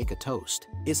me to make a toast.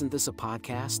 Isn't this a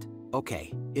podcast?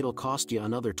 Okay, it'll cost you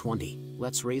another 20.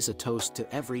 Let's raise a toast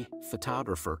to every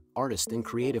photographer, artist, and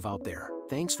creative out there.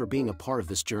 Thanks for being a part of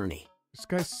this journey. This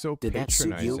guy's so Did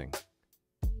patronizing. that suit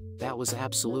you? That was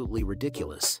absolutely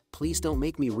ridiculous. Please don't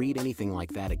make me read anything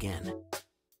like that again.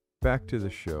 Back to the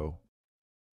show.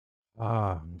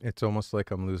 It's almost like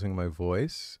I'm losing my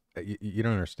voice. You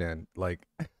don't understand. Like,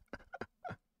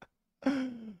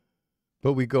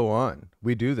 but we go on.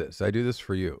 We do this. I do this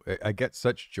for you. I get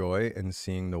such joy in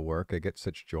seeing the work. I get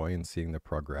such joy in seeing the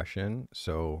progression.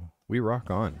 So we rock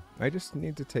on. I just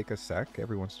need to take a sec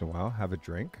every once in a while, have a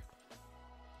drink,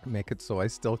 make it so I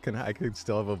can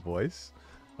still have a voice.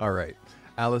 All right,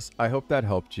 Alice, I hope that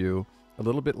helped you. A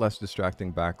little bit less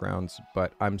distracting backgrounds,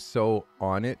 but I'm so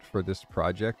on it for this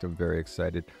project. I'm very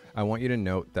excited. I want you to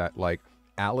note that, like,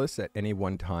 Alice at any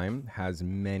one time has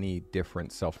many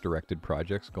different self-directed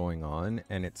projects going on,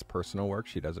 and it's personal work.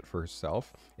 She does it for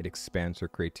herself. It expands her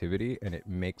creativity, and it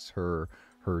makes her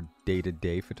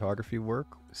day-to-day photography work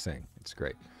sing. It's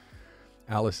great.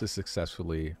 Alice has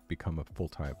successfully become a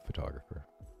full-time photographer.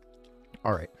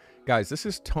 All right, guys, this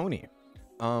is Tony.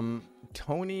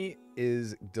 Tony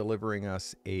is delivering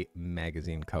us a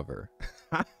magazine cover.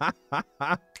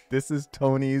 This is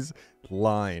Tony's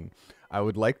line. I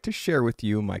would like to share with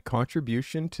you my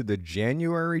contribution to the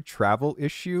January travel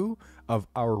issue of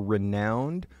our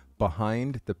renowned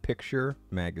Behind the Picture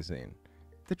magazine.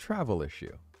 The travel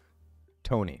issue.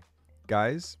 Tony.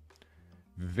 Guys,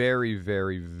 very,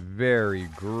 very, very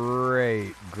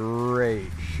great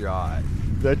shot.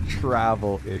 The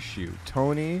travel issue.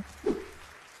 Tony,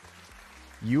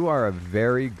 you are a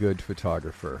very good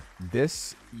photographer.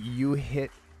 You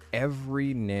hit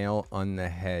every nail on the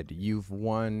head. You've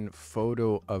won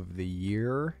Photo of the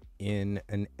Year in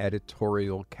an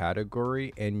editorial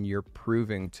category, and you're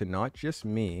proving to not just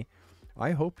me,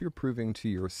 I hope you're proving to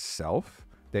yourself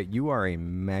that you are a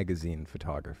magazine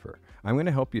photographer. I'm going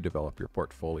to help you develop your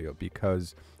portfolio,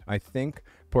 because I think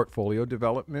portfolio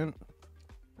development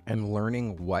and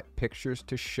learning what pictures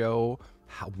to show,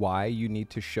 why you need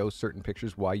to show certain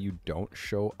pictures, why you don't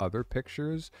show other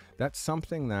pictures, that's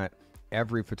something that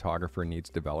every photographer needs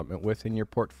development with, and your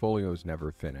portfolio is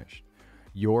never finished.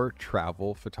 Your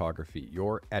travel photography,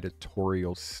 your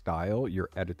editorial style, your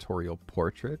editorial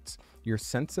portraits, your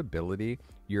sensibility,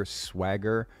 your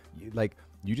swagger,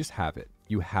 you just have it.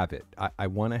 You have it. I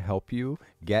want to help you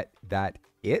get that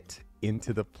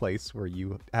into the place where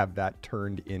you have that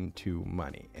turned into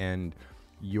money. And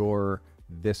you're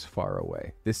this far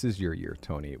away. This is your year,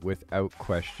 Tony. Without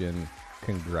question,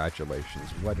 congratulations.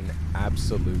 What an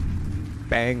absolute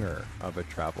banger of a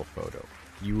travel photo.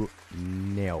 You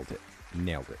nailed it.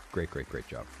 Nailed it. Great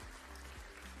job.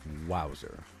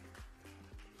 Wowzer.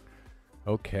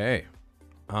 Okay.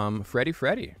 Freddie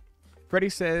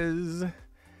says,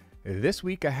 this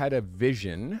week I had a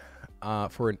vision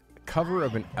for a cover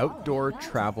of an outdoor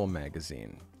travel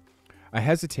magazine. I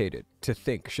hesitated to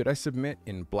think, should I submit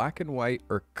in black and white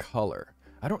or color?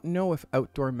 I don't know if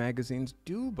outdoor magazines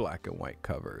do black and white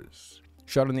covers.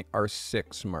 Shot on the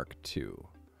R6 Mark II.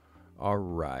 All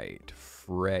right,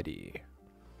 Freddie.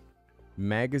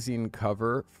 Magazine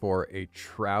cover for a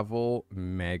travel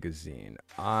magazine.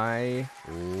 I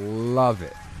love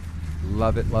it.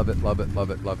 Love it.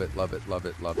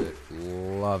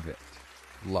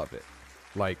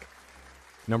 Like,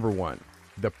 number one,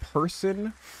 the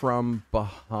person from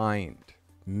behind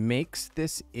makes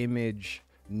this image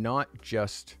not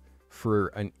just for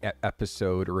an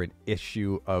episode or an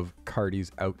issue of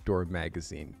Carty's outdoor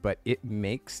magazine, but it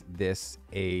makes this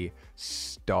a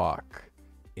stock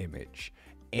image.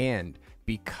 And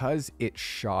because it's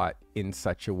shot in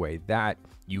such a way that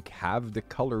you have the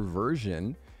color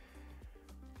version,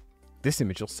 this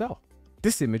image will sell.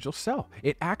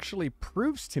 It actually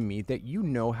proves to me that you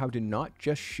know how to not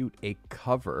just shoot a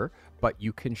cover, but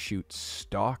you can shoot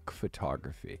stock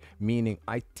photography, meaning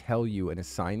I tell you an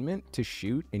assignment to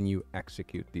shoot and you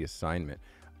execute the assignment.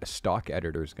 A stock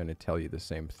editor is going to tell you the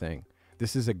same thing.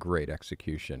 This is a great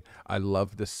execution. I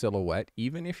love the silhouette.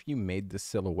 Even if you made the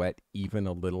silhouette even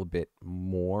a little bit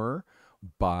more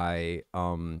by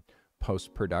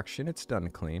post-production, it's done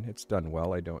clean. It's done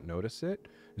well. I don't notice it.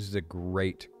 This is a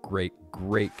great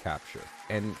capture.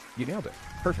 And you nailed it.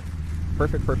 Perfect.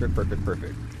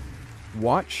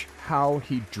 Watch how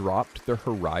he dropped the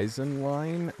horizon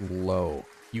line low.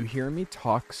 You hear me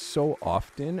talk so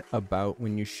often about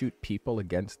when you shoot people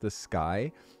against the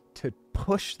sky, to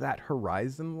push that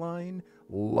horizon line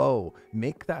low.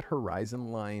 Make that horizon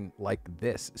line like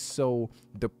this, so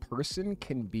the person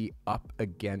can be up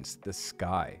against the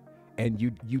sky. And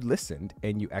you listened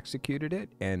and you executed it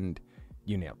and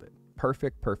you nailed it.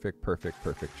 Perfect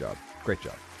job. Great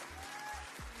job.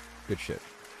 Good shit.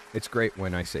 It's great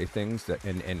when I say things that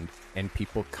and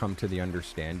people come to the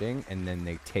understanding, and then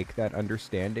they take that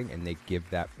understanding and they give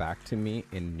that back to me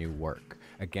in new work.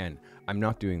 Again, I'm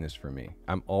not doing this for me.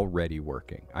 I'm already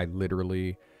working.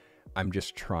 I'm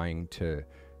just trying to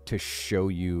show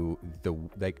you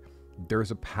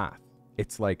there's a path.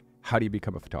 It's like, how do you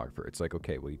become a photographer? It's like,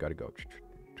 okay, well, you got to go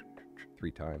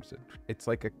 3 times. It's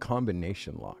like a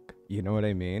combination lock. You know what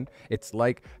I mean? It's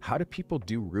like, how do people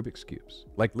do Rubik's Cubes?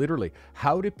 Like, literally,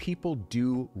 how do people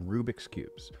do Rubik's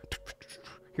Cubes?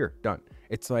 Here, done.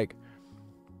 It's like,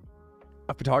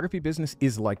 a photography business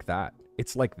is like that.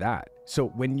 It's like that. So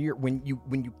when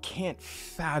you can't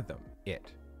fathom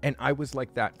it, and I was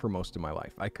like that for most of my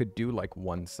life. I could do like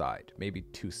one side, maybe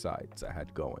 2 sides I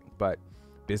had going, but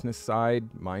business side,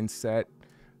 mindset,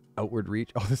 outward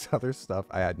reach, all this other stuff,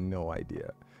 I had no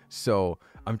idea. So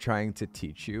I'm trying to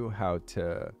teach you how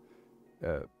to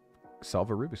solve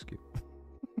a Rubik's Cube.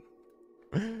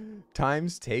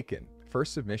 Times taken.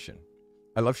 First submission.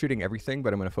 I love shooting everything,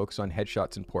 but I'm going to focus on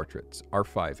headshots and portraits.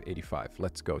 R5, 85.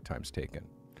 Let's go. Time's taken.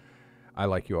 I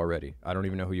like you already. I don't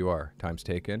even know who you are. Time's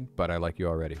taken, but I like you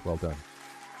already. Well done.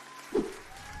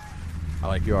 I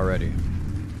like you already.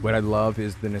 What I love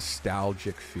is the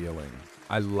nostalgic feeling.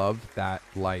 I love that,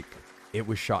 like, it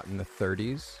was shot in the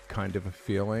 30s kind of a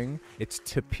feeling. It's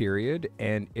to period,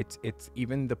 and it's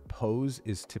even the pose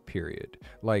is to period.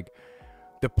 Like,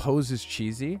 the pose is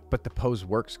cheesy, but the pose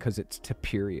works because it's to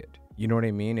period. You know what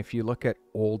I mean? If you look at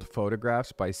old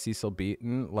photographs by Cecil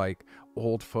Beaton, like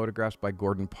old photographs by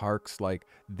Gordon Parks, like,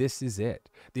 this is it.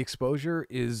 The exposure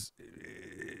is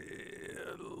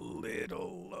a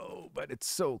little low, but it's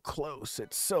so close.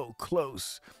 It's so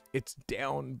close. It's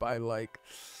down by, like,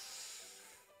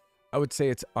 I would say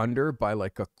it's under by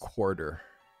like a quarter,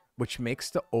 which makes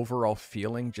the overall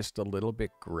feeling just a little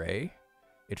bit gray.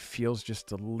 It feels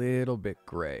just a little bit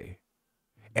gray.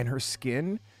 And her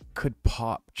skin could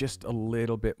pop just a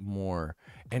little bit more.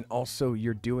 And also,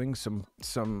 you're doing some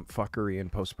fuckery in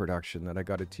post-production that I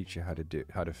got to teach you how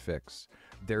to fix.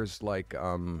 There's like,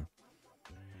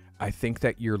 I think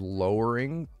that you're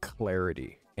lowering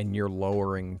clarity and you're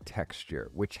lowering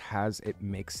texture, which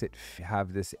makes it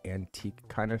have this antique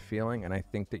kind of feeling. And I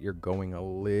think that you're going a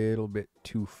little bit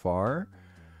too far.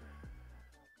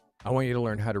 I want you to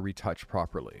learn how to retouch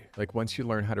properly. Like, once you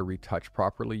learn how to retouch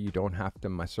properly, you don't have to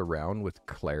mess around with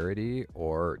clarity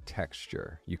or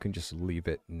texture. You can just leave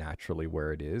it naturally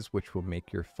where it is, which will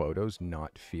make your photos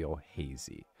not feel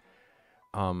hazy.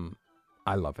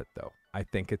 I love it though. I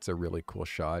think it's a really cool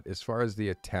shot. As far as the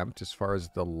attempt, as far as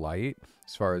the light,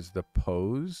 as far as the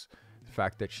pose, the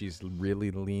fact that she's really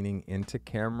leaning into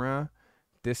camera,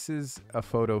 this is a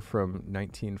photo from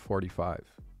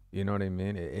 1945. You know what I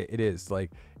mean? It is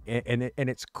like, and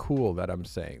it's cool that I'm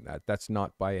saying that. That's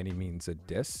not by any means a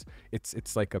diss.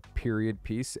 It's like a period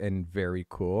piece and very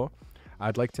cool.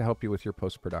 I'd like to help you with your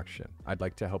post-production. I'd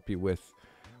like to help you with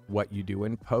what you do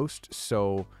in post,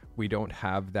 so we don't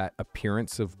have that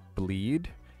appearance of bleed,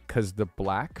 because the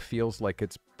black feels like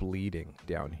it's bleeding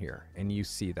down here. And you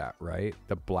see that, right?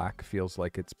 The black feels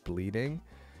like it's bleeding.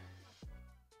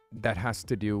 That has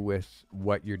to do with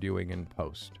what you're doing in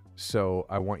post. So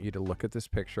I want you to look at this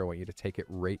picture. I want you to take it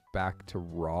right back to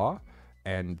raw.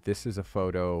 And this is a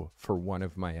photo for one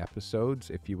of my episodes.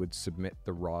 If you would submit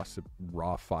the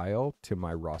raw file to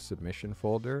my raw submission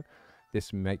folder,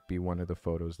 this might be one of the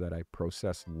photos that I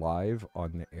process live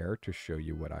on the air to show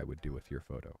you what I would do with your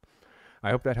photo.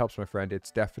 I hope that helps, my friend.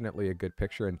 It's definitely a good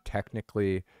picture and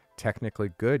technically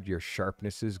good. Your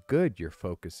sharpness is good. Your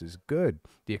focus is good.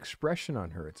 The expression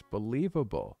on her, it's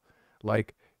believable.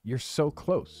 Like, you're so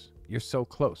close. You're so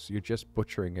close. You're just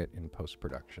butchering it in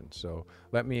post-production. So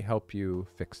let me help you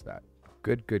fix that.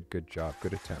 Good job.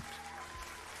 Good attempt.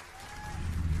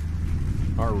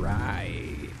 All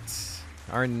right.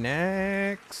 Our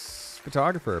next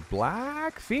photographer,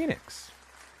 Black Phoenix.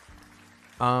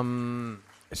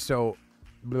 So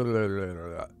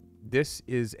this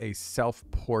is a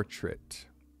self-portrait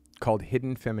called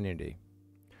Hidden Femininity.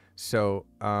 So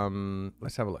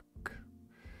let's have a look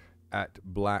at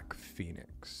Black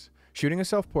Phoenix. Shooting a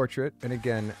self-portrait, and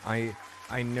again, I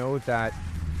know that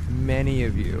many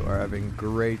of you are having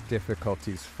great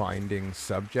difficulties finding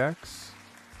subjects.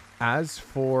 As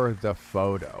for the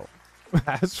photo,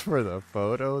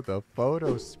 the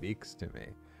photo speaks to me.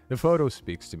 The photo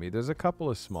speaks to me. There's a couple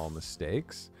of small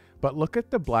mistakes, but look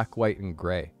at the black, white, and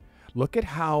gray. Look at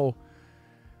how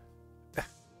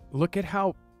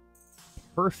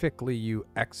perfectly you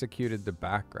executed the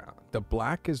background. The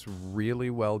black is really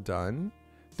well done.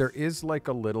 There is like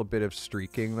a little bit of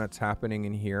streaking that's happening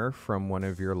in here from one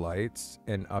of your lights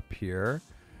and up here.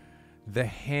 The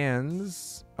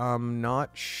hands, I'm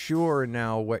not sure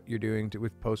now what you're doing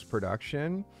with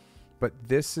post-production, but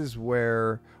this is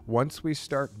where once we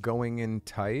start going in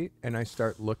tight and I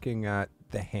start looking at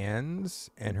the hands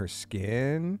and her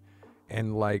skin,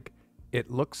 and like, it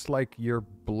looks like you're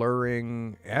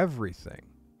blurring everything.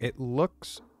 It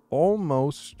looks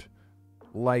almost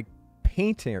like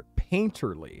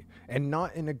painterly, and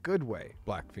not in a good way,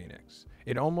 Black Phoenix.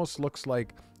 It almost looks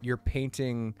like you're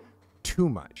painting too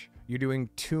much. You're doing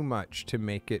too much to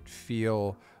make it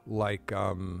feel like,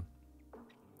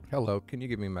 hello, can you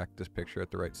give me back this picture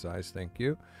at the right size? Thank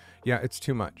you. Yeah, it's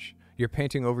too much. You're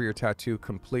painting over your tattoo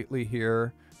completely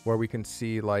here, where we can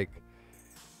see like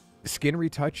skin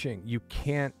retouching. You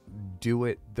can't do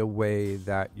it the way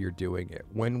that you're doing it.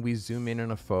 When we zoom in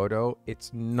on a photo,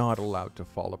 it's not allowed to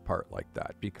fall apart like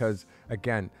that, because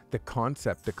again, the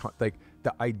concept,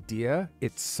 the idea,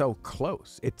 it's so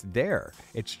close. It's there.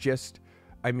 It's just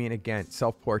I mean, again,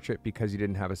 self-portrait because you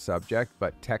didn't have a subject,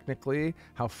 but technically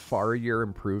how far you're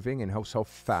improving and how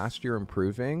fast you're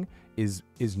improving is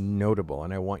notable.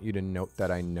 And I want you to note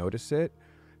that I notice it.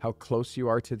 How close you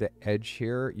are to the edge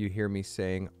here, you hear me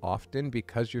saying often,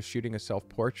 because you're shooting a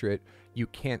self-portrait, you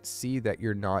can't see that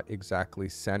you're not exactly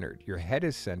centered. Your head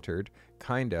is centered,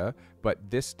 kinda, but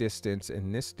this distance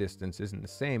and this distance isn't the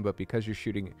same, but because you're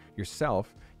shooting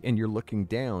yourself and you're looking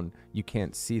down, you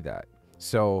can't see that.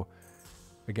 So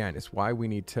again, it's why we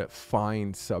need to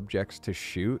find subjects to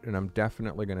shoot, and I'm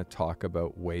definitely going to talk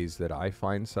about ways that I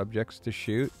find subjects to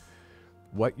shoot.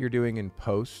 What you're doing in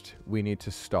post, we need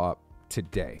to stop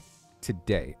today.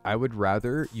 I would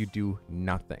rather you do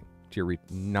nothing. Do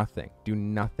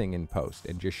nothing in post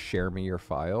and just share me your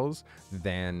files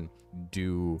than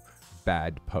do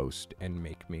bad post and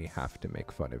make me have to make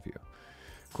fun of you.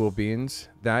 Cool beans.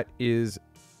 That is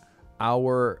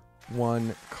our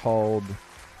one called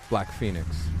Black Phoenix.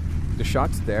 The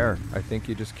shot's there. I think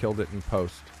you just killed it in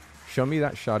post. Show me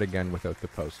that shot again without the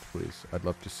post, please. I'd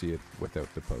love to see it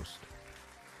without the post.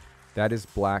 That is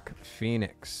Black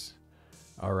Phoenix.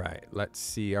 All right, let's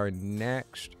see our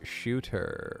next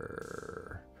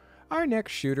shooter. Our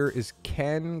next shooter is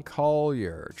Ken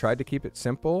Collier. Tried to keep it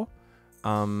simple.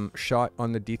 Shot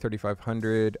on the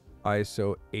D3500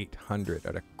 ISO 800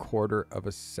 at 1/4 of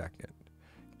a second.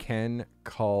 Ken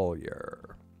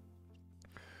Collier.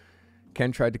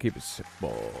 Ken tried to keep it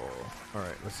simple. All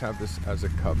right, let's have this as a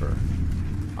cover.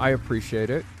 I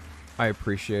appreciate it. I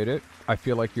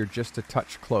feel like you're just a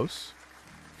touch close.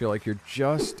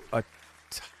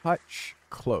 Touch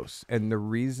close. And the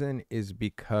reason is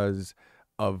because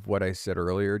of what I said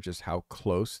earlier, just how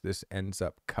close this ends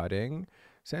up cutting.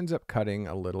 This ends up cutting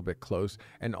a little bit close.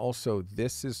 And also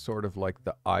this is sort of like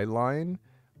the eye line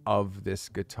of this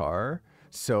guitar.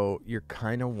 So you're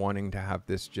kind of wanting to have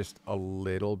this just a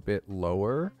little bit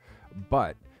lower,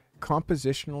 but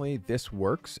compositionally this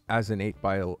works as an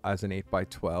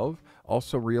 8x12.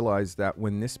 Also realize that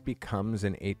when this becomes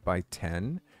an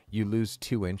 8x10, you lose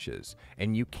 2 inches,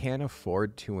 and you can't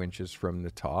afford 2 inches from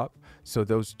the top. So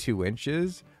those 2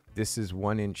 inches, this is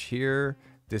 1 inch here,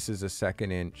 this is a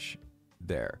 2nd inch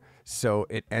there. So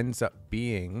it ends up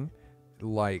being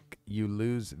like you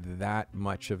lose that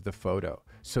much of the photo.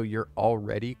 So you're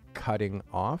already cutting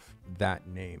off that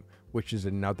name, which is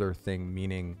another thing,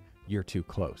 meaning you're too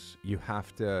close. You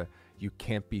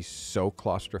can't be so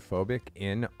claustrophobic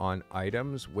in on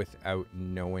items without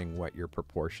knowing what your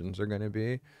proportions are going to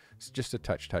be. It's just a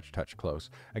touch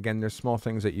close. Again, there's small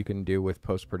things that you can do with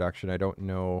post-production. I don't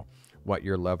know what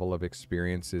your level of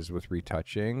experience is with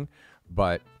retouching,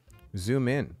 but zoom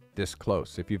in this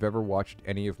close. If you've ever watched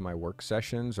any of my work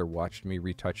sessions or watched me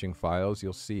retouching files,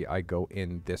 you'll see I go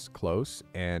in this close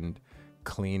and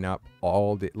clean up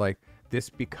all the, like,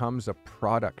 this becomes a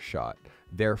product shot.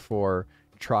 Therefore,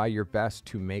 try your best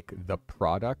to make the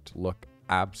product look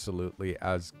absolutely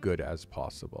as good as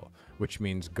possible, which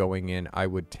means going in, I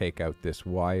would take out this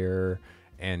wire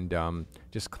and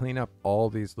just clean up all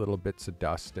these little bits of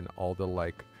dust and all the,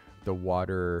 like, the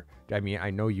water. I mean,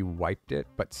 I know you wiped it,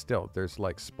 but still there's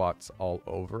like spots all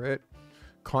over it.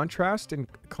 Contrast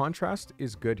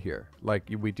is good here. Like,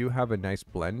 we do have a nice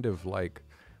blend of like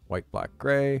white, black,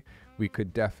 gray. We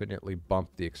could definitely bump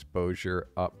the exposure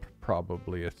up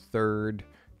probably 1/3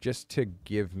 just to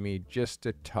give me just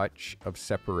a touch of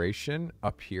separation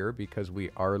up here, because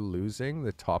we are losing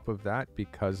the top of that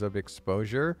because of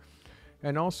exposure.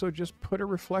 And also just put a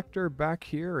reflector back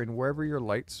here, and wherever your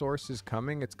light source is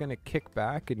coming, it's going to kick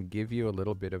back and give you a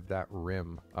little bit of that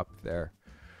rim up there.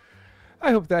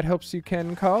 I hope that helps you,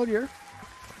 Ken Collier.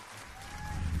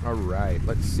 All right,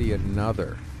 let's see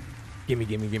another. Gimme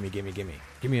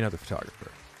another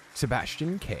photographer.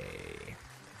 Sebastian K.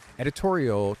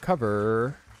 Editorial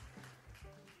cover.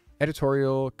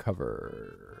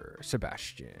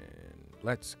 Sebastian.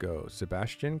 Let's go.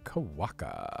 Sebastian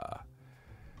Kawaka.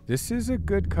 This is a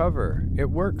good cover. It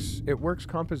works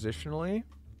compositionally.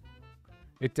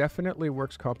 It definitely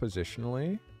works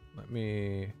compositionally. Let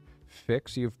me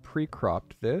fix. You've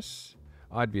pre-cropped this.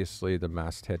 Obviously, the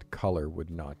masthead color would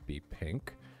not be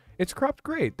pink. It's cropped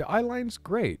great. The eye line's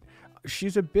great.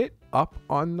 She's a bit up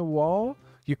on the wall.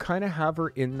 You kind of have her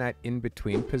in that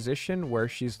in-between position where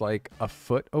she's like a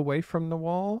foot away from the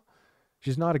wall.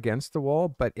 She's not against the wall,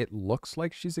 but it looks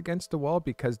like she's against the wall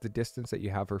because the distance that you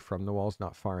have her from the wall is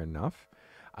not far enough.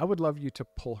 I would love you to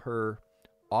pull her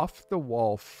off the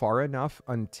wall far enough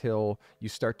until you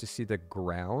start to see the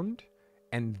ground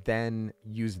and then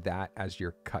use that as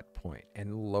your cut point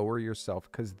and lower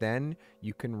yourself, because then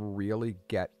you can really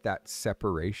get that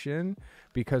separation.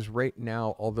 Because right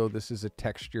now, although this is a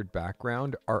textured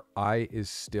background, our eye is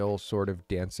still sort of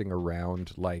dancing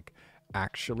around like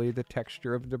actually the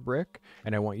texture of the brick.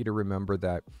 And I want you to remember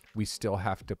that we still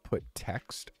have to put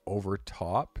text over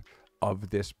top of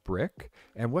this brick.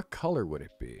 And what color would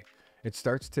it be? It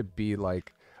starts to be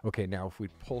like, okay, now if we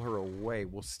pull her away,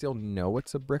 we'll still know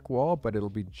it's a brick wall, but it'll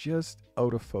be just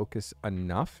out of focus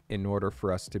enough in order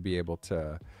for us to be able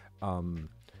to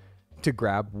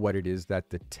grab what it is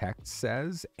that the text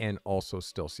says and also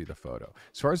still see the photo.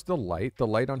 As far as the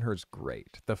light on her is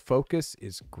great. The focus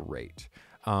is great.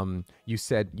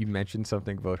 You mentioned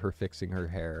something about her fixing her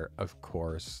hair. Of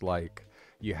course, like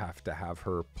you have to have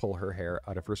her pull her hair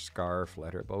out of her scarf,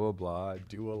 let her blah, blah, blah,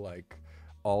 do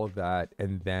all of that,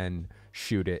 and then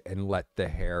shoot it and let the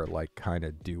hair like kind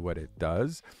of do what it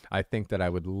does. I think that I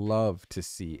would love to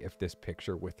see if this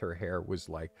picture with her hair was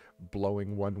like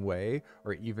blowing one way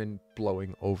or even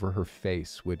blowing over her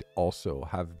face would also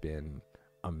have been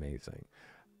amazing.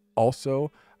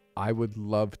 Also, I would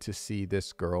love to see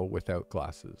this girl without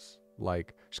glasses.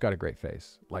 Like, she's got a great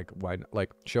face. Like, why,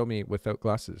 like, show me without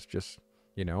glasses. Just,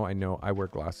 I know I wear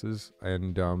glasses,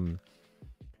 and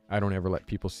I don't ever let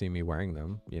people see me wearing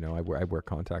them. I wear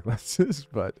contact lenses,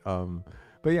 but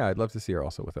yeah, I'd love to see her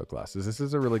also without glasses. This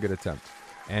is a really good attempt.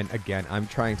 And again, I'm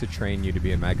trying to train you to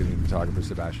be a magazine photographer,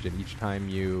 Sebastian. Each time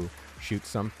you shoot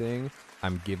something,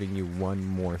 I'm giving you one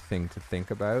more thing to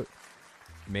think about.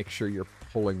 Make sure you're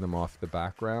pulling them off the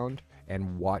background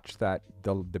and watch that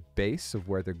the base of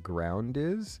where the ground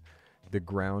is. The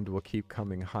ground will keep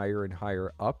coming higher and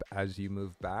higher up as you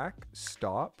move back.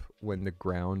 Stop when the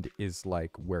ground is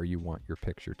like where you want your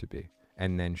picture to be,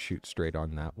 and then shoot straight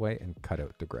on that way and cut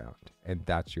out the ground. And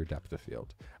that's your depth of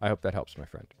field. I hope that helps, my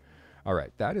friend. All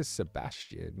right, that is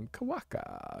Sebastian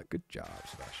Kawaka. Good job,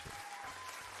 Sebastian.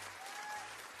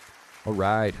 All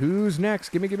right, who's next?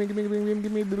 Give me.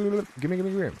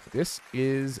 This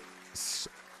is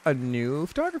a new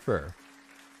photographer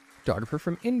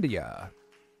from India.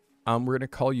 We're going to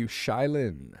call you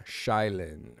Shailin.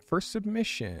 First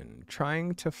submission,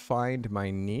 trying to find my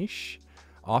niche,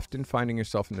 often finding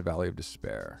yourself in the valley of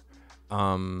despair.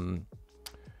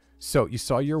 So you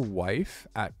saw your wife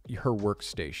at her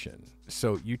workstation.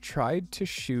 So you tried to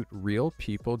shoot real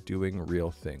people doing real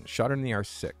things. Shot her in the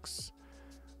R6.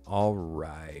 All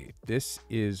right, this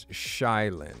is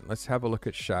Shailin. Let's have a look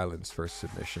at Shailin's first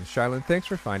submission. Shailin, thanks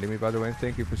for finding me, by the way, and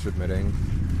thank you for submitting.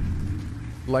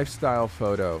 Lifestyle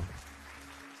photo.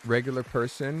 Regular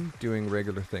person doing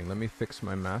regular thing. Let me fix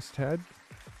my masthead.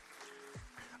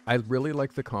 I really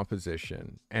like the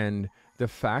composition, and the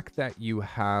fact that you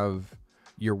have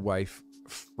your wife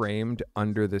framed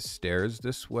under the stairs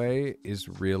this way is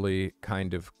really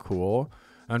kind of cool.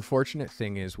 Unfortunate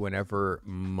thing is, whenever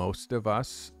most of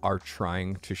us are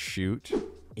trying to shoot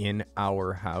in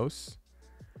our house,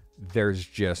 there's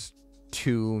just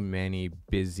too many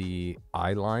busy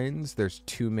eye lines. There's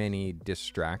too many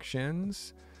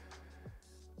distractions.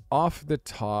 Off the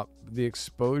top, the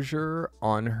exposure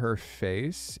on her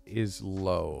face is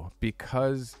low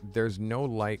because there's no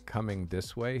light coming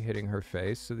this way hitting her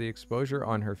face. So the exposure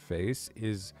on her face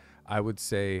is, I would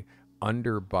say,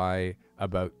 under by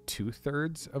about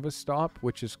 2/3 of a stop,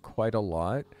 which is quite a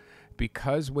lot.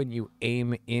 Because when you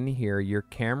aim in here, your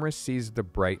camera sees the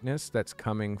brightness that's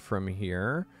coming from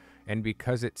here. And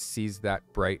because it sees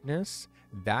that brightness,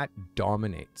 that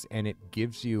dominates and it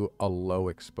gives you a low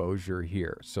exposure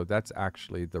here. So that's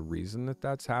actually the reason that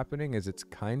that's happening, is it's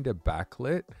kind of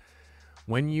backlit.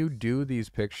 When you do these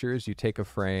pictures, you take a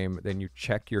frame, then you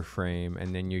check your frame,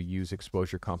 and then you use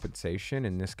exposure compensation.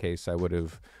 In this case, I would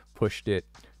have pushed it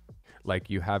like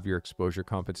you have your exposure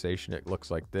compensation. It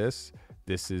looks like this.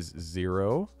 This is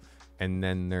 0. And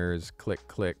then there's click,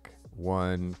 click,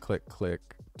 1, click, click,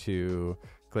 2,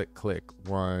 click, click,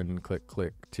 1, click,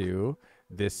 click, 2.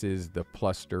 This is the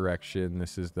plus direction.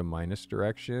 This is the minus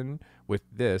direction. With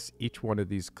this, each one of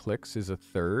these clicks is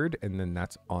 1/3, and then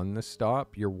that's on the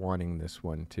stop. You're wanting this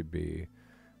one to be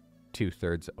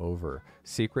 2/3 over.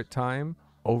 Secret time,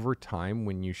 over time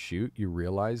when you shoot, you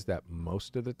realize that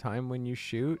most of the time when you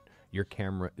shoot, your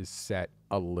camera is set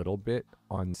a little bit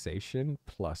on station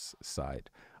plus side.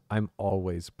 I'm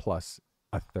always plus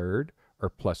 1/3 or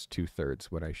plus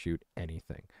 2/3 when I shoot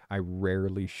anything. I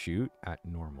rarely shoot at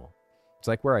normal. It's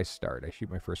like where I start. I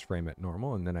shoot my first frame at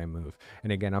normal and then I move.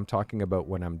 And again, I'm talking about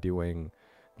when I'm doing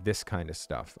this kind of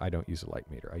stuff. I don't use a light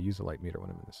meter. I use a light meter when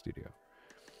I'm in the studio.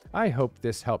 I hope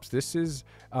this helps. This is,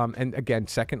 and again,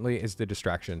 secondly, is the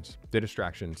distractions. The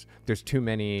distractions. There's too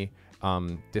many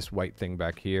this white thing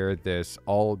back here, this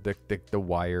all the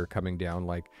wire coming down,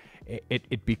 like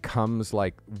it becomes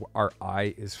like our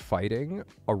eye is fighting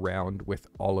around with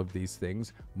all of these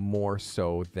things more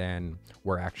so than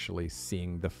we're actually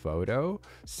seeing the photo.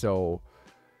 So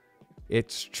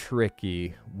it's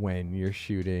tricky when you're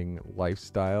shooting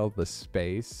lifestyle. The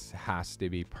space has to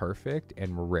be perfect,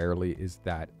 and rarely is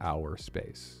that our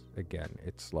space. Again,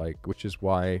 it's like, which is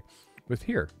why with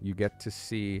here you get to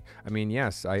see, I mean,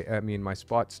 yes, I mean, my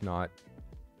spot's not,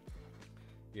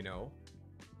 you know,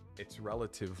 it's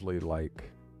relatively like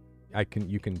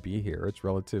you can be here. It's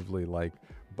relatively like,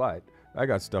 but I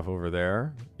got stuff over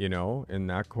there, you know, in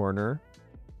that corner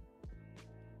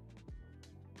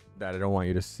that I don't want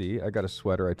you to see. I got a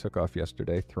sweater I took off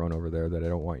yesterday thrown over there that I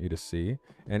don't want you to see.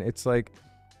 And it's like,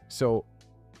 so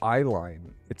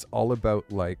eyeline, it's all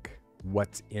about like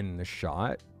what's in the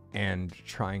shot and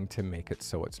trying to make it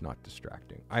so it's not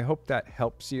distracting. I hope that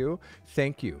helps you.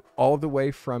 Thank you. All the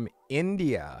way from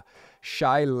India,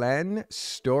 Shailen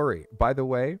Story. By the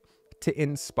way, to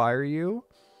inspire you,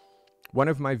 one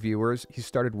of my viewers, he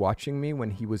started watching me when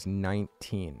he was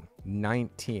 19.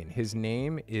 19. His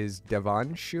name is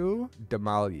Devanshu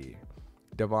Damali.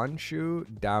 Devanshu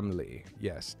Damli.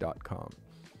 Yes, .com.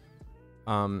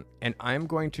 And I'm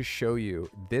going to show you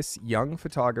this young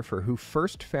photographer who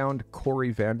first found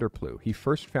Corey Vanderplu. He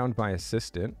first found my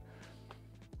assistant,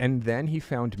 and then he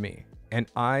found me. And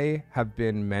I have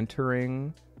been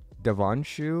mentoring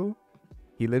Devanshu.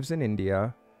 He lives in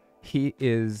India. He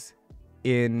is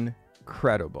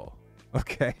incredible.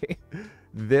 Okay.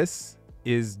 This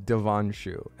is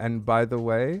Devanshu. And by the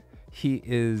way, he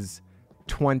is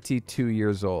 22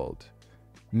 years old.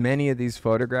 Many of these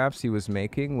photographs he was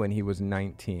making when he was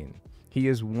 19. He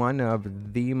is one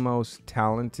of the most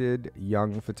talented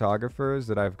young photographers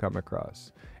that I've come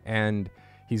across. And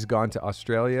he's gone to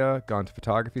Australia, gone to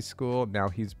photography school. Now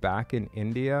he's back in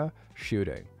India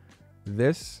shooting.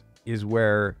 This is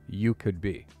where you could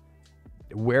be.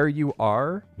 Where you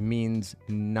are means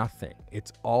nothing.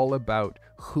 It's all about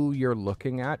who you're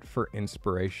looking at for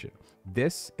inspiration.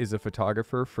 This is a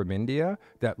photographer from India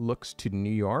that looks to New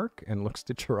York and looks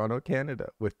to Toronto, Canada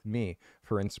with me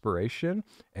for inspiration.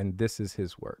 And this is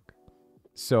his work.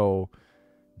 So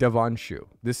Devanshu,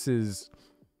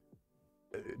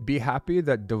 be happy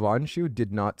that Devanshu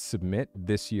did not submit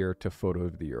this year to Photo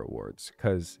of the Year Awards,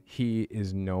 because he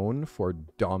is known for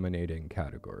dominating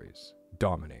categories.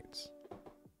 Dominates.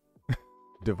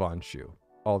 Devanshu,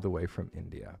 all the way from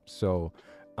India. So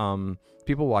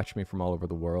people watch me from all over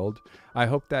the world. I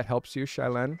hope that helps you,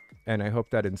 Shailen, and I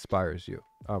hope that inspires you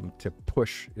to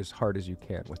push as hard as you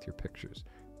can with your pictures.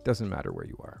 Doesn't matter where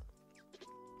you are.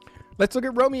 Let's look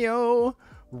at Romeo.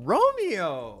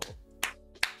 Romeo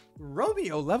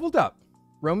leveled up.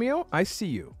 Romeo, I see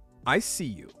you. I see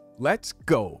you. Let's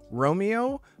go.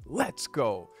 Romeo, let's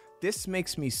go. This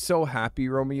makes me so happy,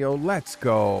 Romeo. Let's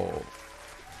go.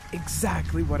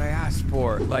 Exactly what I asked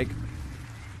for. Like,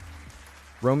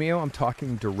 Romeo, I'm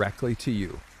talking directly to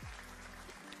you.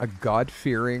 A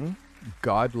God-fearing,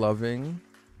 God-loving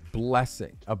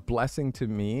blessing. A blessing to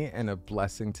me and a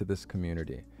blessing to this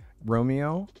community.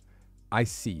 Romeo, I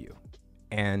see you.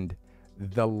 And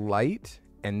the light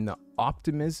and the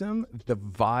optimism, the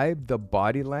vibe, the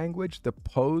body language, the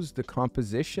pose, the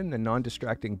composition, the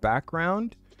non-distracting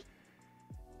background,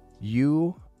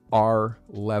 you are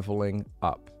leveling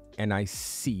up. And I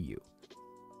see you.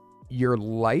 Your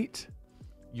light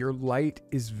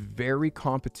is very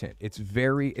competent. It's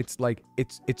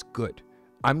good.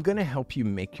 I'm going to help you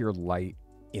make your light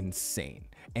insane.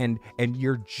 And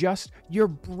you're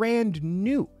brand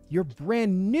new. You're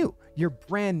brand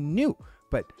new.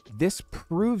 But this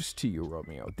proves to you,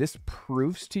 Romeo, this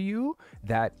proves to you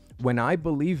that when I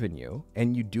believe in you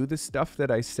and you do the stuff that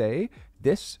I say,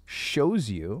 this shows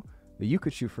you that you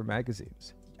could shoot for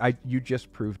magazines. You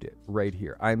just proved it right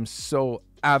here. I'm so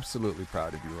absolutely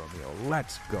proud of you, Romeo.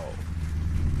 Let's go.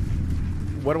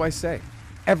 What do I say?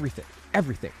 Everything,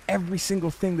 every single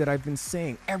thing that I've been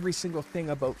saying, every single thing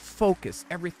about focus,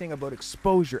 everything about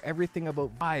exposure, everything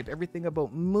about vibe, everything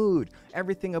about mood,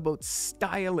 everything about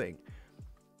styling.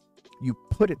 You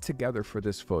put it together for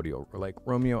this photo. Like,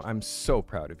 Romeo, I'm so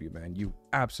proud of you, man. You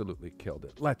absolutely killed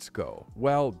it. Let's go.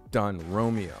 Well done,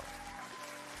 Romeo.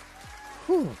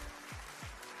 Whew.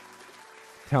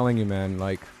 Telling you, man,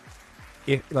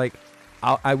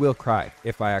 I will cry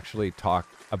if I actually talk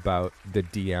about the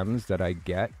DMs that I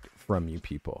get from you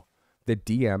people. The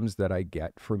DMs that I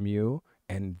get from you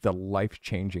and the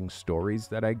life-changing stories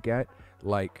that I get,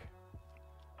 like,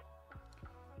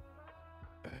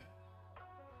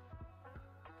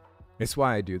 It's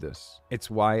why I do this. It's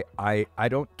why I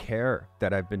don't care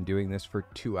that I've been doing this for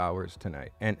 2 hours tonight.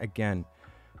 And again,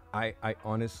 I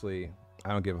honestly, I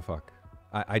don't give a fuck.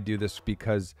 I do this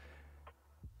because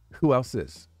who else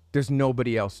is? There's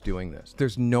nobody else doing this.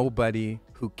 There's nobody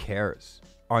who cares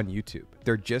on YouTube.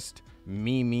 They're just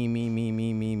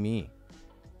me.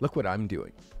 Look what I'm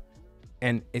doing.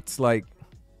 And it's like,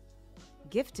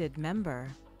 Gifted member.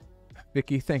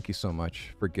 Vicky, thank you so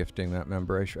much for gifting that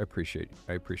member. I appreciate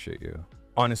you.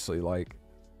 Honestly, like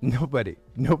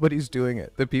nobody's doing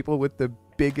it. The people with the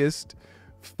biggest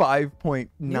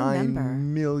 5.9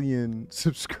 million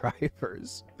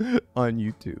subscribers on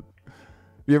YouTube.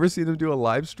 You ever see them do a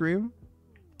live stream?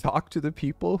 Talk to the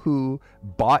people who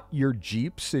bought your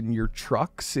Jeeps and your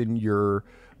trucks and your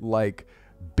like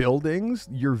buildings,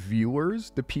 your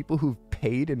viewers, the people who've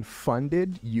paid and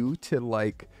funded you to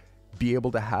like be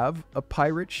able to have a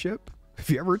pirate ship. Have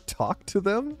you ever talked to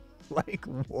them? Like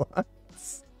what?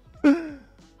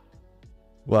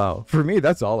 Wow. For me,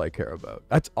 that's all I care about.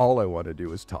 That's all I want to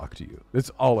do is talk to you.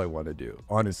 That's all I want to do.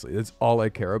 Honestly, that's all I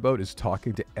care about is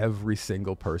talking to every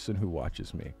single person who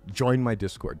watches me. Join my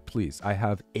Discord, please. I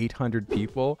have 800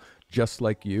 people just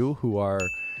like you who are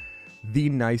the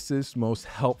nicest, most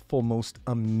helpful, most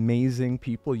amazing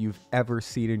people you've ever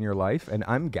seen in your life. And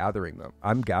I'm gathering them.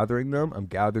 I'm gathering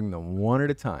them one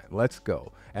at a time. Let's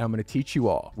go. And I'm going to teach you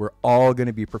all. We're all going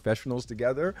to be professionals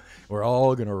together. We're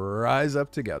all going to rise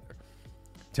up together.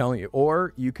 Telling you,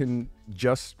 or you can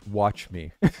just watch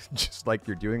me just like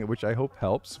you're doing it, which I hope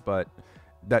helps, but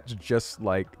that's just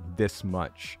like this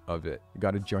much of it. You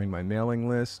got to join my mailing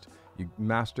list, you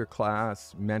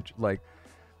masterclass, like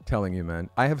telling you, man,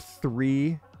 I have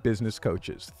 3 business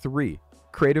coaches, 3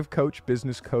 creative coach,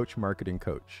 business coach, marketing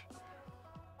coach.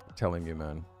 Telling you,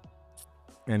 man.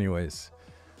 Anyways,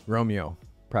 Romeo,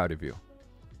 proud of you.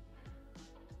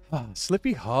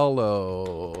 Slippy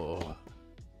Hollow.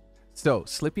 So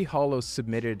Slippy Hollow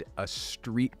submitted a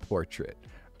street portrait.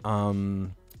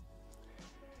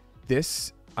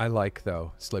 This I like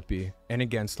though, Slippy. And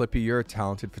again, Slippy, you're a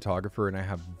talented photographer and I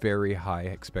have very high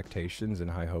expectations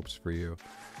and high hopes for you.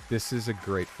 This is a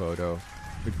great photo.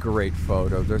 A great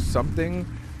photo. There's something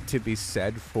to be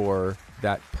said for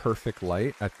that perfect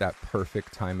light at that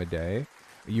perfect time of day.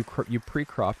 You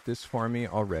pre-cropped this for me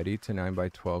already to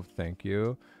 9x12. Thank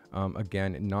you.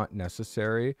 Again, not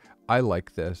necessary. I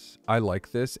like this. I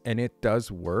like this. And it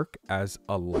does work as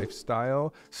a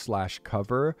lifestyle /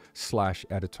 cover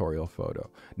 / editorial photo.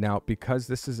 Now, because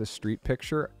this is a street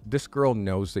picture, this girl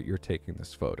knows that you're taking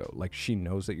this photo. Like she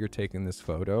knows that you're taking this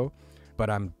photo, but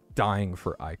I'm dying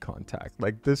for eye contact.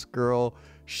 Like this girl,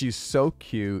 she's so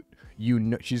cute. You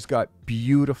know, she's got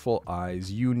beautiful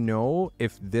eyes. You know,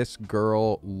 if this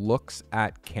girl looks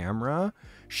at camera,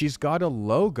 she's got a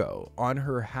logo on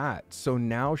her hat. So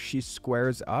now she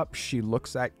squares up, she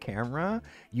looks at camera,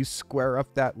 you square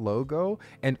up that logo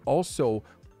and also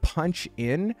punch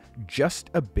in just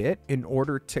a bit in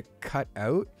order to cut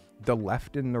out the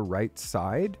left and the right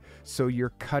side. So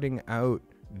you're cutting out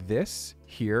this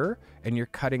here and you're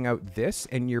cutting out this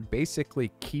and you're basically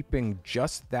keeping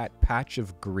just that patch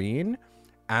of green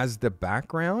as the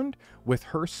background with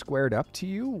her squared up to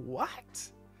you.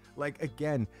 What? Like,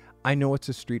 again, I know it's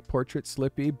a street portrait,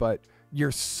 Slippy, but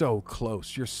you're so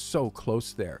close. You're so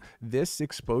close there. This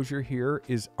exposure here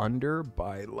is under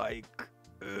by like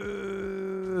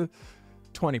 20%.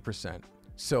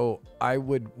 So I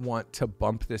would want to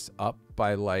bump this up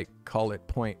by like, call it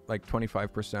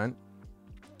 25%.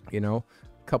 You know,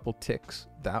 a couple ticks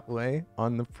that way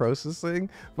on the processing.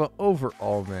 But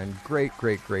overall, man, great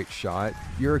shot.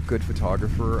 You're a good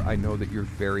photographer. I know that you're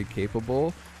very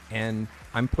capable and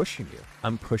I'm pushing you.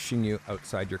 I'm pushing you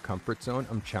outside your comfort zone.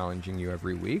 I'm challenging you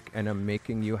every week and I'm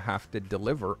making you have to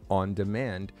deliver on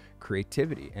demand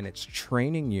creativity. And it's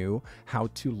training you how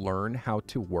to learn how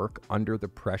to work under the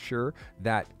pressure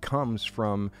that comes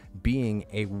from being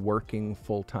a working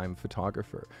full-time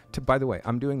photographer. By the way,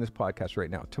 I'm doing this podcast right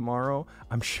now. Tomorrow,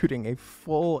 I'm shooting a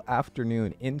full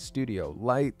afternoon in studio,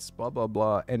 lights, blah, blah,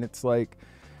 blah. And it's like,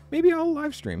 maybe I'll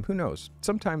live stream. Who knows?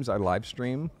 Sometimes I live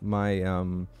stream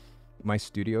my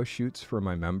studio shoots for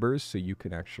my members so you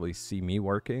can actually see me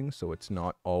working. So it's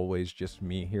not always just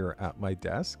me here at my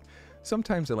desk.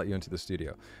 Sometimes I let you into the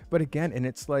studio. But again, and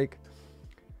it's like,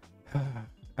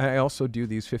 I also do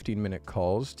these 15-minute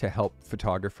calls to help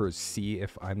photographers see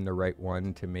if I'm the right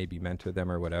one to maybe mentor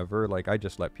them or whatever. Like I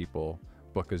just let people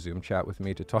book a Zoom chat with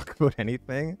me to talk about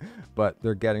anything, but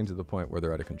they're getting to the point where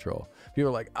they're out of control. People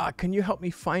are like, can you help me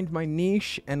find my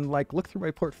niche and like look through my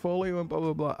portfolio and blah,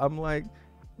 blah, blah. I'm like,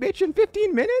 bitch, in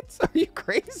 15 minutes? Are you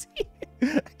crazy?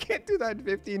 I can't do that in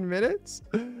 15 minutes.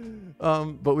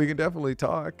 But we can definitely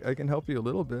talk. I can help you a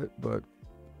little bit, but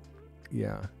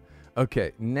yeah.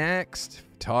 Okay, next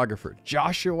photographer,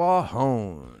 Joshua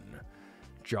Hone.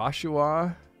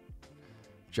 Joshua.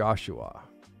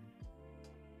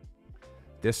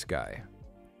 This guy,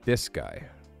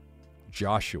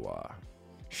 Joshua.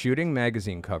 Shooting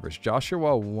magazine covers.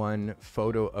 Joshua won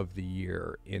photo of the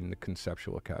year in the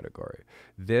conceptual category.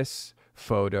 This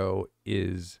photo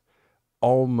is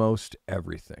almost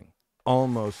everything.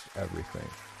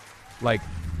 Like,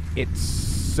 it's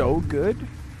so good,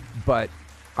 but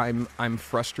I'm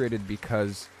frustrated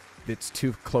because it's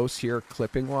too close here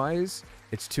clipping wise.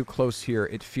 It's too close here.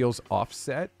 It feels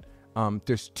offset.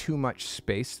 There's too much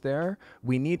space there.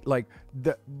 We need, like,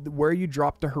 the where you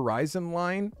drop the horizon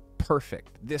line,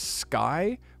 perfect. This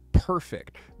sky,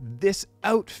 perfect. This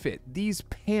outfit, these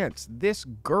pants, this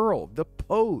girl, the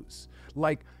pose.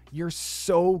 Like, you're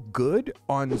so good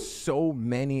on so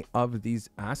many of these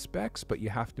aspects, but you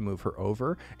have to move her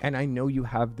over. And I know you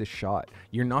have the shot.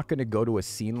 You're not going to go to a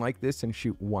scene like this and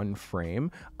shoot one frame.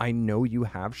 I know you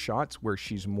have shots where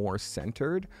she's more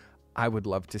centered. I would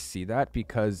love to see that,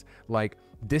 because, like,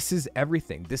 this is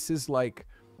everything. This is like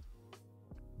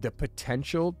the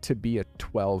potential to be a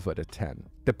 12 out of 10.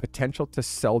 The potential to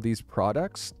sell these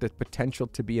products, the potential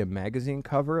to be a magazine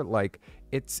cover. Like,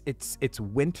 it's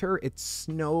winter, it's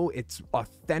snow, it's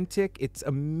authentic, it's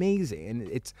amazing, and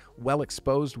it's well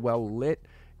exposed, well lit.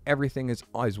 Everything is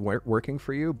working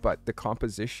for you, but the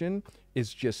composition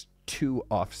is just too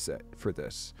offset for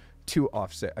this. Too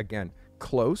offset. Again,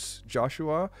 close,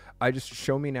 Joshua. I just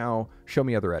show me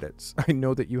other edits. I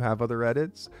know that you have other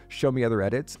edits. Show me other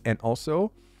edits. And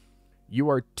also, you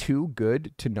are too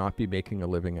good to not be making a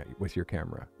living with your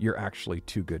camera. You're actually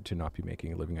too good to not be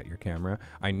making a living at your camera.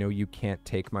 I know you can't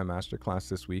take my masterclass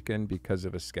this weekend because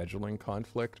of a scheduling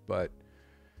conflict, but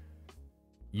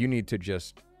you need to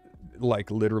just, like,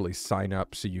 literally sign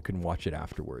up so you can watch it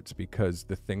afterwards, because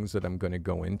the things that I'm going to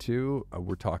go into,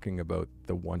 we're talking about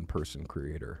the one person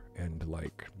creator and,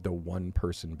 like, the one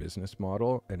person business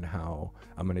model, and how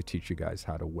I'm going to teach you guys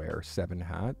how to wear 7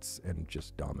 hats and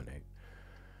just dominate.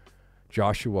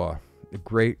 Joshua, a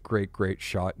great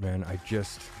shot, man.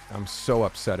 I'm so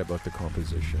upset about the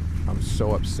composition. I'm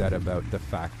so upset about the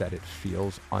fact that it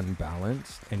feels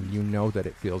unbalanced, and you know that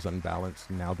it feels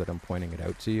unbalanced now that I'm pointing it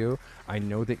out to you. I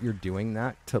know that you're doing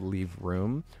that to leave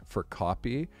room for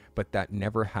copy, but that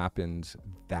never happens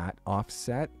that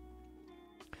offset.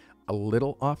 A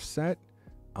little offset,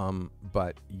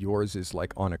 but yours is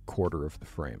like on a quarter of the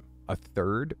frame. A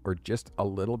third or just a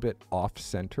little bit off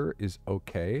center is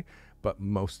okay, but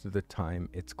most of the time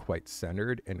it's quite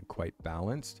centered and quite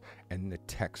balanced, and the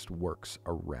text works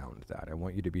around that. I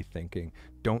want you to be thinking,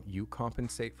 don't you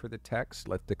compensate for the text.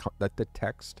 Let the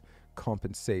text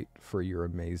compensate for your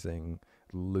amazing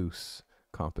loose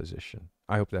composition.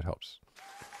 I hope that helps.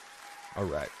 All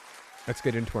right, let's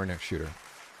get into our next shooter.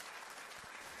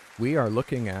 We are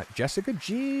looking at Jessica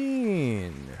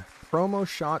Jean. Promo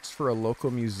shots for a local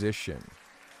musician.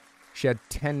 She had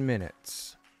 10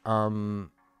 minutes.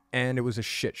 And it was a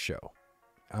shit show.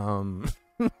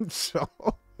 So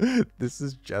this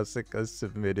is Jessica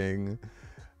submitting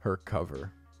her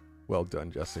cover. Well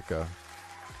done, Jessica.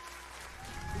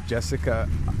 Jessica,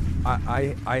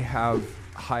 I have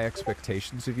high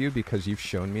expectations of you because you've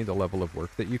shown me the level of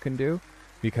work that you can do.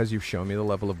 Because you've shown me the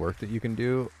level of work that you can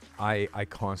do, I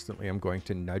constantly am going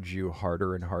to nudge you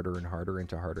harder and harder and harder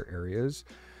into harder areas.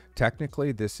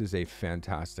 Technically, this is a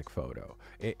fantastic photo.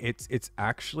 It's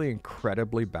actually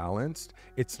incredibly balanced.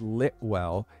 It's lit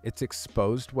well, it's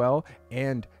exposed well,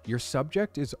 and your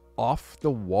subject is off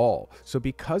the wall. So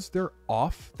because they're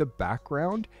off the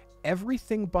background,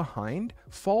 everything behind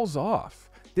falls off.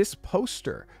 This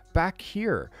poster back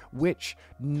here, which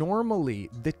normally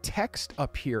the text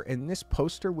up here in this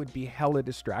poster would be hella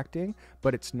distracting,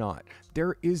 but it's not.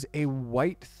 There is a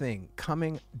white thing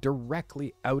coming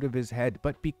directly out of his head,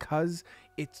 but because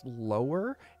it's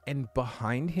lower and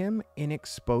behind him in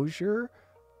exposure,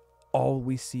 all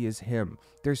we see is him.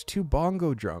 There's 2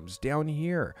 bongo drums down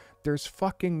here. There's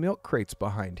fucking milk crates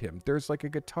behind him. There's like a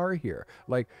guitar here.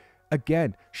 Like,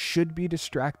 again, should be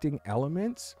distracting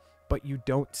elements, but you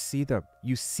don't see them.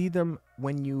 You see them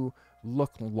when you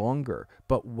look longer.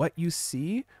 But what you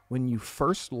see when you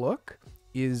first look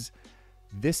is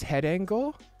this head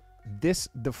angle,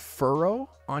 the furrow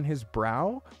on his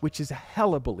brow, which is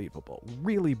hella believable,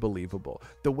 really believable.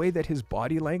 The way that his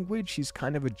body language, he's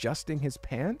kind of adjusting his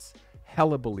pants,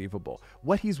 hella believable.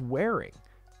 What he's wearing,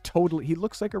 totally, he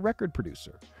looks like a record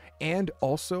producer. And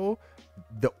also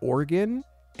the organ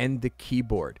and the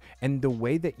keyboard. And the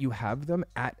way that you have them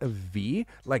at a V,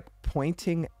 like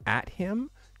pointing at him,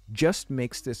 just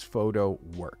makes this photo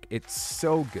work. It's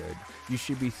so good. You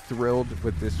should be thrilled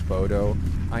with this photo.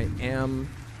 I am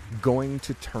going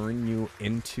to turn you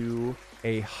into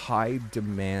a high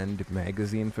demand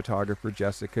magazine photographer,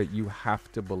 Jessica. You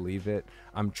have to believe it.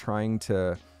 I'm trying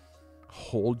to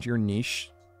hold your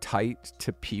niche tight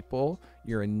to people.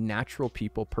 You're a natural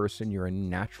people person. You're a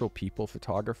natural people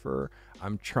photographer.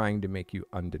 I'm trying to make you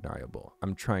undeniable.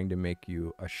 I'm trying to make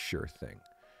you a sure thing.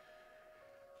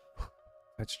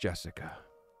 That's Jessica.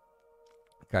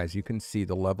 Guys, you can see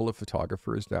the level of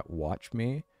photographers that watch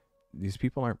me. These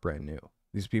people aren't brand new.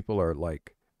 These people are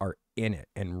in it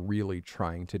and really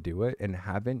trying to do it and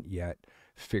haven't yet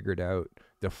figured out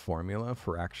the formula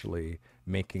for actually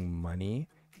making money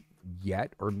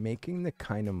yet, or making the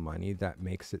kind of money that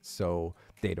makes it so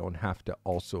they don't have to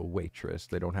also waitress,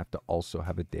 they don't have to also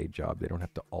have a day job, they don't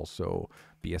have to also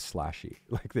be a slashy,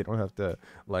 like they don't have to,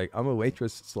 like, I'm a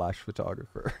waitress /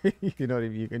 photographer. You know what I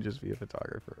mean? You can just be a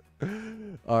photographer.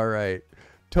 All right,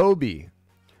 Toby,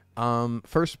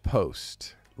 first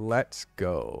post, let's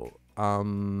go.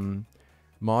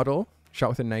 Model shot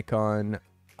with a Nikon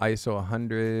ISO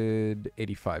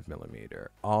 185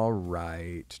 millimeter. All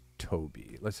right,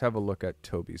 Toby. Let's have a look at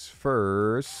Toby's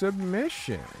first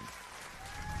submission.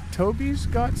 Toby's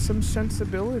got some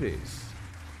sensibilities.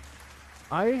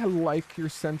 I like your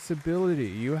sensibility.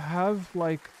 You have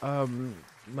like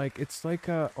it's like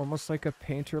almost like a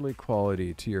painterly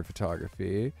quality to your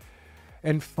photography.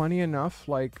 And funny enough,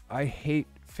 like, I hate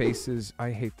faces.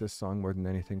 I hate this song more than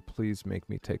anything. Please make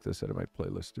me take this out of my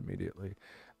playlist immediately.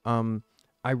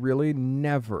 I really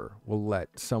never will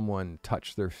let someone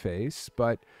touch their face,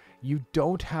 but you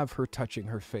don't have her touching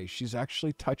her face. She's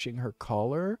actually touching her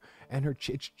collar and her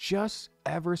it's just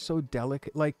ever so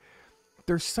delicate. Like,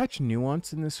 there's such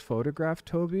nuance in this photograph,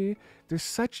 Toby. There's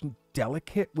such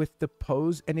delicate with the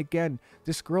pose. And again,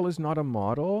 this girl is not a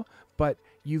model, but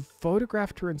you've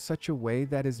photographed her in such a way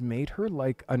that has made her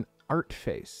like an art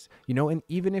face, you know? And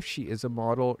even if she is a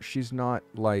model, she's not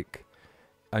like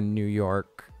a New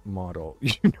York model,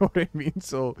 you know what I mean?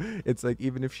 So it's like,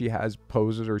 even if she has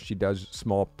poses or she does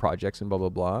small projects and blah, blah,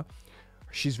 blah,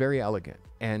 she's very elegant.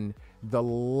 And the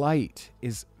light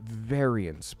is very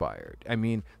inspired. I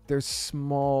mean, there's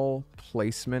small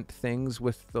placement things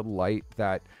with the light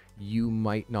that you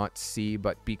might not see,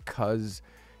 but because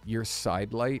your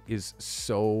side light is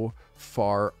so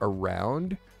far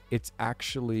around, it's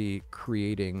actually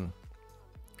creating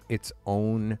its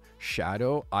own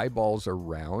shadow. Eyeballs are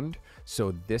round,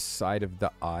 so this side of the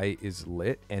eye is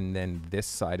lit, and then this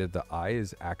side of the eye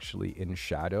is actually in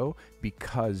shadow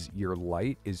because your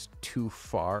light is too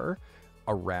far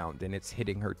around and it's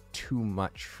hitting her too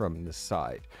much from the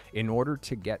side. In order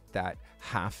to get that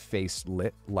half face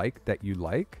lit like that you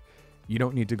like, you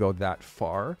don't need to go that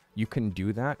far. You can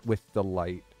do that with the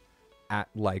light at,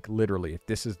 like, literally, if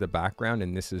this is the background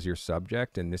and this is your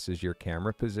subject and this is your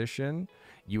camera position,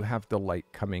 you have the light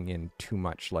coming in too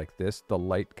much like this. The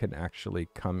light can actually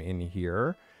come in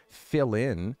here, fill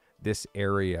in this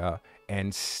area,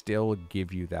 and still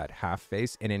give you that half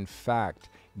face, and in fact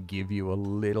give you a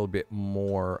little bit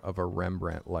more of a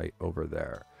Rembrandt light over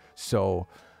there. So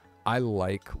I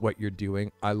like what you're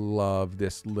doing. I love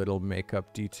this little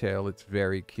makeup detail. It's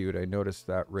very cute. I noticed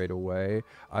that right away.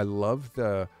 I love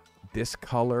this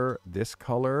color,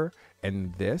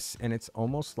 and this, and it's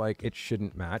almost like it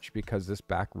shouldn't match because this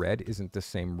back red isn't the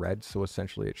same red, so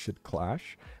essentially it should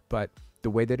clash. But the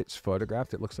way that it's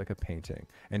photographed, it looks like a painting.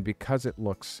 And because it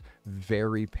looks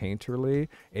very painterly,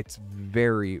 it's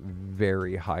very,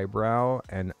 very highbrow,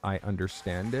 and I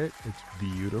understand it. It's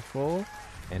beautiful,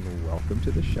 and welcome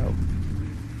to the show.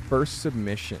 First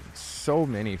submission. So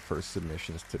many first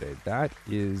submissions today. That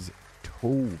is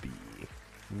Toby.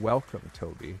 Welcome,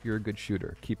 Toby. You're a good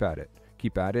shooter. Keep at it.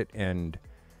 Keep at it, and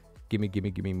give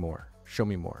me more. Show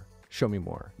me more. Show me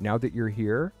more. Now that you're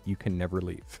here, you can never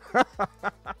leave.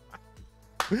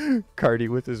 Carty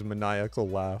with his maniacal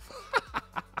laugh.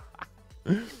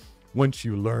 Once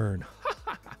you learn,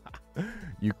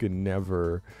 you can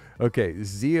never. Okay,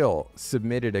 Zeal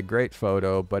submitted a great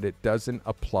photo, but it doesn't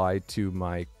apply to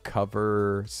my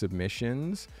cover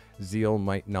submissions. Zeal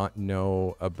might not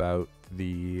know about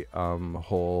the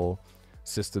whole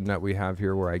system that we have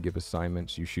here where I give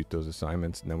assignments, you shoot those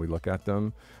assignments, and then we look at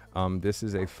them. This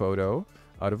is a photo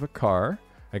out of a car.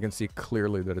 I can see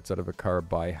clearly that it's out of a car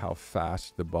by how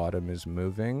fast the bottom is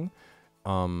moving.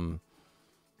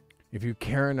 If you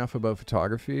care enough about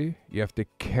photography, you have to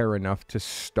care enough to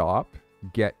stop,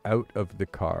 get out of the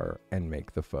car, and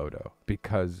make the photo,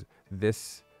 because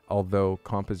this although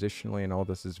compositionally and all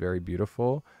this is very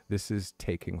beautiful, this is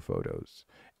taking photos.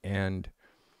 And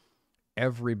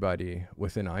everybody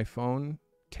with an iPhone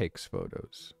takes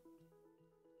photos.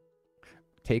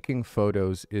 Taking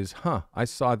photos is, I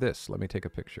saw this, let me take a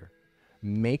picture.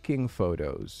 Making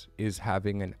photos is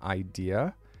having an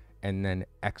idea and then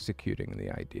executing the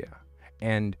idea.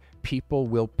 And people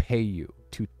will pay you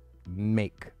to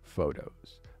make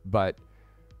photos, but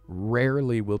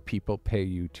rarely will people pay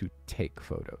you to take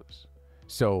photos.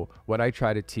 So what I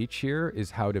try to teach here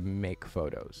is how to make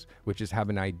photos, which is have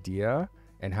an idea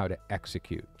and how to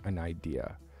execute an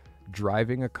idea.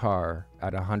 Driving a car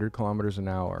at 100 kilometers an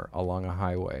hour along a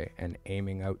highway and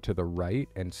aiming out to the right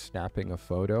and snapping a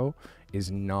photo is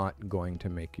not going to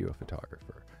make you a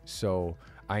photographer. So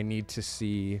I need to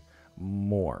see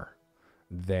more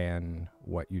than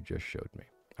what you just showed me.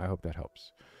 I hope that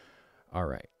helps. All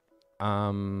right.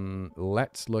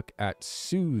 Let's look at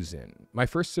Susan. My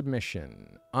first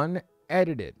submission,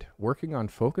 unedited, working on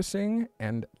focusing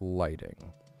and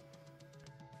lighting.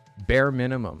 Bare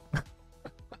minimum.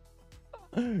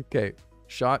 Okay,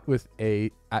 shot with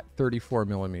at 34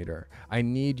 millimeter. I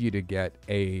need you to get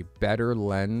a better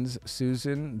lens,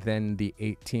 Susan, than the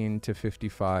 18 to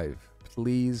 55.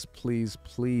 Please, please,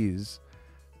 please,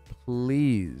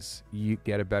 please, you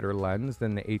get a better lens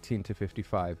than the 18 to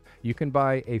 55. You can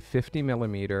buy a 50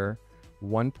 millimeter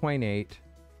 1.8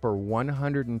 for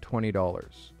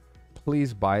 $120.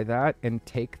 Please buy that and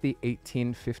take the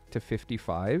 18 to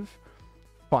 55.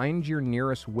 Find your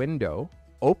nearest window,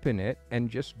 open it, and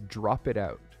just drop it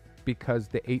out, because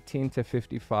the 18 to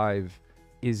 55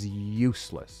 is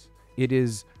useless. It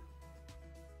is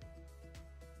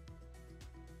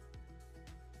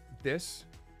this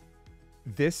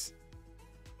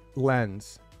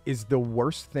lens is the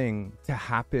worst thing to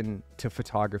happen to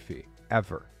photography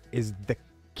ever, is the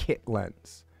kit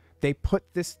lens. They put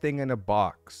this thing in a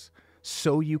box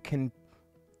so you can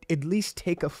at least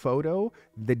take a photo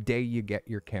the day you get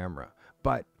your camera.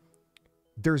 But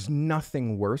there's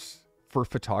nothing worse for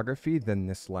photography than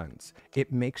this lens.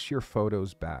 It makes your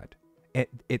photos bad.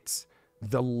 It's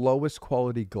the lowest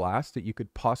quality glass that you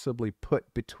could possibly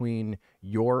put between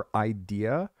your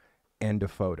idea and a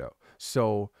photo.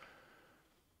 So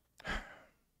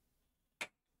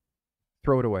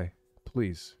throw it away,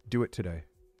 please. Do it today.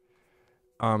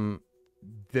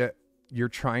 You're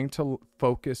trying to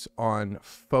focus on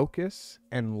focus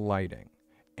and lighting.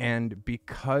 And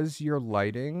because you're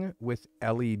lighting with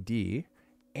LED,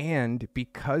 and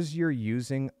because you're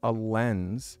using a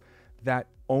lens that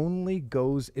only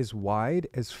goes as wide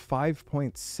as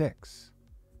 5.6.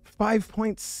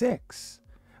 5.6.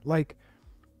 Like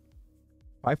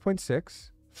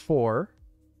 5.6, 4,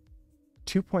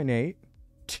 2.8,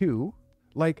 2.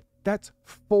 Like that's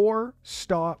 4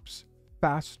 stops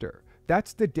faster.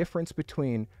 That's the difference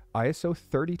between ISO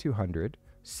 3200,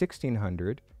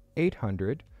 1600,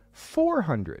 800,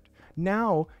 400.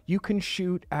 Now you can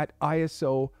shoot at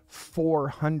ISO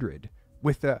 400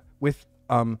 with a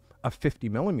 50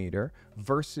 millimeter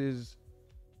versus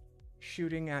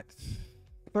shooting at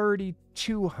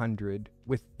 3200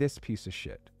 with this piece of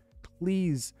shit.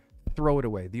 Please throw it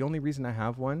away. The only reason I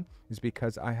have one is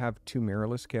because I have 2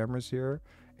 mirrorless cameras here,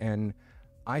 and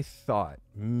I thought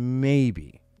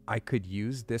maybe I could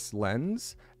use this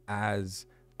lens as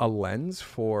a lens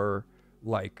for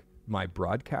like my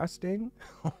broadcasting.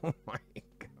 Oh my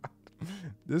God.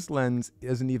 This lens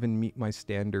doesn't even meet my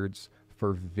standards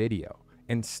for video.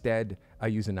 Instead, I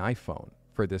use an iPhone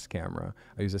for this camera.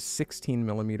 I use a 16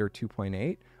 millimeter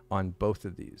 2.8 on both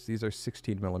of these. These are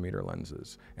 16 millimeter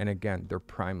lenses. And again, they're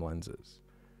prime lenses.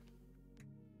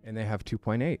 And they have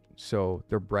 2.8. So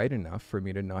they're bright enough for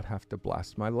me to not have to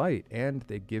blast my light. And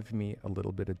they give me a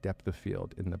little bit of depth of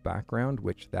field in the background,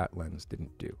 which that lens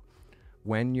didn't do.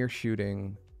 When you're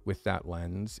shooting with that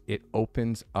lens, it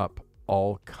opens up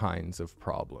all kinds of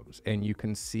problems. And you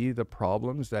can see the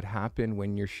problems that happen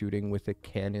when you're shooting with a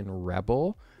Canon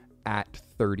Rebel at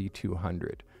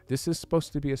 3200. This is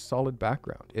supposed to be a solid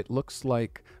background. It looks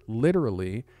like,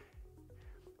 literally,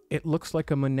 it looks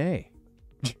like a Monet.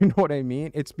 Do you know what I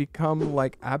mean? It's become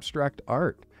like abstract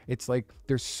art. It's like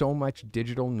there's so much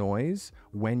digital noise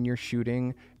when you're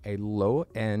shooting a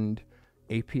low-end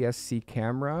APS-C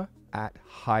camera at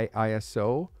high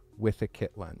ISO with a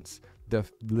kit lens. The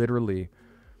literally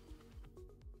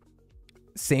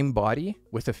same body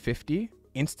with a 50,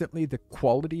 instantly the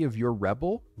quality of your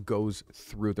Rebel goes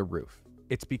through the roof.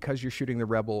 It's because you're shooting the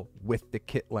Rebel with the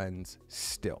kit lens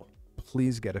still.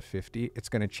 Please get a 50. It's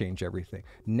going to change everything.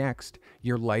 Next,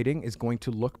 your lighting is going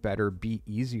to look better, be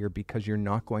easier, because you're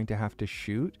not going to have to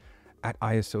shoot at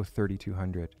ISO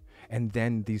 3200. And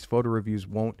then these photo reviews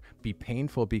won't be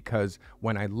painful because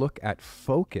when I look at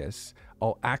focus,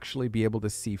 I'll actually be able to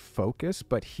see focus.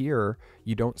 But here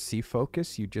you don't see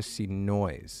focus, you just see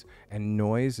noise. And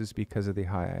noise is because of the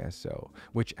high ISO,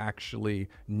 which actually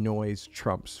noise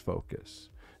trumps focus.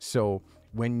 So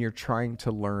when you're trying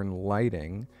to learn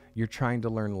lighting,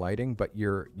 but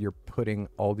you're putting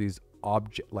all these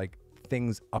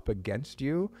things up against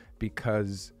you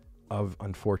because of,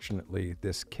 unfortunately,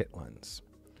 this kit lens.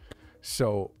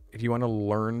 So if you want to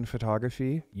learn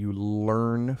photography, you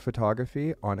learn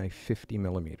photography on a 50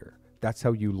 millimeter. That's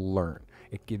how you learn.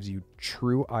 It gives you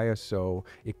true ISO.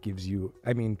 It gives you,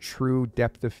 true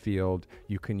depth of field.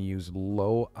 You can use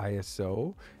low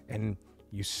ISO, and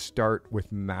you start with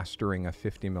mastering a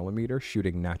 50 millimeter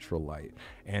shooting natural light.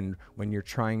 And when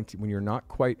you're not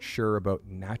quite sure about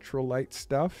natural light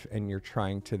stuff and you're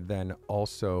trying to then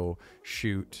also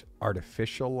shoot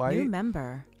artificial light. New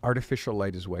member. Artificial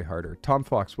light is way harder. Tom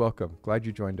Fox, welcome. Glad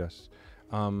you joined us.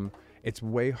 It's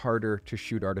way harder to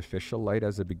shoot artificial light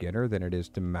as a beginner than it is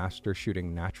to master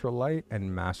shooting natural light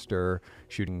and master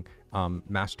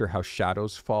how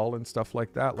shadows fall and stuff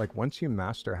like that. Like once you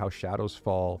master how shadows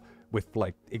fall with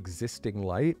like existing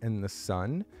light and the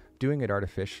sun, doing it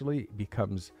artificially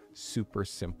becomes super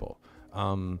simple.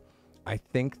 I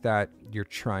think that you're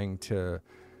trying to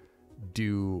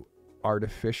do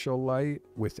artificial light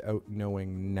without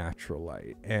knowing natural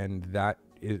light, and that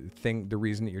is the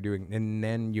reason that you're doing. And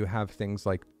then you have things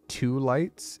like 2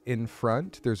 lights in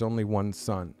front, there's only 1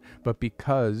 sun, but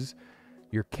because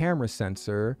your camera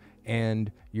sensor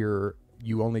and you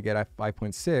only get at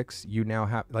 5.6, you now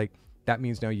have that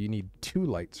means now you need 2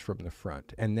 lights from the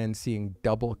front, and then seeing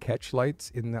double catch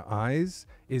lights in the eyes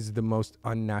is the most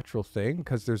unnatural thing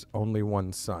because there's only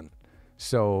 1 sun.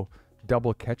 So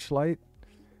double catch light,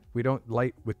 we don't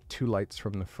light with 2 lights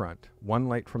from the front. 1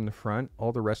 light from the front,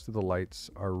 all the rest of the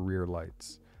lights are rear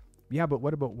lights. Yeah, but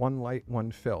what about 1 light,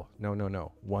 1 fill?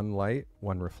 No. 1 light,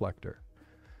 1 reflector.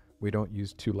 We don't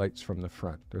use 2 lights from the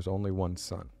front. There's only 1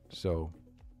 sun. So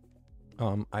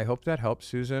I hope that helps,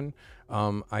 Susan.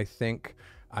 I think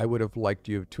I would have liked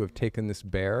you to have taken this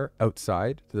bear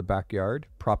outside to the backyard,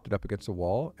 propped it up against a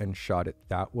wall, and shot it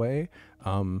that way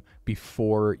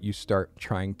before you start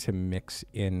trying to mix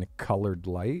in colored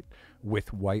light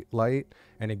with white light.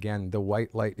 And again, the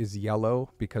white light is yellow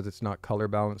because it's not color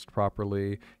balanced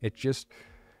properly.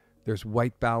 There's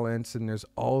white balance, and there's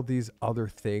all these other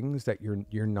things that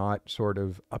you're not sort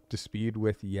of up to speed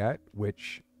with yet,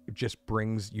 which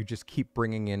you just keep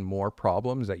bringing in more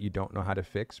problems that you don't know how to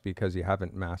fix because you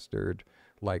haven't mastered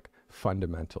like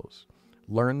fundamentals.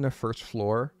 Learn the first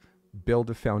floor, build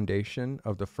a foundation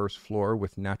of the first floor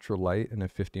with natural light and a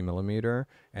 50 millimeter,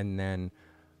 and then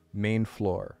main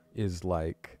floor is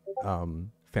like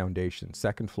foundation.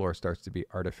 Second floor starts to be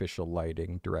artificial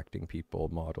lighting, directing people,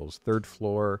 models. Third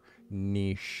floor,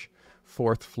 niche.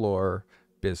 Fourth floor,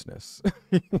 business.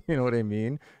 You know what I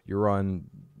mean?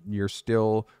 You're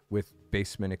still with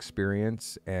basement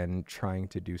experience and trying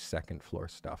to do second floor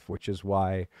stuff, which is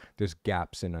why there's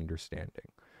gaps in understanding.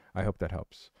 I hope that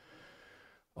helps.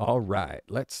 All right,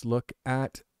 let's look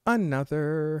at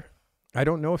another. I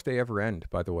don't know if they ever end,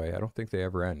 by the way. I don't think they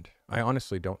ever end. I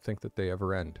honestly don't think that they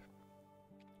ever end.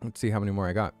 Let's see how many more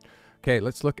I got. Okay,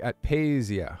 let's look at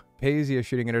Paisia. Paisia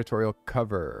shooting an editorial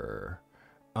cover.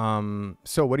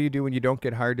 So what do you do when you don't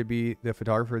get hired to be the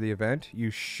photographer of the event? You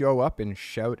show up and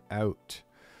shout out.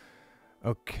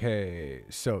 Okay,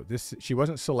 so she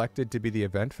wasn't selected to be the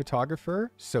event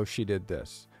photographer, so she did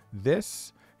this.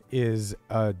 This is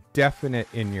a definite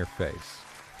in your face.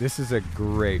 This is a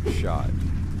great shot.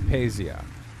 Paisia.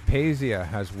 Paisia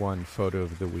has won photo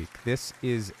of the week. This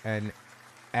is an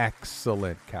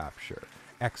excellent capture.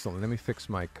 Excellent. Let me fix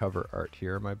my cover art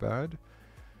here, my bad.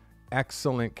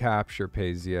 Excellent capture,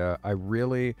 Paisia.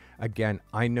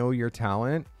 I know your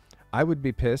talent. I would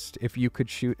be pissed if you could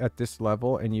shoot at this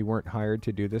level and you weren't hired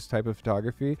to do this type of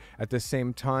photography. At the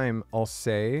same time, I'll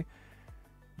say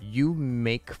you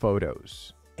make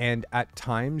photos. And at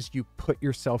times you put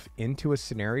yourself into a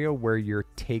scenario where you're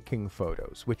taking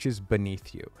photos, which is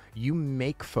beneath you. You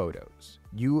make photos.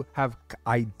 You have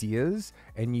ideas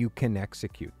and you can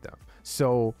execute them.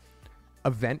 So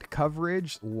event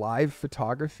coverage, live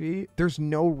photography, there's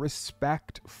no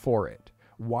respect for it.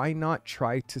 Why not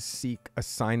try to seek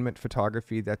assignment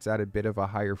photography that's at a bit of a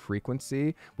higher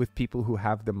frequency with people who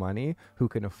have the money, who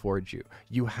can afford you?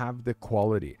 You have the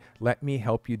quality. Let me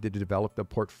help you to develop the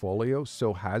portfolio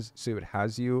so it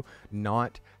has you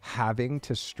not having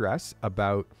to stress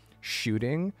about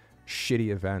shooting shitty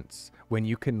events when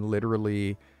you can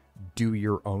literally do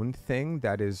your own thing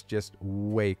that is just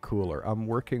way cooler. I'm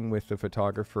working with a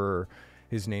photographer.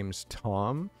 His name's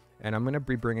Tom, and I'm going to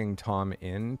be bringing Tom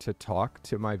in to talk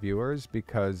to my viewers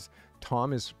because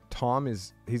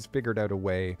he's figured out a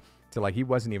way to, like, he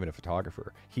wasn't even a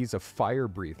photographer. He's a fire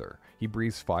breather. He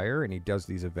breathes fire and he does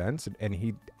these events, and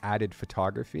he added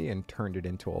photography and turned it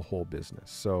into a whole business.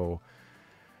 So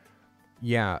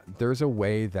yeah, there's a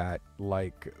way that,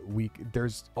 like,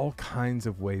 there's all kinds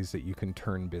of ways that you can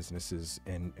turn businesses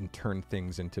and turn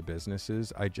things into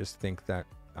businesses. I just think that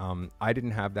I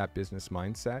didn't have that business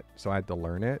mindset, so I had to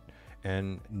learn it.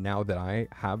 And now that I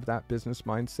have that business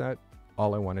mindset,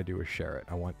 all I want to do is share it.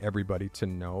 I want everybody to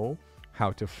know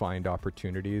how to find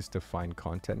opportunities, to find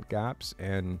content gaps,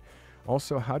 and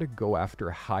also how to go after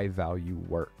high value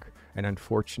work. And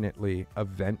unfortunately,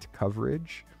 event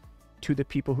coverage, to the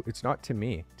people who, it's not to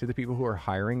me, to the people who are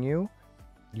hiring you,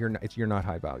 you're not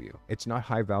high value. It's not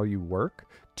high value work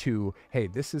to, hey,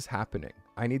 this is happening.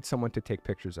 I need someone to take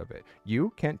pictures of it.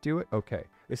 You can't do it? Okay.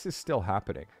 This is still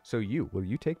happening. So will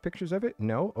you take pictures of it?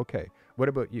 No? Okay. What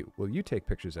about you? Will you take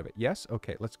pictures of it? Yes?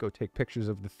 Okay. Let's go take pictures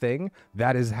of the thing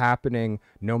that is happening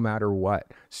no matter what.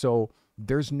 So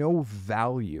there's no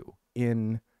value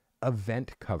in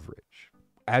event coverage.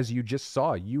 As you just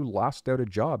saw, you lost out a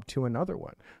job to another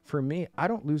one. For me, I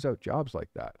don't lose out jobs like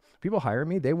that. People hire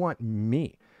me, they want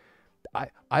me.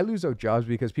 I lose out jobs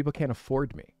because people can't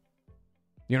afford me.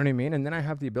 You know what I mean? And then I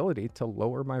have the ability to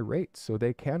lower my rates so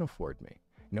they can afford me.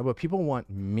 But people want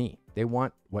me. They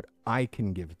want what I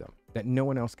can give them that no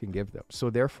one else can give them. So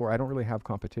therefore, I don't really have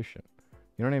competition.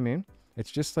 You know what I mean?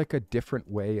 It's just like a different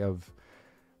way of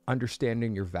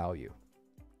understanding your value.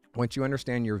 Once you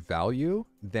understand your value,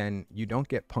 then you don't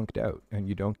get punked out and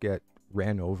you don't get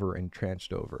ran over and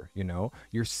tranched over.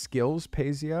 Your skills,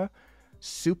 Paisia,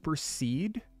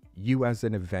 supersede you as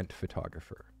an event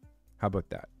photographer. How about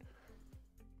that?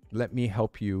 Let me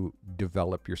help you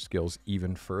develop your skills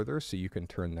even further so you can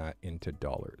turn that into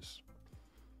dollars.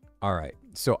 All right,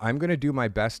 so I'm going to do my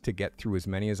best to get through as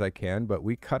many as I can, but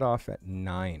we cut off at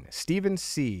 9. Stephen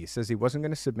C. says he wasn't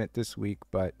going to submit this week,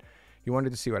 but he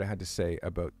wanted to see what I had to say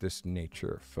about this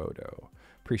nature photo.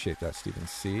 Appreciate that, Stephen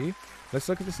C. Let's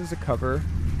look at this as a cover.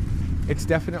 It's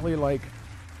definitely like,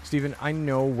 Stephen, I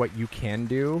know what you can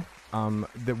do.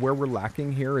 Where we're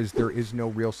lacking here is there is no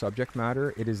real subject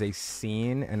matter. It is a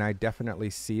scene, and I definitely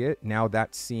see it. Now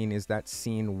is that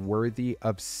scene worthy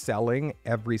of selling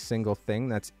every single thing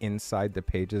that's inside the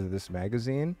pages of this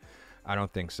magazine? I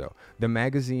don't think so. The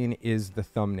magazine is the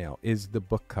thumbnail, is the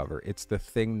book cover. It's the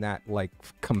thing that, like,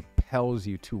 compels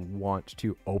you to want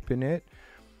to open it.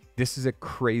 This is a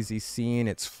crazy scene.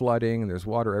 It's flooding. There's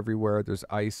water everywhere. There's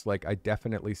ice. Like, I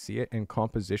definitely see it. And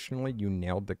compositionally, you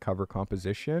nailed the cover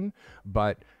composition.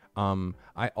 But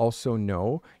I also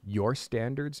know your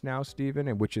standards now, Stephen,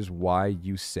 and which is why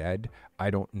you said, I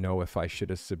don't know if I should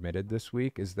have submitted this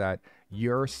week, is that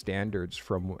your standards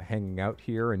from hanging out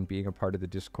here and being a part of the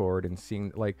Discord and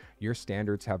seeing, like, your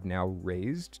standards have now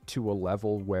raised to a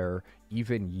level where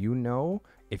even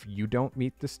if you don't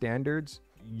meet the standards,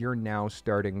 you're now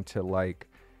starting to, like,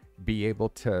 be able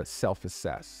to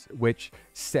self-assess, which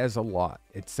says a lot.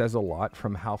 It says a lot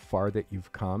from how far that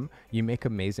you've come. You make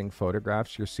amazing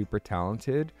photographs. You're super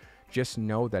talented. Just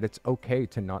know that it's okay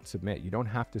to not submit. You don't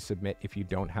have to submit if you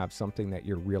don't have something that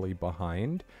you're really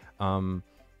behind.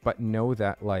 But know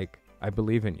that, like, I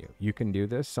believe in you. You can do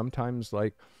this. Sometimes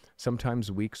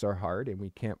weeks are hard and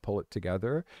we can't pull it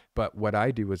together. But what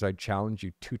I do is I challenge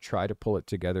you to try to pull it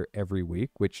together every week,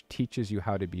 which teaches you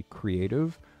how to be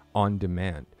creative on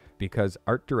demand. Because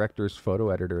art directors,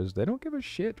 photo editors, they don't give a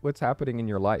shit what's happening in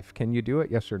your life. Can you do it?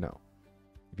 Yes or no?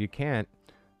 If you can't,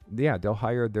 yeah, they'll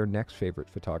hire their next favorite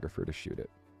photographer to shoot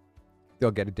it. They'll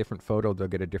get a different photo, they'll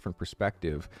get a different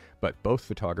perspective, but both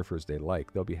photographers they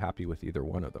like, they'll be happy with either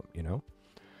one of them,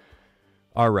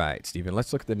 All right, Stephen,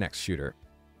 let's look at the next shooter.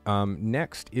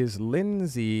 Next is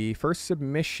Lindsay, first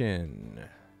submission.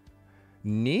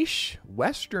 Niche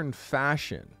Western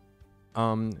fashion.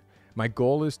 My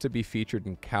goal is to be featured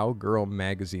in Cowgirl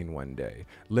magazine one day.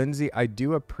 Lindsay, I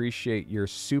do appreciate your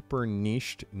super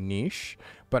niched niche,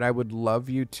 but I would love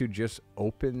you to just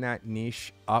open that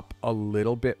niche up a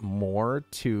little bit more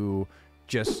to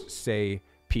just say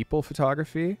people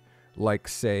photography, like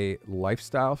say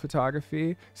lifestyle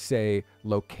photography, say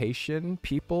location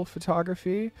people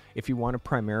photography. If you want to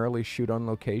primarily shoot on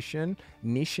location,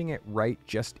 niching it right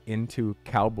just into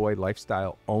cowboy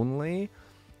lifestyle only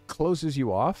closes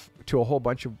you off to a whole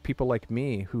bunch of people like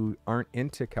me who aren't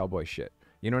into cowboy shit.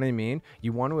 You know what I mean?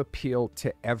 You want to appeal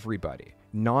to everybody,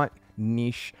 not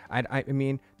niche. I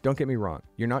mean, don't get me wrong.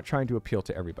 You're not trying to appeal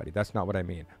to everybody. That's not what I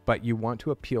mean. But you want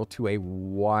to appeal to a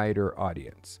wider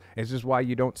audience. This is why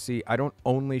you don't see, I don't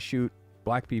only shoot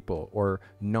Black people or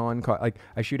like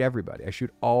I shoot everybody. I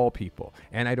shoot all people.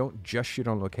 And I don't just shoot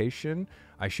on location.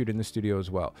 I shoot in the studio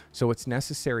as well. So it's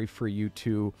necessary for you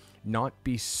to not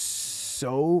be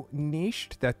so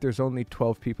niched that there's only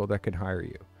 12 people that can hire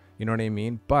you. You know what I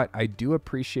mean? But I do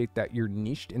appreciate that you're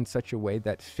niched in such a way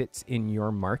that fits in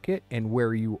your market and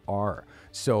where you are.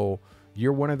 So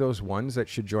you're one of those ones that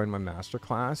should join my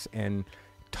masterclass and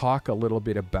talk a little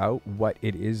bit about what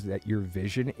it is that your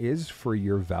vision is for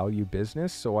your value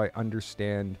business, so I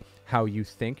understand how you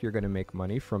think you're going to make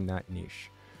money from that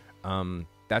niche.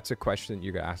 That's a question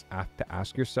you have to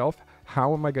ask yourself.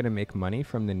 How am I going to make money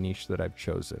from the niche that I've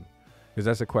chosen? Because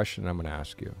that's a question I'm going to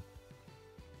ask you.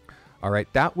 All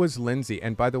right, that was Lindsay.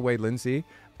 And by the way, Lindsay,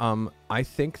 I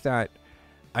think that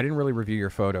I didn't really review your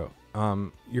photo.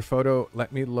 Your photo,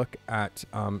 let me look at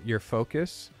your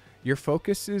focus. Your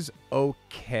focus is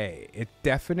okay. It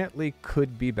definitely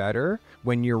could be better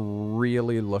when you're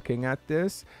really looking at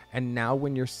this. And now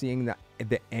when you're seeing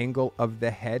the angle of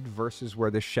the head versus where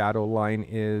the shadow line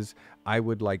is, I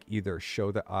would like either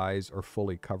show the eyes or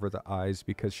fully cover the eyes.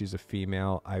 Because she's a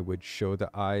female, I would show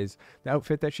the eyes. The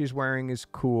outfit that she's wearing is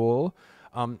cool.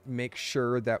 Make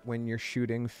sure that when you're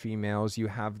shooting females, you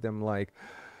have them like,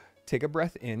 take a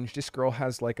breath in. This girl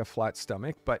has like a flat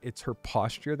stomach, but it's her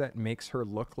posture that makes her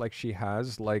look like she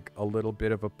has like a little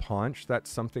bit of a paunch. That's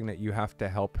something that you have to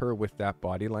help her with, that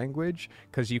body language,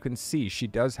 because you can see she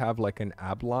does have like an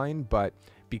ab line, but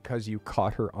because you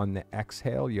caught her on the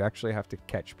exhale, you actually have to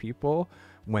catch people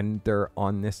when they're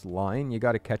on this line. You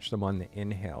got to catch them on the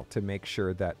inhale to make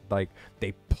sure that like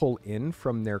they pull in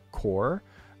from their core.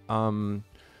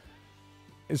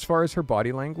 As far as her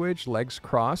body language, legs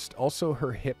crossed. Also,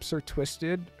 her hips are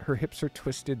twisted. Her hips are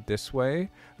twisted this way.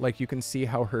 Like you can see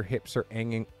how her hips are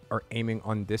aiming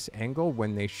on this angle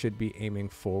when they should be aiming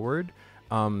forward.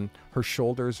 Her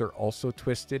shoulders are also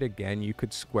twisted. Again, you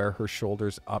could square her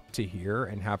shoulders up to here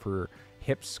and have her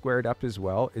hips squared up as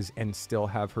well, and still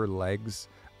have her legs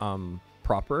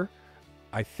proper.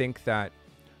 I think that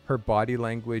her body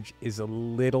language is a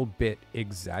little bit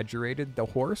exaggerated. The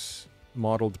horse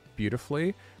modeled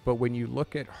beautifully, but when you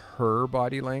look at her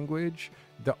body language,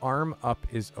 the arm up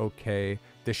is okay.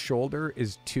 The shoulder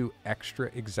is too extra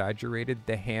exaggerated.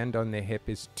 The hand on the hip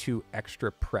is too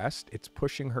extra pressed. It's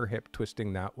pushing her hip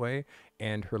twisting that way,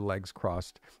 and her legs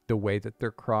crossed the way that they're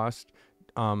crossed.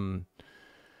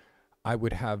 I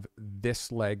would have this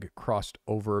leg crossed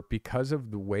over because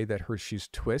of the way that she's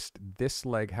twist. This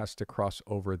leg has to cross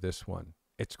over this one.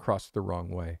 It's crossed the wrong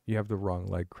way. You have the wrong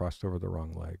leg crossed over the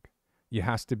wrong leg. You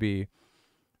has to be,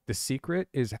 the secret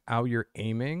is how you're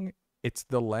aiming. It's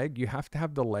the leg. You have to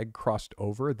have the leg crossed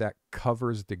over that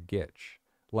covers the gitch.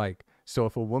 Like, so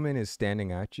if a woman is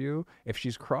standing at you, if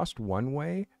she's crossed one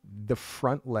way, the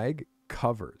front leg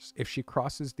covers. If she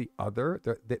crosses the other,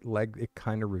 that leg, it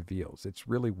kind of reveals. It's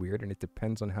really weird, and it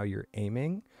depends on how you're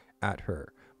aiming at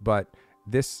her. But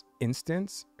this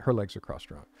instance, her legs are crossed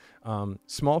wrong.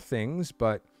 Small things,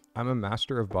 but I'm a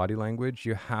master of body language.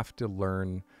 You have to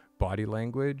learn body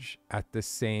language at the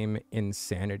same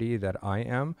insanity that I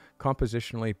am.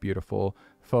 Compositionally beautiful,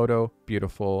 photo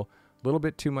beautiful, a little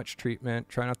bit too much treatment.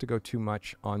 Try not to go too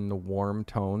much on the warm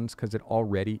tones because it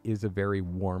already is a very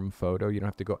warm photo. You don't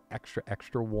have to go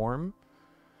extra warm.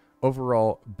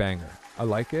 Overall banger. I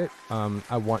like it.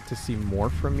 I want to see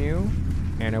more from you,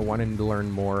 and I wanted to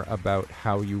learn more about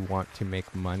how you want to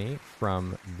make money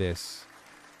from this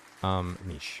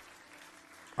niche.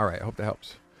 All right, I hope that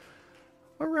helps.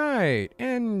 All right,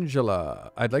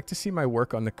 Angela, I'd like to see my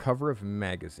work on the cover of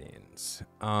magazines.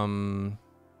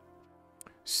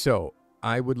 So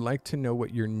I would like to know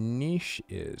what your niche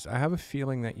is. I have a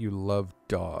feeling that you love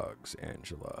dogs,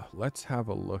 Angela. Let's have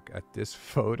a look at this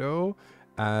photo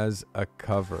as a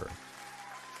cover.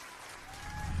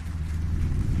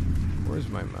 Where's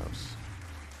my mouse?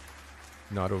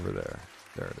 Not over there.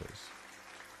 There it is.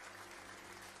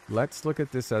 Let's look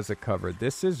at this as a cover.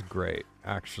 This is great,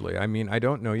 actually. I mean, I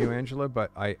don't know you, Angela, but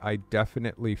I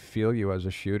definitely feel you as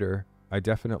a shooter. I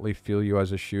definitely feel you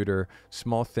as a shooter.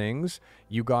 Small things,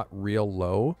 you got real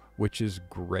low, which is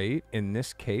great. In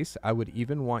this case, I would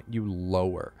even want you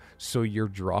lower. So you're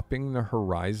dropping the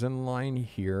horizon line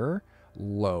here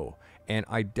low. And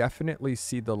I definitely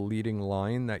see the leading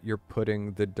line that you're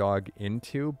putting the dog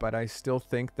into, but I still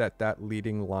think that that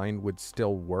leading line would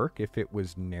still work if it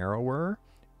was narrower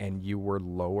and you were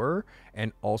lower,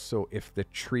 and also if the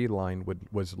tree line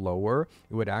was lower,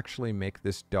 it would actually make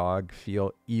this dog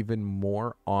feel even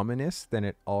more ominous than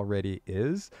it already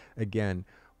is. Again,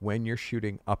 when you're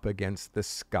shooting up against the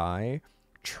sky,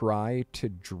 try to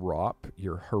drop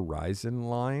your horizon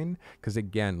line, because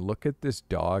again, look at this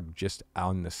dog just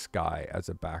on the sky as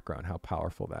a background, how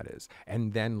powerful that is.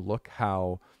 And then look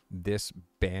how this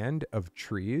band of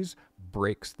trees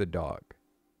breaks the dog.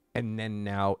 And then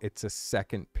now it's a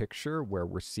second picture where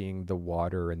we're seeing the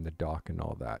water and the dock and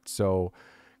all that. So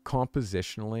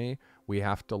compositionally, we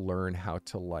have to learn how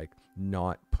to like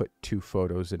not put two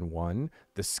photos in one.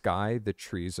 The sky, the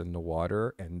trees, and the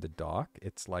water and the dock.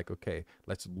 It's like, okay,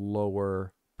 let's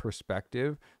lower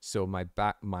perspective. So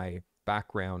my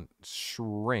background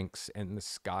shrinks and the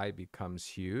sky becomes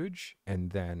huge.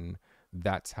 And then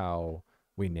that's how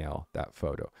we nail that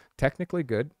photo. Technically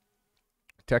good.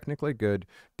 Technically good,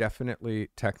 definitely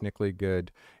technically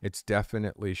good. It's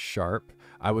definitely sharp.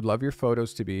 I would love your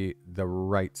photos to be the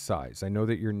right size. I know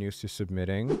that you're new to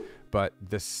submitting, but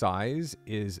the size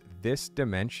is, this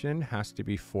dimension has to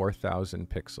be 4,000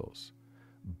 pixels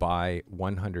by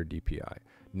 100 DPI.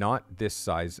 Not this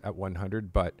size at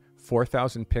 100, but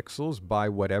 4,000 pixels by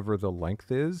whatever the length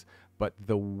is, but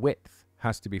the width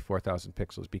has to be 4,000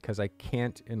 pixels, because I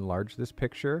can't enlarge this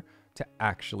picture to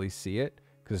actually see it,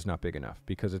 because it's not big enough,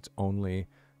 because it's only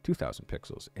 2,000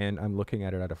 pixels and I'm looking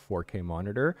at it at a 4K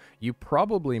monitor. You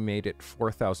probably made it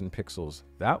 4,000 pixels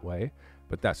that way,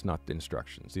 but that's not the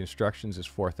instructions. The instructions is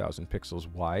 4,000 pixels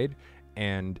wide.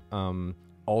 And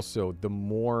also, the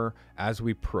more as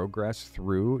we progress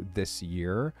through this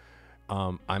year,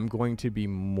 I'm going to be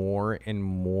more and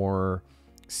more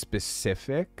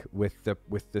specific with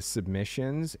the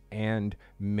submissions, and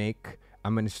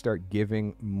I'm going to start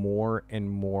giving more and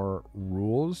more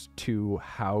rules to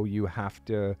how you have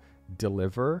to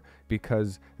deliver,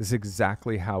 because this is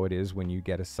exactly how it is when you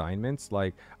get assignments.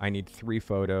 Like, I need 3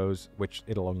 photos, which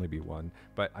it'll only be 1,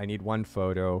 but I need 1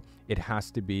 photo. It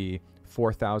has to be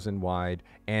 4,000 wide,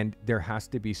 and there has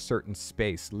to be certain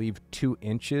space. Leave 2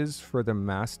 inches for the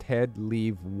masthead,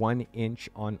 leave 1 inch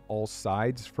on all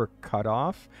sides for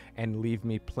cutoff, and leave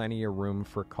me plenty of room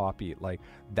for copy. Like,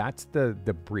 that's the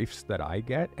briefs that I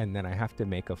get, and then I have to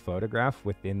make a photograph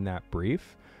within that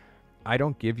brief. I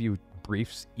don't give you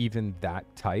briefs even that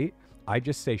tight. I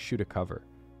just say shoot a cover.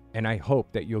 And I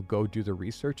hope that you'll go do the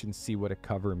research and see what a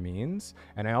cover means.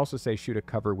 And I also say shoot a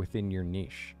cover within your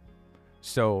niche.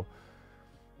 So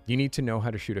you need to know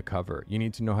how to shoot a cover. You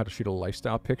need to know how to shoot a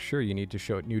lifestyle picture. You need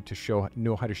to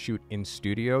know how to shoot in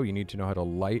studio. You need to know how to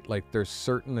light. Like, there's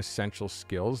certain essential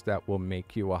skills that will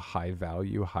make you a high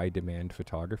value, high demand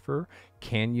photographer.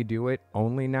 Can you do it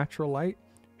only natural light?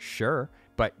 Sure.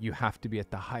 But you have to be at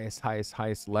the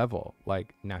highest level,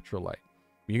 like natural light.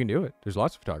 You can do it. There's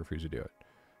lots of photographers who do it.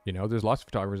 You know, there's lots of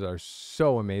photographers that are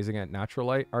so amazing at natural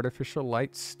light, artificial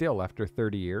light still after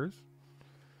 30 years.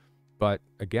 But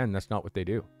again, that's not what they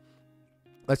do.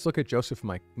 Let's look at Joseph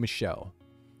Michel.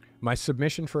 My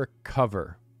submission for a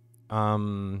cover,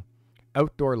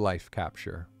 outdoor life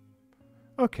capture.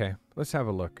 Okay, let's have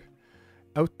a look.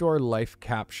 Outdoor life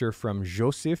capture from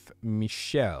Joseph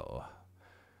Michel.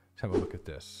 Let's have a look at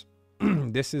this.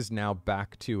 This is now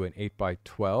back to an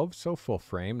 8x12, so full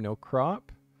frame, no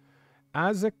crop.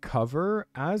 As a cover,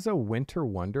 as a winter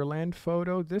wonderland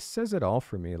photo, this says it all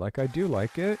for me. Like, I do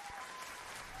like it.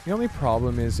 The only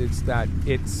problem is it's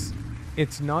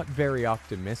not very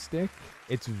optimistic.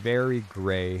 It's very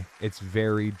gray. It's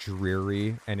very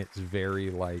dreary, and it's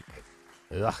very like,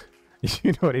 ugh.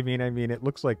 You know what I mean? I mean, it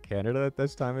looks like Canada at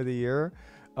this time of the year,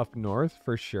 up north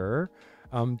for sure.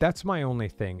 That's my only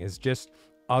thing, is just,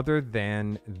 other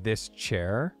than this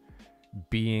chair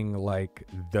being like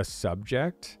the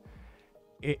subject,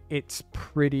 it's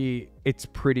pretty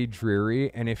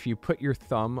dreary. And if you put your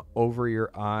thumb over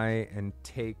your eye and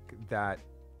take that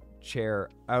chair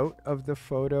out of the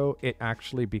photo, it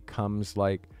actually becomes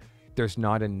like there's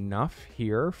not enough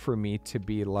here for me to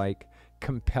be like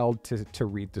compelled to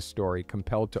read the story,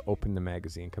 compelled to open the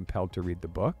magazine, compelled to read the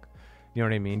book. You know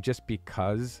what I mean? Just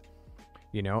because,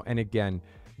 you know, and again,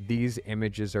 these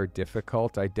images are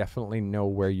difficult. I definitely know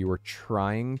where you were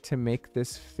trying to make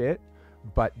this fit,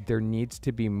 but there needs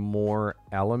to be more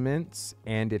elements,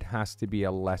 and it has to be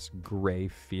a less gray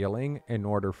feeling in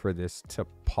order for this to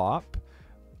pop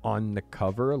on the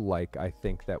cover like I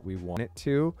think that we want it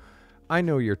to. I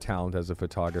know your talent as a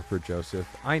photographer, Joseph.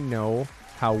 I know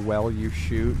how well you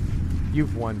shoot.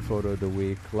 You've won photo of the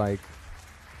week. Like,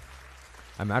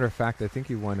 a matter of fact, I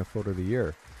think you won a photo of the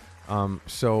year.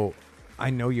 So I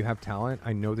know you have talent.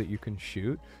 I know that you can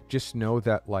shoot. Just know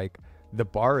that, like, the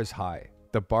bar is high.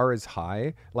 the bar is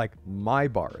high. Like my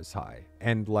bar is high,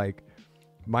 and like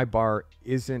my bar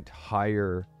isn't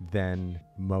higher than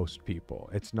most people.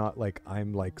 It's not like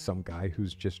I'm like some guy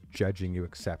who's just judging you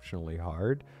exceptionally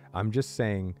hard. I'm just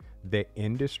saying the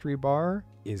industry bar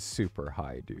is super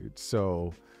high, dude.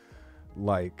 So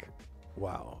like,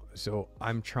 wow. So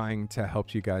I'm trying to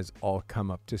help you guys all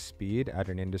come up to speed at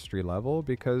an industry level,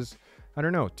 because I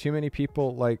don't know, too many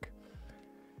people like,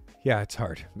 yeah, it's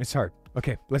hard. It's hard.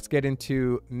 Okay, let's get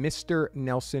into Mr.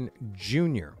 Nelson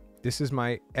Jr. This is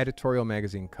my editorial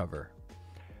magazine cover.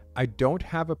 I don't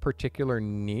have a particular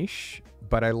niche,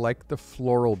 but I like the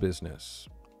floral business.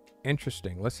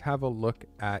 Interesting. Let's have a look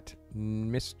at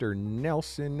Mr.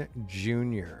 Nelson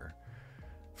Jr.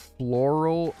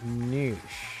 Floral niche.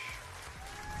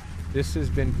 This has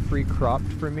been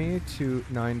pre-cropped for me to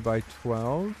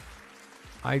 9x12.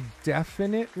 I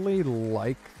definitely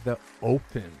like the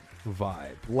open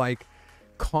vibe. Like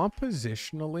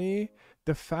compositionally,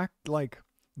 the fact like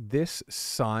this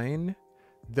sign,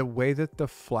 the way that the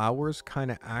flowers kind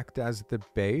of act as the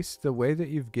base, the way that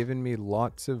you've given me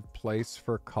lots of place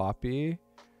for copy,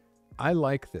 I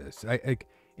like this.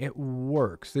 It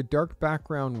works. The dark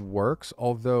background works,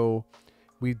 although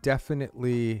we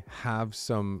definitely have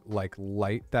some like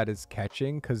light that is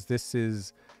catching, because this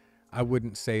is, I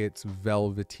wouldn't say it's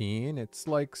velveteen. It's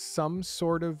like some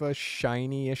sort of a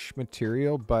shiny-ish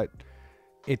material, but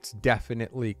it's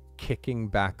definitely kicking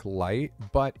back light.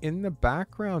 But in the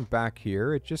background back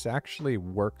here, it just actually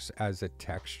works as a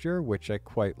texture, which I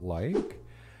quite like.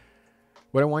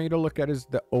 What I want you to look at is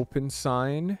the open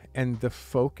sign and the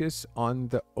focus on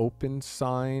the open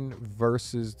sign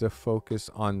versus the focus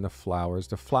on the flowers.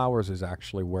 The flowers is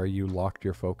actually where you locked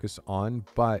your focus on,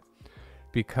 but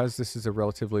because this is a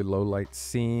relatively low light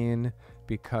scene,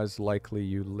 because likely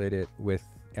you lit it with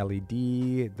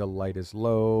LED, the light is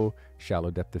low,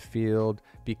 shallow depth of field,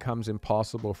 becomes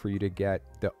impossible for you to get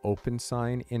the open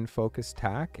sign in focus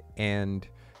tack and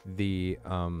the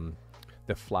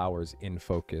flowers in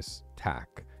focus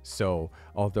tack. So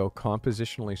although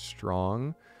compositionally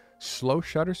strong, slow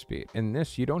shutter speed. In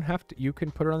this, you don't have to, you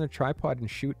can put it on the tripod and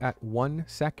shoot at 1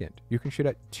 second. You can shoot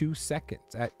at 2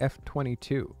 seconds at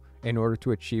f/22 in order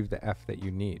to achieve the f that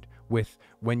you need with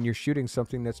when you're shooting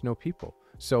something that's no people.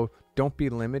 So don't be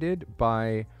limited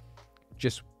by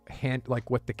just hand, like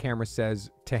what the camera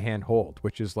says to hand hold,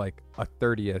 which is like a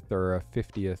 30th or a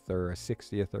 50th or a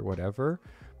 60th or whatever.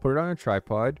 Put it on a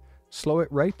tripod, slow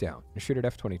it right down and shoot at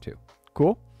f/22.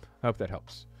 Cool? I hope that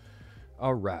helps.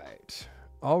 All right.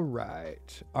 All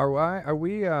right. Are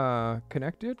we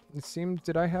connected? It seems,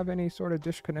 did I have any sort of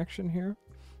disconnection here?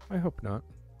 I hope not.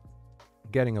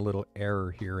 Getting a little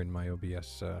error here in my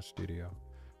OBS studio.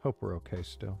 Hope we're okay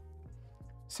still.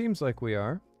 Seems like we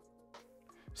are.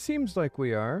 Seems like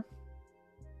we are.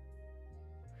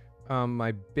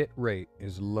 My bit rate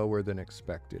is lower than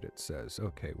expected, it says.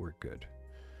 Okay, we're good.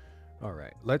 All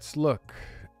right, let's look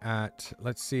at,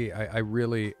 let's see.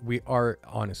 We are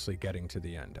honestly getting to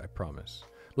the end, I promise.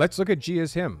 Let's look at G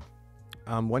is him.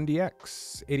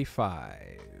 1DX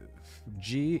 85.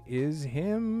 G is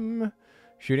him.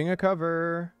 Shooting a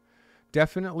cover.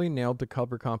 Definitely nailed the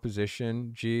cover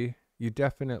composition. G, you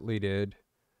definitely did.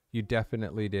 You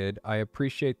definitely did. I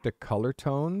appreciate the color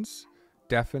tones.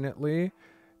 Definitely.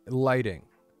 Lighting.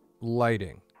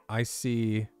 Lighting. I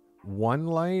see one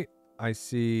light. I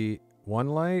see one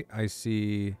light. I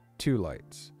see two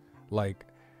lights. Like,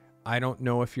 I don't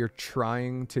know if you're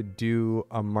trying to do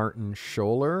a Martin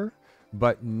Scholler,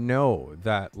 but know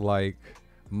that like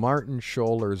Martin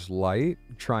Scholler's light,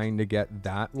 trying to get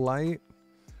that light,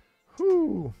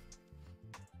 whoo,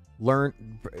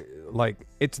 like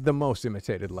it's the most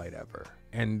imitated light ever.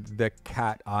 And the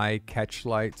cat eye catch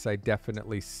lights, I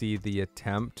definitely see the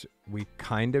attempt. We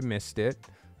kind of missed it.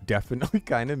 Definitely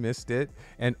kind of missed it.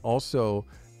 And also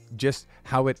just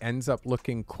how it ends up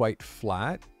looking quite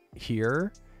flat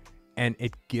here. And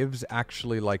it gives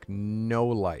actually like no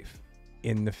life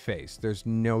in the face. There's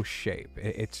no shape.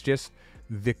 It's just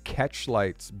the catch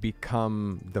lights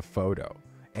become the photo.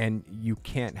 And you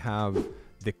can't have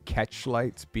the catch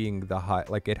lights being the high,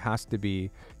 like it has to be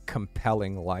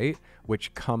compelling light,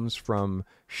 which comes from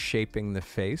shaping the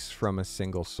face from a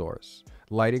single source.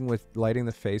 Lighting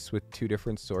the face with two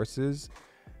different sources,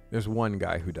 there's one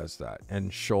guy who does that,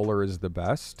 and Scholler is the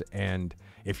best. And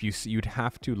if you see, you'd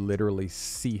have to literally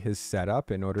see his setup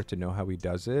in order to know how he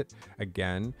does it.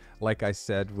 Again, like I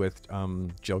said with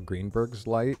Jill Greenberg's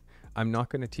light, I'm not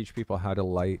going to teach people how to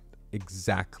light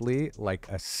exactly like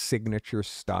a signature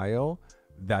style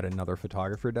that another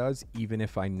photographer does. Even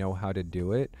if I know how to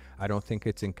do it, I don't think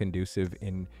it's conducive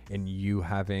in you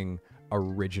having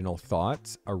original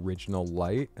thoughts, original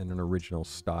light, and an original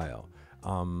style.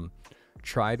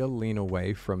 Try to lean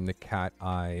away from the cat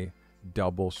eye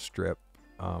double strip.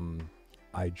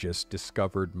 I just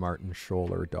discovered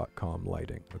martinscholler.com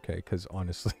lighting, okay? Because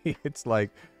honestly, it's like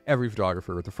every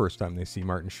photographer, the first time they see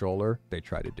Martin Scholler, they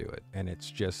try to do it. And it's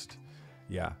just,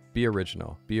 yeah, be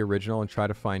original. Be original and try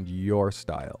to find your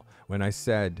style. When I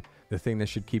said the thing that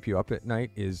should keep you up at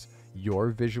night is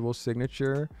your visual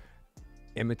signature,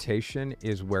 imitation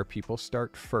is where people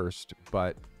start first,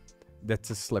 but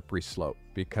that's a slippery slope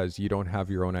because you don't have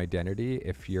your own identity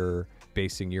if you're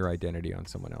basing your identity on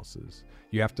someone else's.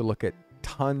 You have to look at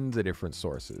tons of different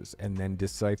sources and then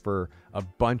decipher a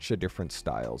bunch of different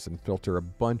styles and filter a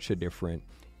bunch of different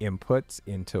inputs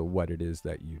into what it is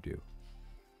that you do.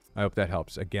 I hope that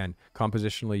helps. Again,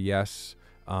 compositionally, yes.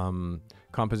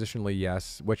 Compositionally,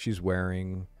 yes. What she's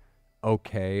wearing,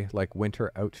 okay. Like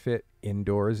winter outfit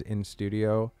indoors in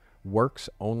studio works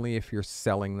only if you're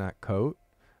selling that coat,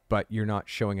 but you're not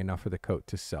showing enough of the coat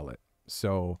to sell it.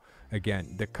 So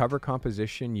again, the cover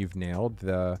composition, you've nailed.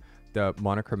 The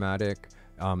monochromatic,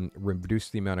 reduce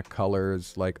the amount of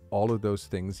colors, like all of those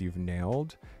things you've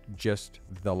nailed. Just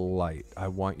the light. I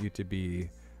want you to be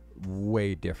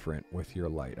way different with your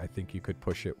light. I think you could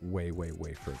push it way, way,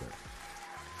 way further.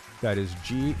 That is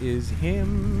G is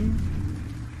him.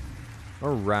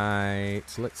 All right,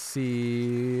 so let's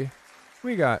see.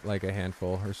 We got like a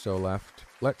handful or so left.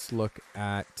 Let's look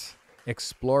at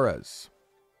Exploras.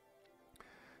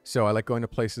 So I like going to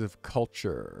places of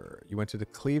culture. You went to the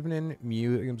Cleveland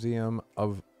Museum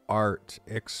of Art,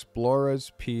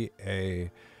 Exploras, PA.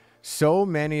 So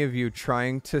many of you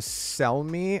trying to sell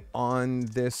me on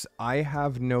this. I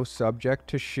have no subject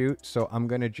to shoot, so I'm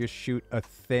going to just shoot a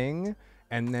thing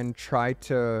and then try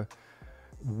to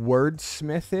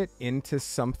wordsmith it into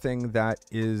something that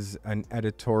is an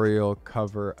editorial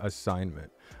cover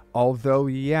assignment. Although,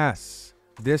 yes,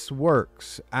 this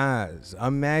works as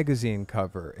a magazine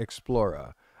cover,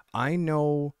 Explora. I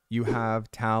know you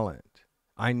have talent.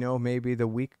 I know maybe the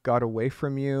week got away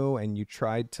from you and you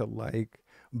tried to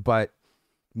but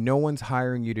no one's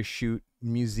hiring you to shoot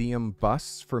museum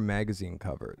busts for magazine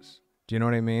covers. Do you know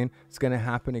what I mean? It's going to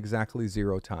happen exactly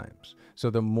 0 times. So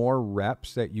the more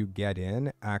reps that you get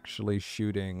in actually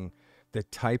shooting the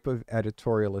type of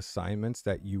editorial assignments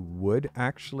that you would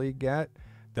actually get,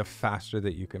 the faster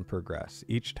that you can progress.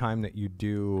 Each time that you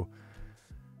do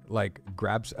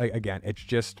grabs, again, it's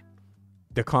just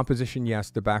the composition, yes,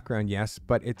 the background, yes,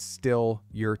 but it's still,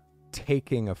 you're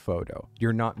taking a photo.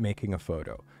 You're not making a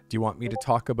photo. Do you want me to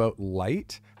talk about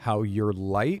light? How your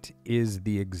light is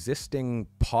the existing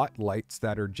pot lights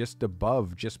that are just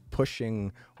above, just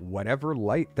pushing whatever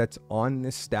light that's on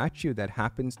this statue that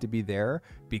happens to be there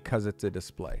because it's a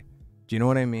display. Do you know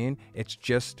what I mean? It's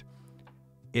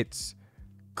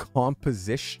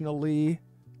compositionally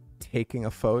taking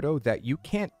a photo that you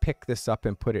can't pick this up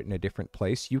and put it in a different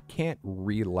place. You can't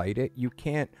relight it. You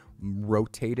can't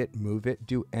rotate it, move it,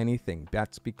 do anything.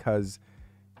 That's because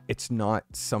it's not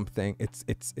something, it's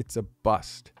a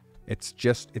bust.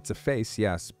 It's a face,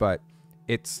 yes, but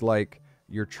it's like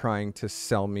you're trying to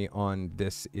sell me on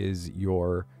this is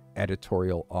your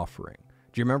editorial offering.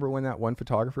 Do you remember when that one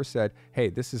photographer said, hey,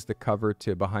 this is the cover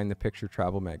to Behind the Picture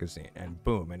travel magazine? And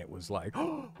boom, and it was like,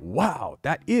 oh, wow,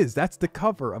 that's the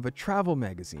cover of a travel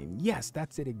magazine. Yes,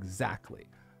 that's it exactly.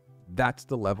 That's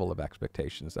the level of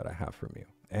expectations that I have from you.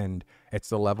 And it's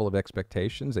the level of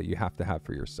expectations that you have to have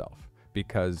for yourself,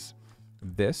 because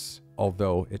this,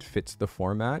 although it fits the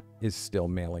format, is still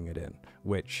mailing it in,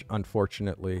 which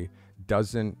unfortunately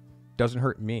doesn't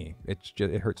hurt me.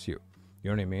 It hurts you. You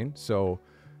know what I mean? So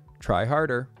try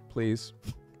harder, please,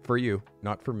 for you,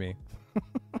 not for me.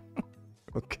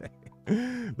 Okay,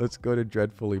 let's go to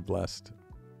Dreadfully Blessed.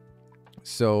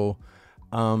 So,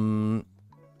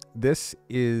 this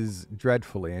is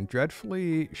Dreadfully, and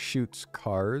Dreadfully shoots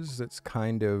cars. That's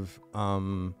kind of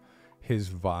his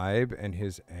vibe and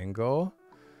his angle.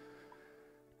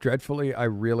 Dreadfully, I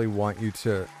really want you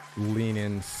to lean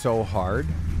in so hard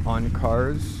on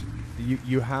cars.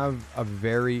 You have a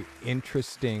very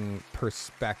interesting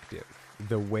perspective.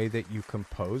 The way that you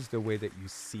compose, the way that you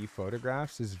see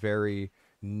photographs is very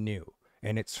new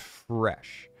and it's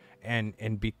fresh.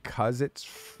 And because it's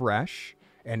fresh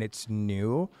and it's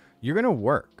new, you're going to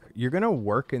work. You're going to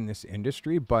work in this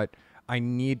industry, but I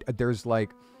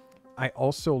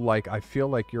feel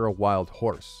like you're a wild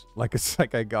horse. Like, it's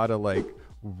like I got to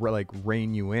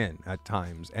rein you in at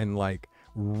times and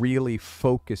really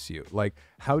focus you. Like,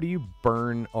 how do you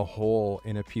burn a hole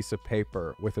in a piece of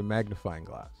paper with a magnifying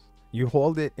glass? You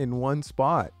hold it in one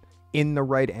spot in the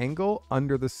right angle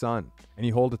under the sun, and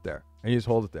you hold it there, and you just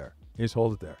hold it there. You just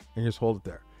hold it there, and you just hold it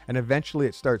there. And eventually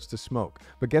it starts to smoke.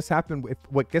 But guess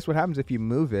what happens if you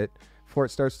move it before it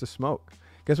starts to smoke?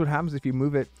 Guess what happens if you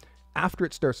move it after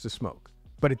it starts to smoke,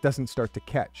 but it doesn't start to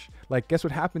catch? Like, guess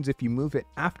what happens if you move it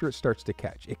after it starts to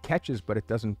catch? It catches, but it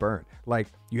doesn't burn. Like,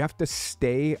 you have to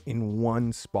stay in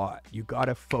one spot. You got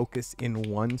to focus in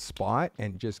one spot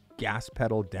and just gas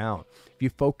pedal down. If you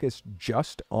focus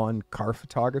just on car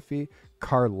photography,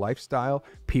 car lifestyle,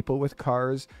 people with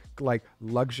cars, like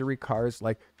luxury cars,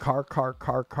 like cars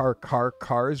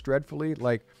dreadfully,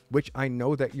 like, which I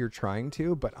know that you're trying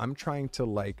to, but I'm trying to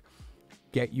like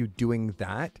get you doing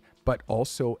that, but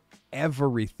also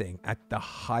everything at the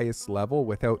highest level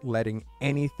without letting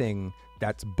anything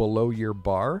that's below your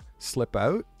bar slip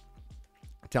out.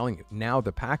 I'm telling you, now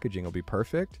the packaging will be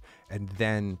perfect, and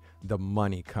then the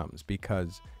money comes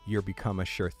because you become a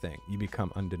sure thing. You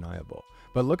become undeniable.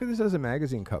 But look at this as a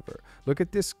magazine cover. Look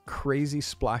at this crazy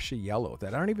splash of yellow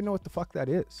that I don't even know what the fuck that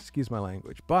is. Excuse my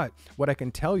language. But what I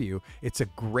can tell you, it's a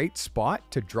great spot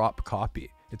to drop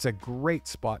copy. It's a great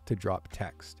spot to drop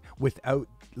text without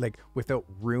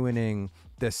ruining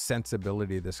the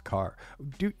sensibility of this car.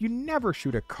 You never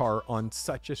shoot a car on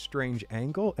such a strange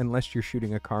angle unless you're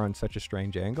shooting a car on such a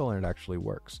strange angle and it actually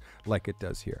works like it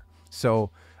does here. So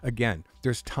again,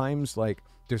 there's times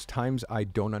I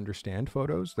don't understand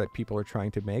photos that people are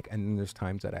trying to make, and then there's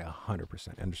times that I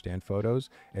 100% understand photos,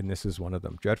 and this is one of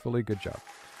them. Dreadfully good job.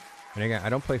 And again, I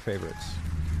don't play favorites.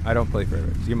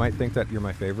 You might think that you're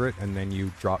my favorite, and then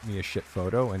you drop me a shit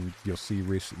photo, and you'll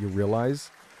realize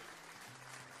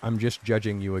I'm just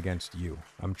judging you against you.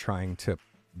 I'm trying to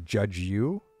judge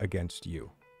you against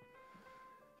you.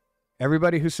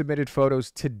 Everybody who submitted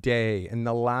photos today in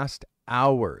the last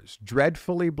hours,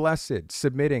 Dreadfully Blessed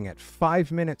submitting at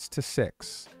 5 minutes to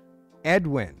 6.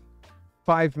 Edwin,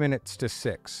 5 minutes to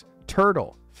 6.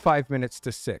 Turtle, 5 minutes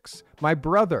to 6. My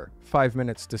brother, 5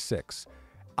 minutes to 6.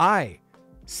 I,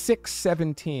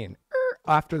 6:17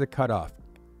 after the cutoff.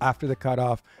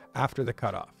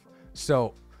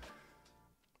 So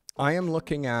I am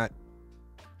looking at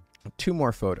 2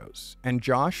 more photos. And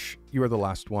Josh, you are the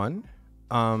last one.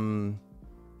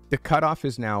 The cutoff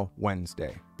is now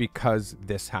Wednesday because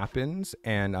this happens,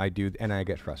 and I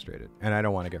get frustrated, and I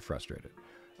don't want to get frustrated.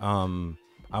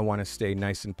 I want to stay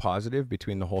nice and positive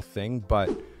between the whole thing, but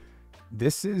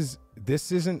this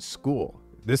isn't school.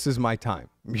 This is my time.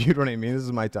 You know what I mean? This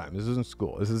is my time. This isn't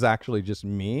school. This is actually just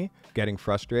me getting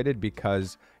frustrated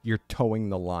because you're towing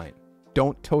the line.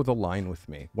 Don't toe the line with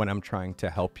me when I'm trying to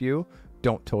help you.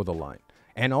 Don't toe the line.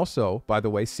 And also, by the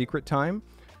way, secret time,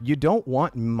 you don't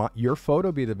want your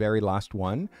photo be the very last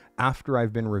one after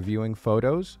I've been reviewing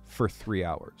photos for 3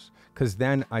 hours, because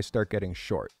then I start getting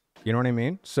short. You know what I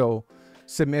mean? So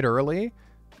submit early,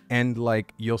 and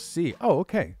like you'll see, oh,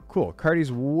 okay, cool.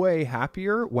 Carty's way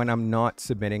happier when I'm not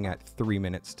submitting at 3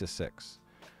 minutes to 6.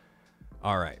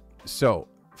 All right. So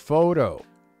photo,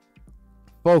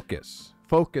 focus.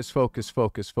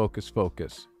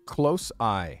 Close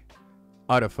eye,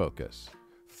 out of focus.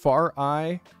 Far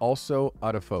eye, also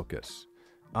out of focus.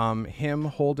 Him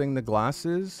holding the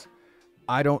glasses,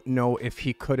 I don't know if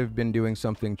he could have been doing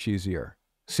something cheesier.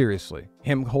 Seriously,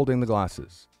 him holding the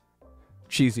glasses,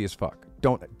 cheesy as fuck.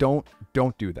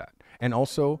 Don't do that. And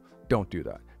also, don't do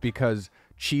that, because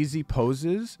cheesy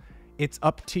poses, it's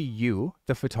up to you,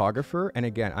 the photographer. And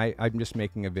again, I'm just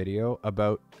making a video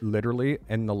about literally,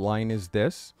 and the line is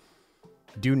this: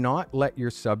 do not let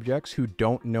your subjects who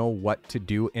don't know what to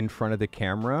do in front of the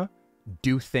camera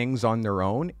do things on their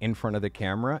own in front of the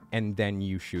camera, and then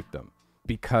you shoot them,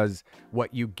 because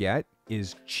what you get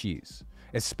is cheese,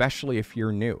 especially if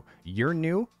you're new. You're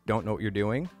new, don't know what you're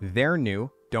doing. They're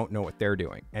new, don't know what they're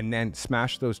doing. And then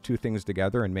smash those 2 things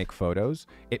together and make photos.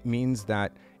 It means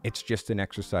that it's just an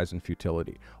exercise in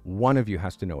futility. One of you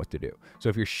has to know what to do. So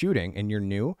if you're shooting and you're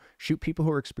new, shoot people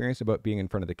who are experienced about being in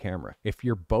front of the camera. If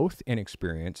you're both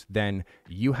inexperienced, then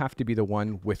you have to be the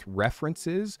one with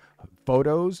references,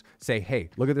 photos, say, hey,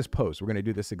 look at this pose. We're going to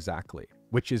do this exactly,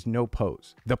 which is no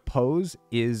pose. The pose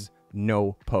is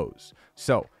no pose.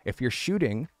 So if you're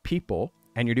shooting people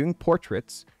and you're doing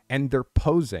portraits and they're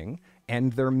posing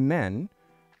and they're men,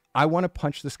 I want to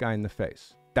punch this guy in the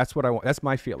face. That's what I want. That's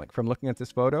my feeling from looking at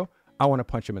this photo. I want to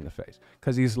punch him in the face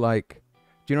because he's like,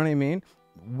 do you know what I mean?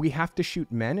 We have to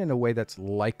shoot men in a way that's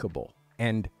likable,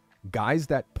 and guys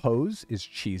that pose is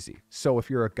cheesy. So if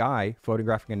you're a guy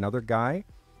photographing another guy,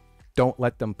 don't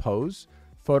let them pose.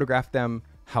 Photograph them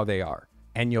how they are,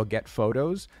 and you'll get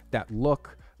photos that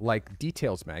look like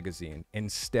Details magazine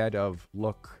instead of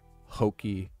look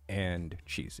hokey and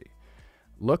cheesy.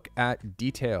 Look at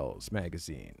Details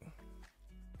magazine.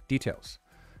 Details.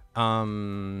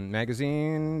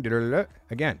 Magazine.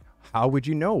 Again, how would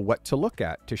you know what to look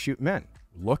at to shoot men?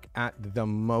 Look at the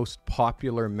most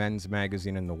popular men's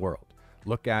magazine in the world.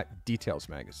 Look at Details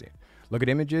magazine. Look at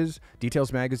Images,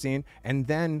 Details magazine, and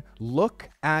then look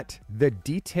at the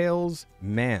Details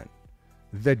man.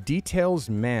 The Details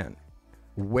man.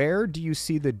 Where do you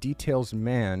see the Details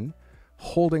man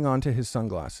holding onto his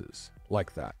sunglasses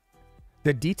like that?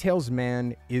 The Details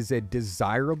man is a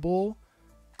desirable,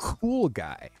 cool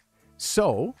guy.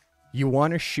 So you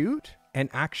want to shoot and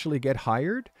actually get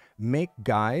hired? Make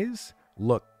guys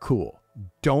look cool.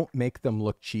 Don't make them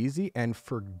look cheesy. And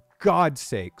for God's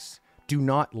sakes, do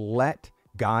not let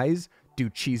guys do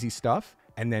cheesy stuff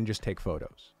and then just take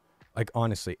photos. Like,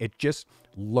 honestly, it just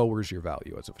lowers your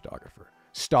value as a photographer.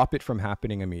 Stop it from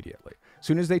happening immediately. As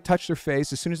soon as they touch their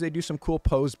face, as soon as they do some cool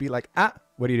pose, be like,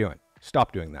 what are you doing?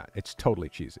 Stop doing that. It's totally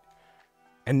cheesy.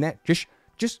 And that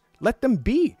just let them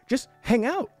be. Just hang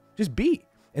out. Just be.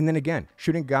 And then again,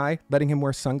 shooting a guy, letting him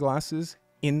wear sunglasses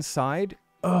inside.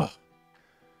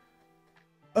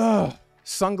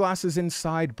 Sunglasses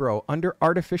inside, bro, under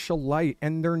artificial light.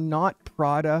 And they're not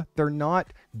Prada. They're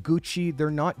not Gucci. They're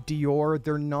not Dior.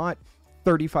 They're not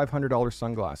 $3,500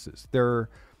 sunglasses. They're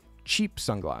cheap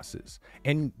sunglasses.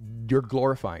 And you're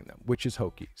glorifying them, which is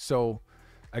hokey. So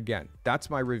again, that's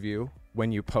my review.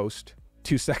 When you post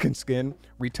 2-second skin,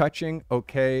 retouching,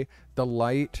 okay. The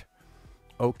light,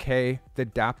 okay. The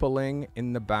dappling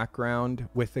in the background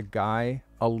with a guy,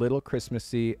 a little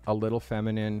Christmassy, a little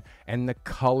feminine, and the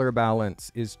color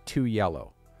balance is too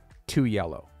yellow, too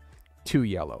yellow, too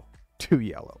yellow, too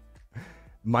yellow.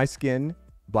 My skin,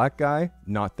 black guy,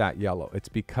 not that yellow. It's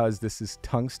because this is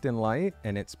tungsten light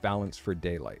and it's balanced for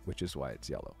daylight, which is why it's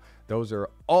yellow. Those are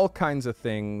all kinds of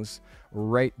things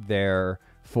right there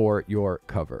for your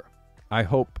cover. I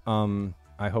hope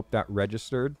that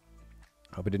registered.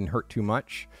 Hope it didn't hurt too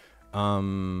much.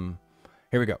 Here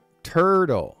we go.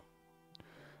 Turtle.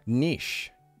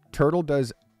 Niche. Turtle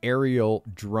does aerial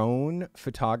drone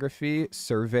photography,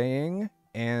 surveying,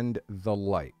 and the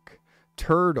like.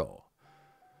 Turtle.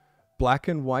 Black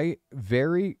and white,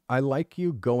 I like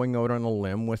you going out on a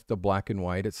limb with the black and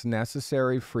white. It's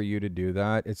necessary for you to do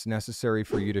that. It's necessary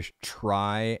for you to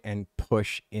try and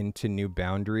push into new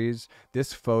boundaries.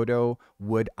 This photo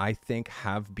would, I think,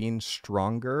 have been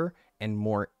stronger and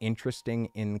more interesting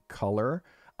in color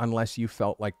unless you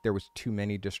felt like there was too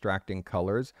many distracting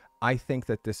colors. I think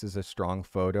that this is a strong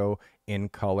photo in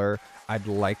color. I'd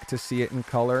like to see it in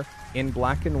color. In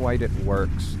black and white, it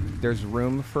works. There's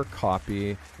room for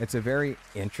copy. It's a very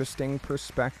interesting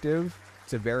perspective.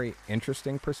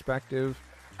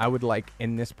 I would like,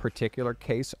 in this particular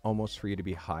case, almost for you to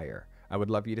be higher. I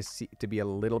would love you to be a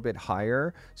little bit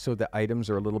higher so the items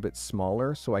are a little bit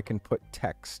smaller so I can put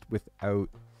text without,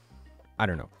 I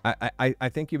don't know. I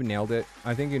think you've nailed it.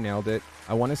 I think you nailed it.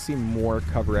 I want to see more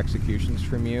cover executions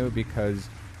from you because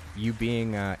you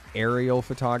being an aerial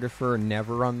photographer,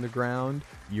 never on the ground,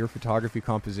 your photography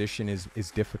composition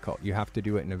is difficult. You have to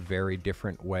do it in a very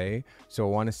different way. So I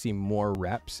want to see more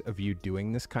reps of you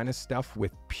doing this kind of stuff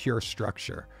with pure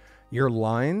structure. Your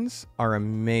lines are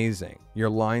amazing. Your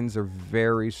lines are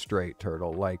very straight,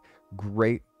 Turtle. Like,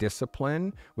 great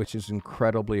discipline, which is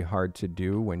incredibly hard to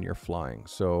do when you're flying.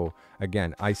 So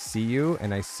again, I see you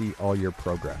and I see all your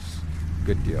progress.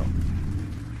 Good deal.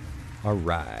 All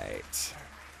right.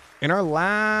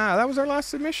 That was our last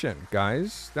submission,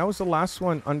 guys. That was the last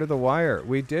one under the wire.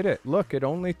 We did it. Look, it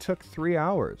only took 3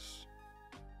 hours.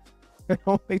 It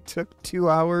only took 2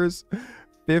 hours,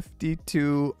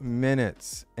 52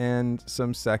 minutes and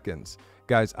some seconds.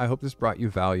 Guys, I hope this brought you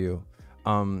value.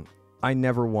 I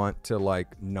never want to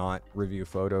not review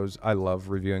photos. I love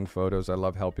reviewing photos. I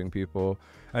love helping people.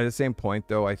 At the same point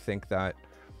though, I think that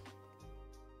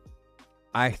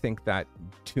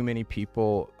too many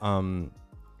people,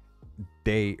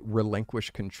 they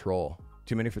relinquish control.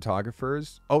 Too many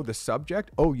photographers. Oh, the subject.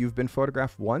 Oh, you've been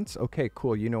photographed once. Okay,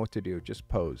 cool. You know what to do. Just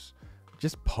pose.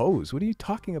 Just pose. What are you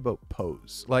talking about?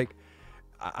 Pose. Like,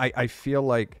 I feel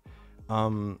like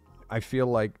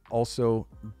also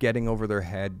getting over their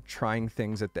head, trying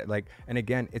things at that, and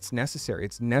again, it's necessary.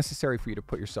 It's necessary for you to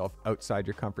put yourself outside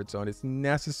your comfort zone. It's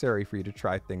necessary for you to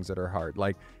try things that are hard.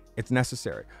 It's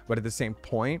necessary. But at the same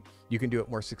point, you can do it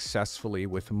more successfully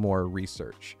with more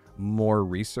research.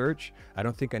 I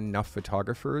don't think enough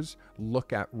photographers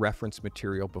look at reference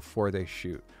material before they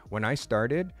shoot. When I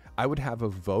started, I would have a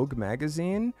Vogue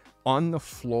magazine on the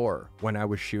floor when I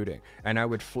was shooting, and I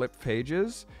would flip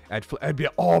pages. I'd be,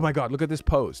 oh my God, look at this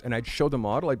pose. And I'd show the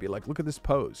model. I'd be like, look at this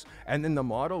pose. And then the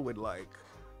model would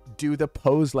do the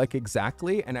pose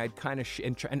exactly. And I'd kind of,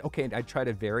 I'd try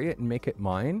to vary it and make it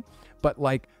mine. But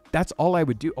That's all I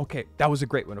would do. Okay, that was a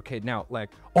great one. Okay, now like,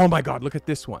 oh my God, look at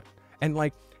this one. And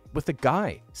like with the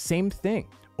guy, same thing.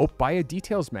 Oh, buy a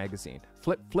details magazine,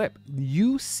 flip.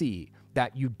 You see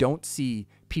that you don't see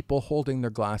people holding their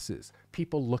glasses,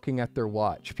 people looking at their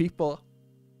watch, people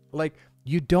like,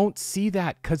 you don't see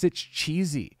that because it's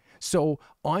cheesy. So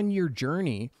on your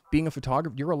journey, being a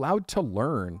photographer, you're allowed to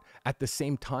learn at the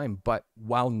same time, but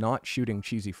while not shooting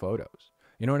cheesy photos.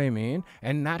 You know what I mean?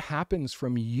 And that happens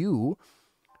from you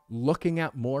looking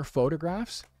at more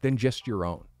photographs than just your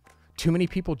own. Too many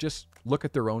people just look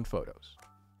at their own photos.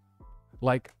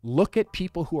 Like, look at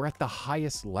people who are at the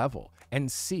highest level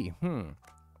and see,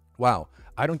 wow,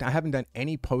 I haven't done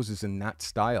any poses in that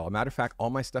style. A matter of fact, all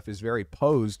my stuff is very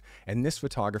posed, and this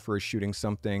photographer is shooting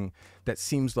something that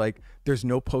seems like there's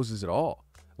no poses at all.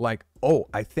 Like, oh,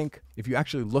 I think if you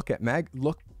actually look at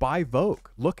buy Vogue,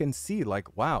 look and see,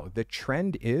 like, wow, the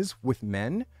trend is with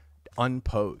men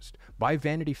unposed. Buy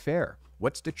Vanity Fair.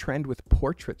 What's the trend with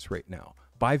portraits right now?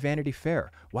 Buy Vanity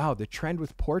Fair. Wow, the trend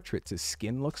with portraits is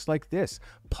skin looks like this.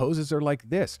 Poses are like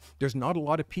this. There's not a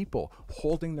lot of people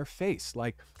holding their face.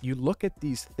 Like, you look at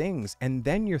these things and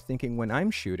then you're thinking, when I'm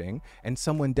shooting and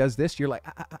someone does this, you're like,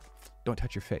 don't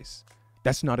touch your face.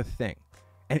 That's not a thing.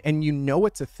 And you know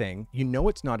it's a thing. You know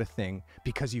it's not a thing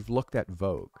because you've looked at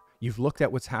Vogue. You've looked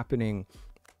at what's happening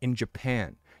in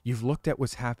Japan. You've looked at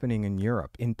what's happening in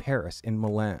Europe, in Paris, in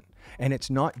Milan. And it's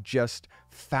not just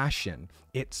fashion.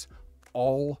 It's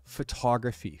all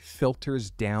photography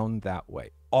filters down that way.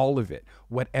 All of it.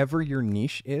 Whatever your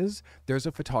niche is, there's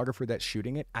a photographer that's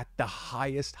shooting it at the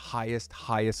highest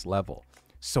level.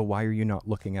 So why are you not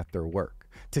looking at their work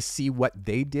to see what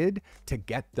they did to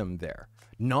get them there?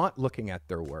 Not looking at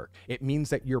their work. It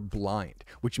means that you're blind,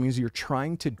 which means you're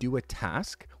trying to do a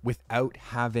task without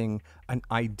having an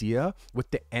idea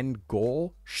what the end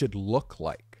goal should look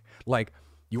like. Like,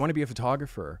 you want to be a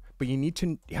photographer, but you need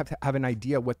to have an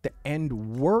idea what the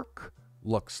end work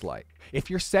looks like. If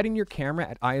you're setting your camera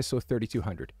at ISO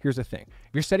 3200, here's the thing.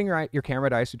 If you're setting your camera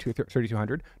at ISO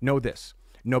 3200, know this.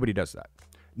 Nobody does that.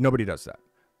 Nobody does that.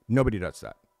 Nobody does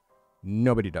that.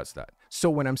 Nobody does that. So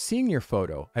when I'm seeing your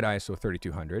photo at ISO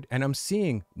 3200 and I'm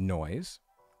seeing noise,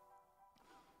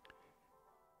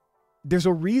 there's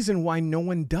a reason why no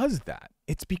one does that.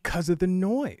 It's because of the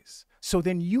noise. So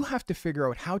then you have to figure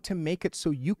out how to make it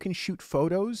so you can shoot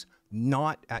photos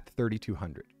not at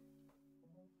 3200,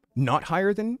 not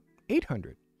higher than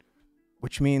 800,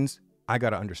 which means I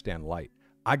got to understand light.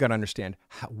 I got to understand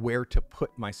where to put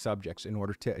my subjects in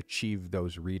order to achieve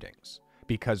those readings,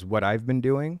 because what I've been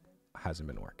doing hasn't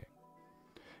been working.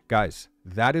 Guys,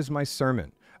 that is my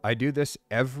sermon. I do this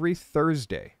every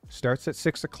Thursday. Starts at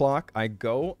 6 o'clock. I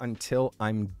go until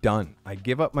I'm done. I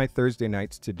give up my Thursday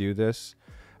nights to do this.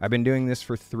 I've been doing this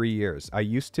for 3 years. I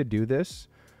used to do this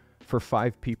for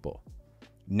 5 people.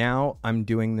 Now I'm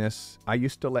doing this. I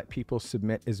used to let people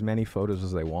submit as many photos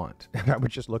as they want. And I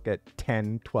would just look at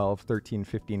 10, 12, 13,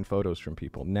 15 photos from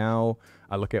people. Now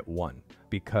I look at 1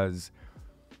 because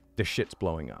the shit's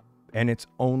blowing up. And it's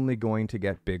only going to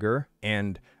get bigger.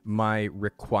 And my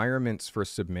requirements for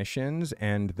submissions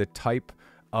and the type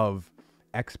of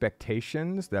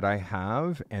expectations that I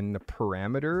have and the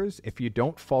parameters, if you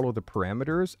don't follow the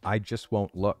parameters, I just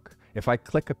won't look. If I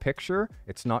click a picture,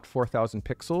 it's not 4,000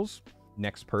 pixels,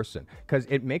 next person. Because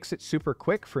it makes it super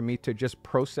quick for me to just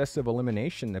process of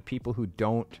elimination the people who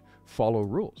don't follow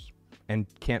rules and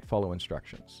can't follow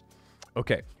instructions.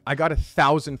 Okay, I got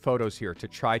 1,000 photos here to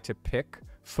try to pick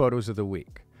photos of the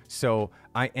week. So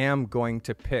I am going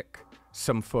to pick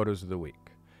some photos of the week.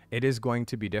 It is going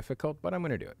to be difficult, but I'm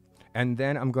going to do it. And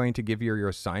then I'm going to give you your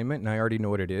assignment, and I already know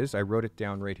what it is. I wrote it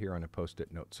down right here on a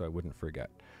Post-it note so I wouldn't forget.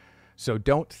 So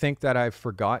don't think that I've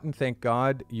forgotten. Thank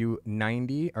God you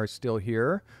 90 are still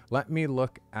here. Let me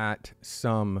look at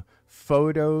some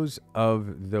photos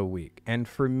of the week. And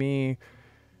for me,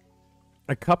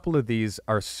 a couple of these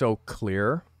are so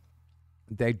clear.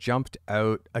 They jumped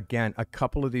out. Again, a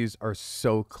couple of these are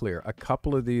so clear. A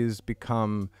couple of these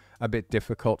become a bit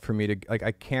difficult for me to, like,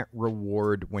 I can't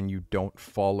reward when you don't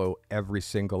follow every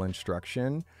single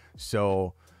instruction.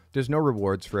 So there's no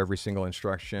rewards for every single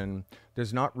instruction.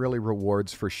 There's not really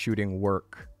rewards for shooting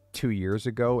work 2 years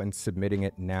ago and submitting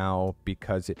it now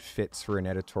because it fits for an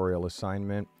editorial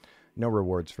assignment. No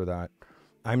rewards for that.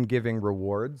 I'm giving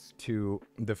rewards to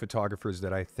the photographers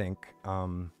that I think,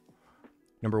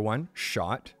 number 1,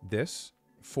 shot this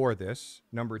for this.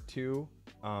 Number 2,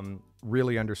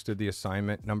 really understood the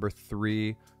assignment. Number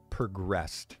 3,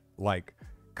 progressed, like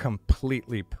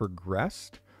completely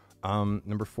progressed.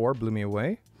 Number 4, blew me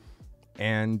away.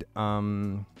 And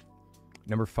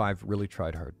number 5, really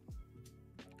tried hard.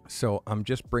 So I'm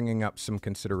just bringing up some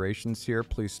considerations here.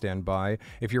 Please stand by.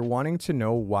 If you're wanting to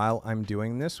know while I'm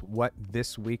doing this what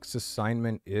this week's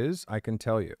assignment is, I can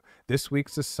tell you. This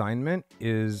week's assignment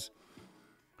is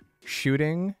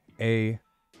shooting a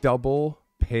double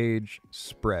page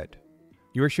spread.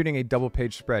 You are shooting a double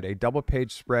page spread. A double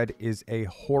page spread is a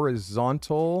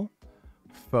horizontal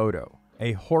photo.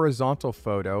 A horizontal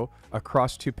photo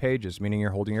across 2 pages, meaning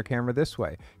you're holding your camera this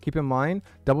way. Keep in mind,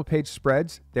 double page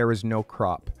spreads, there is no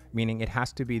crop, meaning it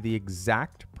has to be the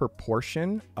exact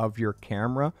proportion of your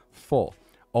camera full.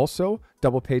 Also,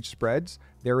 double page spreads,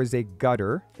 there is a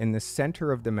gutter in the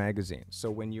center of the magazine.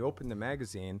 So when you open the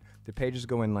magazine, the pages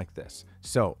go in like this.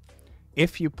 So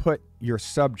if you put your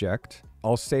subject,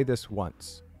 I'll say this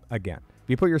once again, if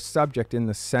you put your subject in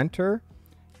the center,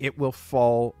 it will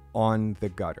fall on the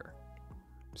gutter.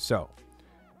 So,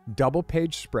 double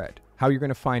page spread. How you're going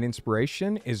to find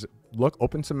inspiration is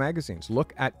open some magazines.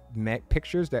 Look at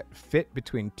pictures that fit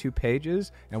between 2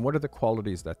 pages and what are the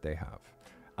qualities that they have.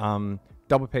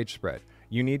 Double page spread.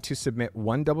 You need to submit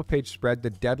 1 double page spread. The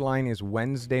deadline is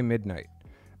Wednesday midnight.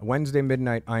 Wednesday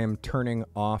midnight, I am turning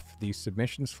off the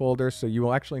submissions folder, so you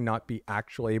will actually not be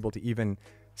able to even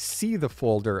see the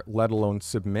folder, let alone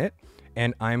submit.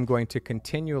 And I'm going to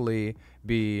continually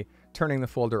be turning the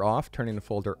folder off, turning the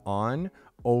folder on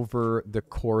over the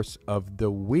course of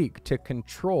the week to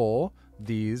control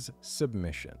these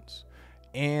submissions.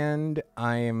 And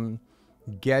I'm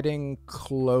getting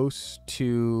close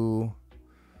to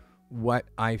what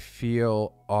I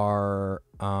feel are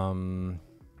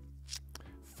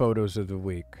photos of the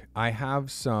week. I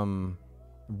have some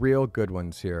real good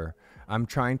ones here. I'm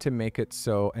trying to make it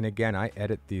so, and again, I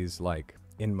edit these like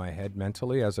in my head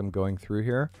mentally as I'm going through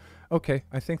here. Okay,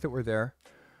 I think that we're there.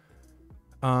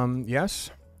 Yes,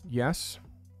 yes.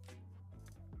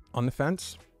 On the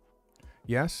fence?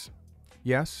 Yes,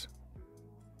 yes.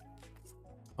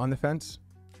 On the fence?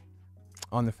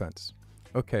 On the fence.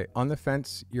 Okay, on the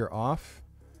fence, you're off.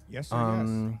 Yes or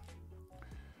yes?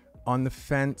 On the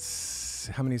fence,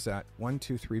 how many is that? 1,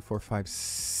 2, 3, 4, 5,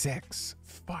 6.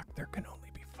 Fuck, there can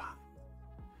only be 5.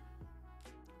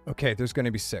 Okay, there's going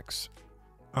to be 6.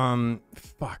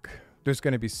 Fuck. There's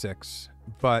going to be 6,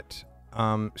 but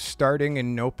starting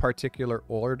in no particular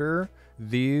order,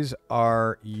 these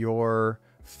are your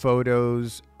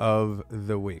photos of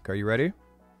the week. Are you ready?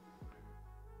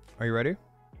 Are you ready?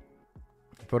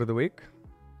 Photo of the week.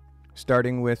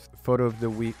 Starting with photo of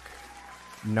the week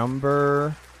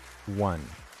number 1.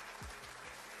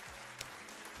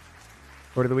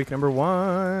 Photo of the week number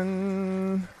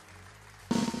 1.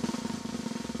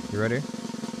 You ready?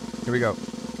 Here we go.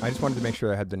 I just wanted to make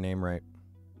sure I had the name right.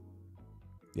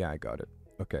 Yeah, I got it.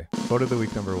 Okay. Photo of the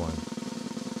week number 1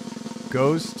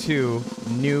 goes to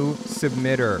new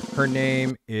submitter. Her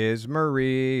name is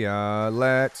Maria.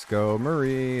 Let's go,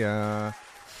 Maria.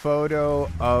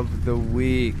 Photo of the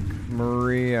week.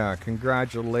 Maria,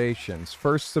 congratulations.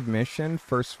 First submission,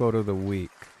 first photo of the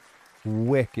week.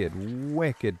 Wicked,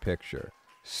 wicked picture.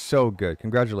 So good.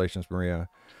 Congratulations, Maria.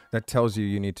 That tells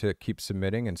you need to keep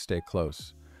submitting and stay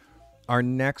close. Our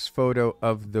next photo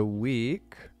of the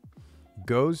week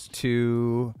goes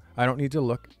to, I don't need to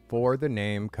look for the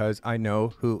name because I know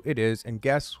who it is. And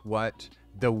guess what?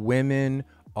 The women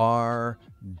are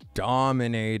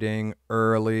dominating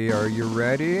early. Are you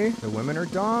ready? The women are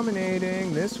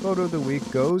dominating. This photo of the week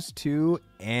goes to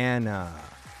Anna.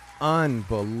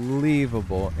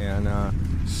 Unbelievable, Anna.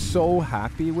 So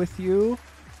happy with you.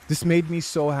 This made me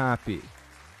so happy.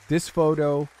 This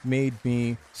photo made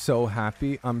me so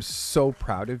happy. I'm so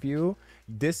proud of you.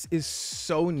 This is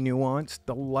so nuanced.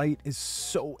 The light is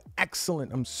so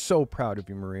excellent. I'm so proud of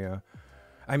you, Maria.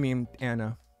 I mean,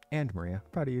 Anna and Maria.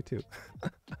 Proud of you too.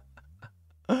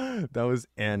 That was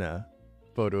Anna.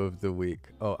 Photo of the week.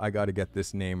 Oh, I got to get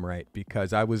this name right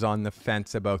because I was on the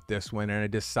fence about this one and I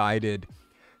decided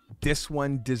this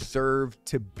one deserved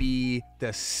to be the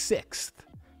 6th.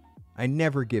 I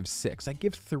never give 6. I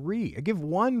give 3. I give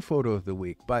 1 photo of the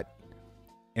week, but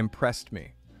impressed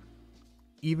me.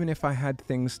 Even if I had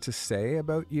things to say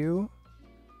about you,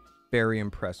 very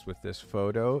impressed with this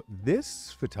photo.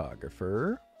 This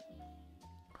photographer,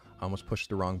 I almost pushed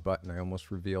the wrong button. I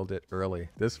almost revealed it early.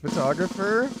 This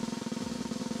photographer,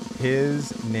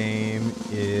 his name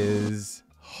is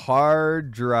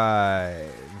Hard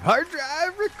Drive. Hard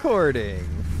Drive Recording.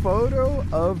 Photo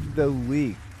of the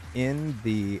week in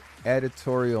the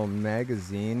editorial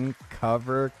magazine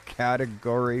cover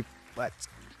category. Let's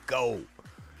go.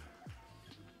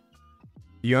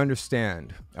 You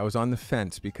understand, I was on the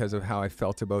fence because of how I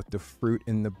felt about the fruit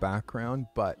in the background,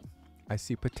 but I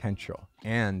see potential.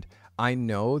 And I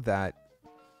know that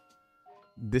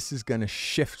this is going to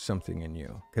shift something in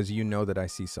you because you know that I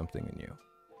see something in you.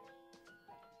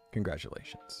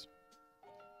 Congratulations.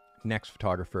 Next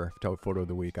photographer, photo of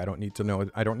the week. I don't need to know.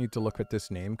 I don't need to look at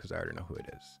this name because I already know who it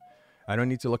is. I don't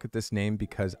need to look at this name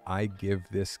because I give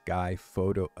this guy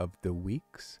photo of the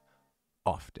weeks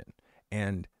often.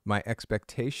 And my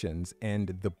expectations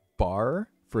and the bar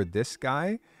for this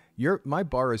guy, my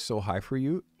bar is so high for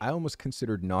you, I almost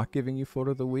considered not giving you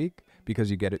photo of the week because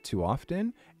you get it too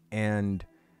often. And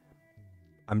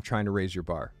I'm trying to raise your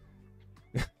bar.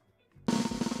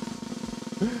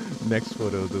 Next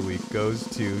photo of the week goes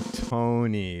to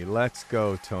Tony. Let's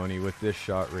go, Tony, with this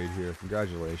shot right here.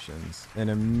 Congratulations. An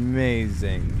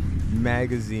amazing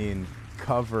magazine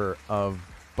cover of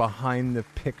Behind the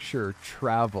Picture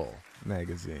Travel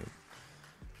magazine.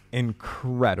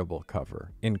 Incredible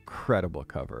cover. Incredible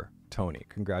cover. Tony,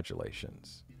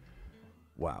 congratulations.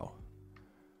 Wow.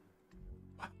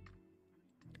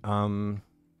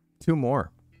 Two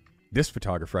more. This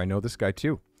photographer, I know this guy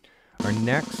too. Our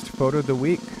next photo of the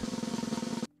week,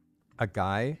 a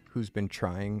guy who's been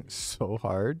trying so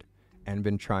hard and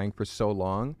been trying for so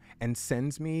long and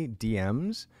sends me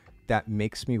DMs that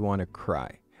makes me want to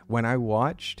cry. When I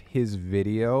watched his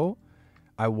video,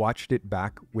 I watched it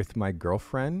back with my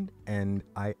girlfriend and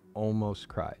I almost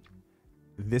cried.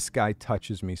 This guy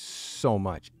touches me so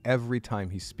much. Every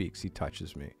time he speaks, he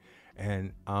touches me.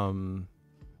 And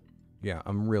yeah,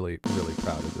 I'm really, really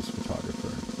proud of this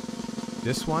photographer.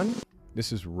 This one,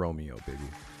 this is Romeo, baby.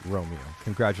 Romeo.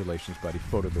 Congratulations, buddy.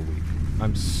 Photo of the week.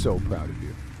 I'm so proud of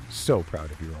you. So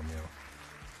proud of you, Romeo.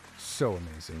 So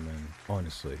amazing, man.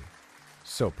 Honestly.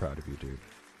 So proud of you, dude.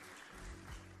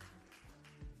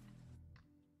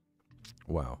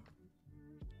 Wow.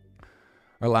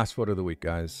 Our last photo of the week,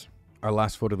 guys. Our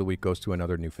last photo of the week goes to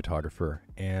another new photographer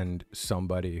and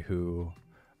somebody who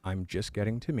I'm just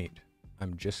getting to meet.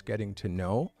 I'm just getting to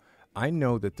know. I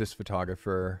know that this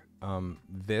photographer,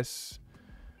 this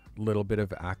little bit of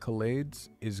accolades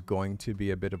is going to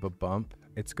be a bit of a bump.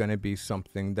 It's going to be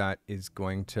something that is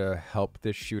going to help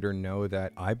this shooter know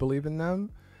that I believe in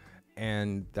them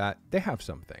and that they have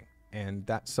something. And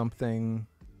that's something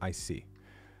I see.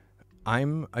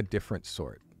 I'm a different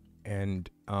sort. And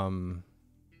I'm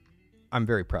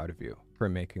very proud of you for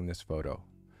making this photo.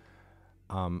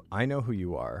 I know who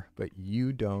you are, but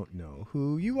you don't know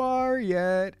who you are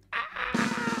yet.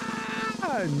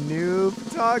 New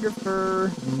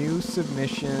photographer, new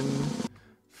submission.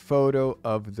 Photo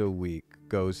of the week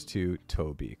goes to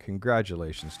Toby.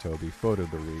 Congratulations, Toby. Photo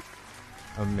of the week.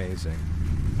 Amazing.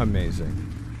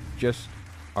 Amazing. Just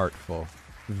artful.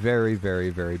 Very, very,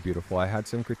 very beautiful. I had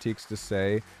some critiques to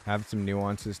say, have some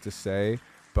nuances to say,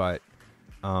 but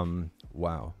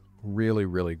wow. Really,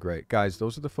 really great. Guys,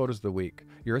 those are the photos of the week.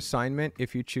 Your assignment,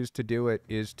 if you choose to do it,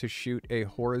 is to shoot a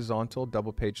horizontal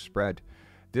double page spread.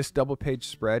 This double page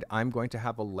spread, I'm going to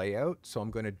have a layout. So I'm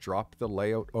going to drop the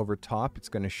layout over top. It's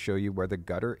going to show you where the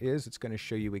gutter is. It's going to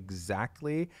show you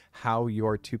exactly how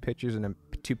your two pages in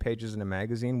a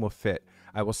magazine will fit.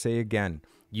 I will say again,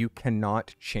 you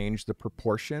cannot change the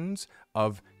proportions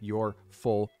of your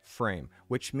full frame,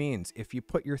 which means if you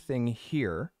put your thing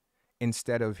here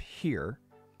instead of here,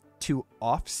 to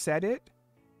offset it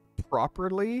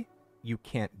properly, you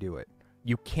can't do it.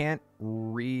 You can't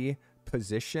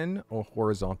reposition a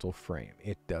horizontal frame.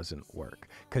 It doesn't work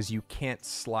because you can't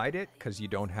slide it because you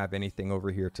don't have anything over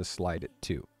here to slide it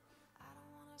to.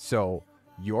 So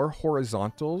your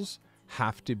horizontals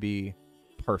have to be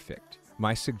perfect.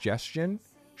 My suggestion,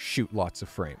 shoot lots of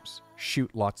frames.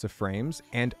 Shoot lots of frames,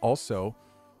 and also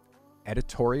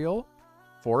editorial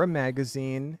for a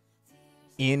magazine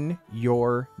in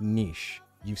your niche.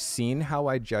 You've seen how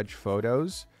I judge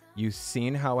photos. You've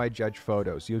seen how I judge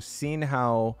photos. You've seen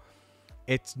how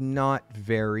it's not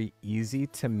very easy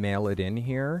to mail it in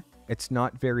here. It's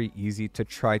not very easy to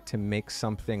try to make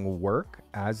something work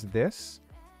as this.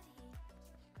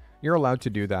 You're allowed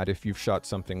to do that if you've shot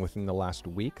something within the last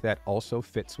week that also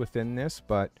fits within this,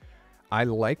 but I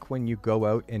like when you go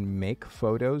out and make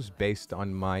photos based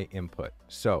on my input.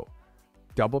 So,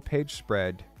 double page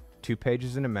spread, 2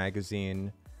 pages in a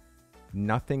magazine,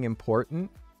 nothing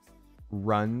important,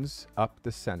 runs up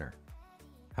the center.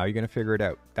 How are you going to figure it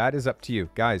out? That is up to you.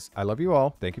 Guys, I love you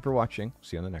all. Thank you for watching.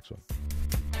 See you on the next one.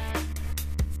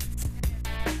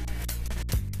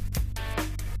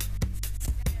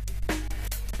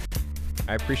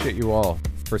 I appreciate you all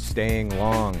for staying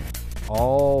long.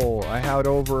 Oh, I had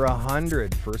over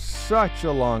 100 for such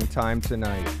a long time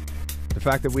tonight. The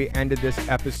fact that we ended this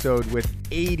episode with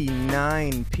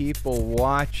 89 people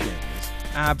watching is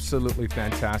absolutely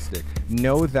fantastic.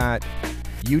 Know that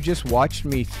you just watched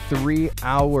me 3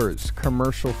 hours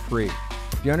commercial free.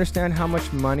 Do you understand how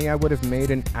much money I would have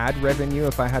made in ad revenue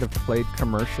if I had have played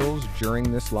commercials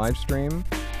during this live stream?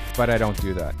 But I don't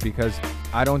do that because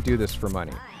I don't do this for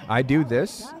money. I do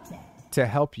this to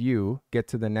help you get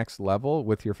to the next level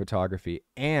with your photography.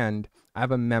 And I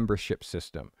have a membership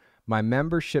system. My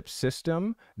membership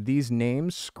system, these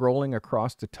names scrolling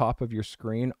across the top of your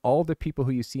screen, all the people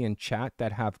who you see in chat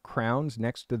that have crowns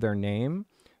next to their name,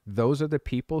 those are the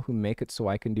people who make it so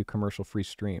I can do commercial-free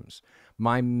streams.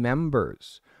 My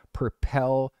members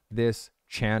propel this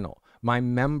channel. My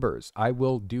members, I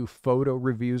will do photo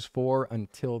reviews for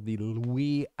until the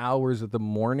wee hours of the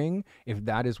morning if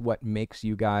that is what makes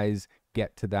you guys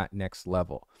get to that next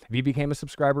level. If you became a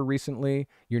subscriber recently,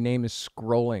 your name is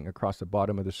scrolling across the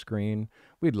bottom of the screen.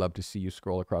 We'd love to see you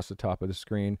scroll across the top of the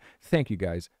screen. Thank you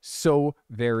guys so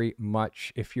very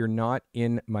much. If you're not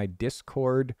in my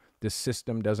Discord, the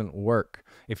system doesn't work.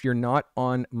 If you're not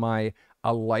on my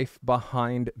A Life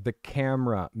Behind the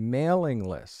Camera mailing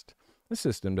list, the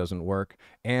system doesn't work.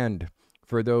 And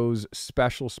for those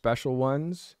special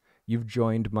ones, you've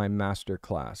joined my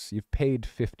masterclass. You've paid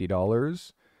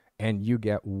 $50 and you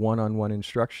get one-on-one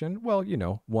instruction. Well, you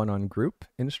know, one-on-group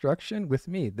instruction with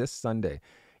me this Sunday.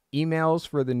 Emails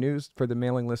for the news, for the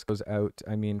mailing list goes out.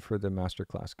 For the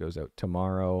masterclass goes out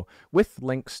tomorrow with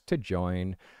links to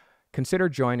join. Consider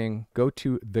joining. Go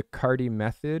to the Carty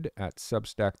method at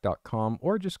substack.com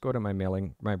or just go to my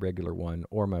regular one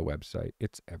or my website.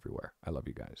 It's everywhere. I love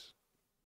you guys.